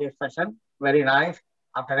this session. Very nice.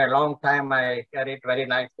 After a long time, I hear it very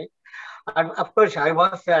nicely. And of course, I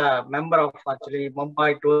was a member of actually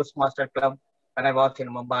Mumbai Toastmaster Club when I was in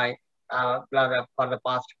Mumbai for the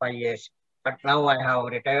past 5 years. But now I have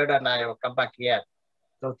retired and I have come back here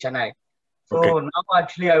to Chennai. So now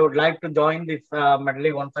actually I would like to join this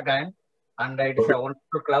Medley once again, and it's a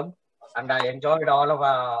wonderful club, and I enjoyed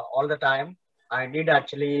all the time. I did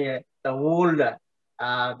actually the gold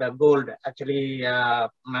actually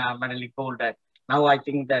Medley gold. Now I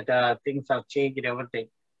think that things have changed everything.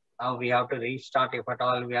 Now we have to restart if at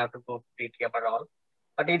all we have to go to TTM at all,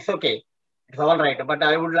 but it's okay. It's all right. But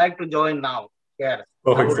I would like to join now here.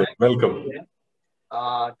 Perfect, sir. Welcome.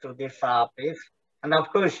 To this place, and of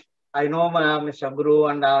course. I know Mr. Guru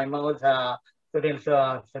and I know Sunil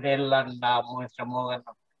and Mr. Mohan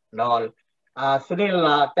and all.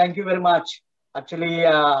 Sunil, thank you very much. Actually,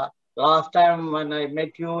 last time when I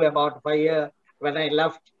met you about 5 years, when I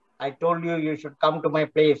left, I told you should come to my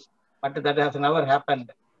place, but that has never happened.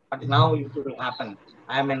 But now it will happen.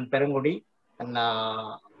 I am in Perungudi and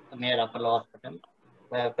near Apollo Hospital.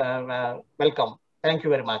 Welcome. Thank you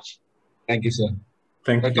very much. Thank you, sir.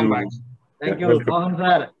 Thank Welcome you. back. Thank you, Mohan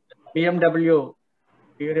sir. BMW.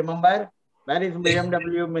 Do you remember? Where is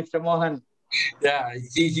BMW, Mr. Mohan? Yeah,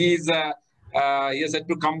 he is said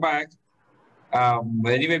to come back.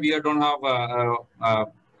 Anyway, we don't have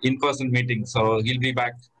in-person meeting, so he'll be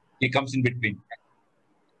back. He comes in between.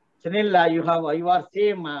 Sunil, you are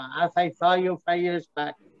same as I saw you 5 years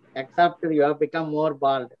back, except you have become more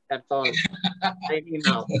bald. That's all.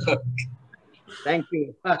 Now. Thank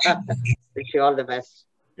you. Wish you all the best.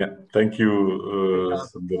 Yeah, thank you,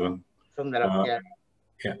 Sundaran. Sundaram, yeah.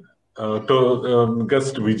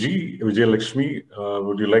 Guest Vijay Lakshmi,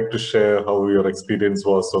 would you like to share how your experience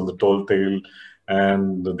was on the tall tale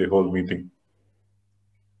and the whole meeting?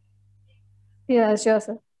 Yeah, sure,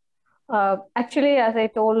 sir. Actually, as I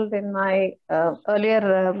told in my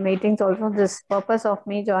earlier meetings also, this purpose of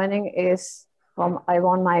me joining is I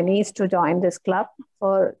want my niece to join this club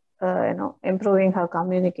for improving her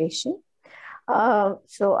communication.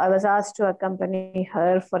 So I was asked to accompany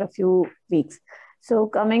her for a few weeks. So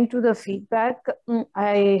coming to the feedback,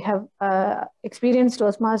 I have experienced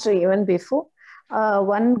Toastmaster even before.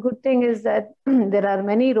 One good thing is that there are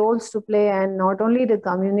many roles to play, and not only the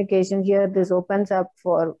communication here, this opens up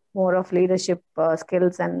for more of leadership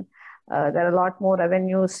skills, and there are a lot more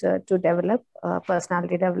avenues to develop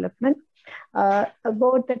personality development.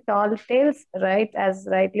 About the tall tales, right, as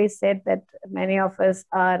rightly said, that many of us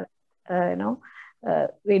are,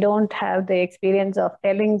 we don't have the experience of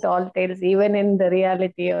telling tall tales, even in the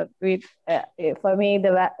reality. Or for me,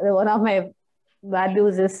 one of my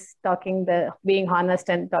values is being honest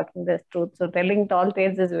and talking the truth. So telling tall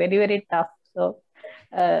tales is very, very tough. So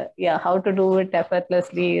how to do it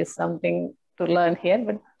effortlessly is something to learn here,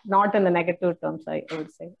 but not in the negative terms, I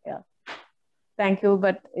would say. Yeah. Thank you,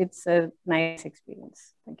 but it's a nice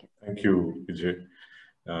experience. Thank you. Thank you, Vijay.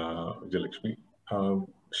 Vijay Lakshmi.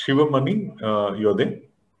 Shivamani, you're there?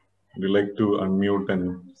 Would you like to unmute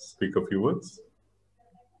and speak a few words?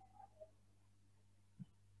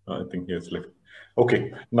 I think he has left.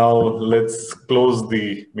 Okay, now let's close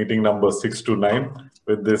the meeting number 629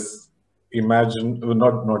 with this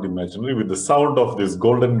not imaginary, with the sound of this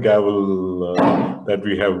golden gavel that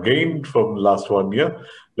we have gained from last 1 year.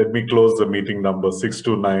 Let me close the meeting number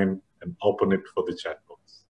 629 and open it for the chat box.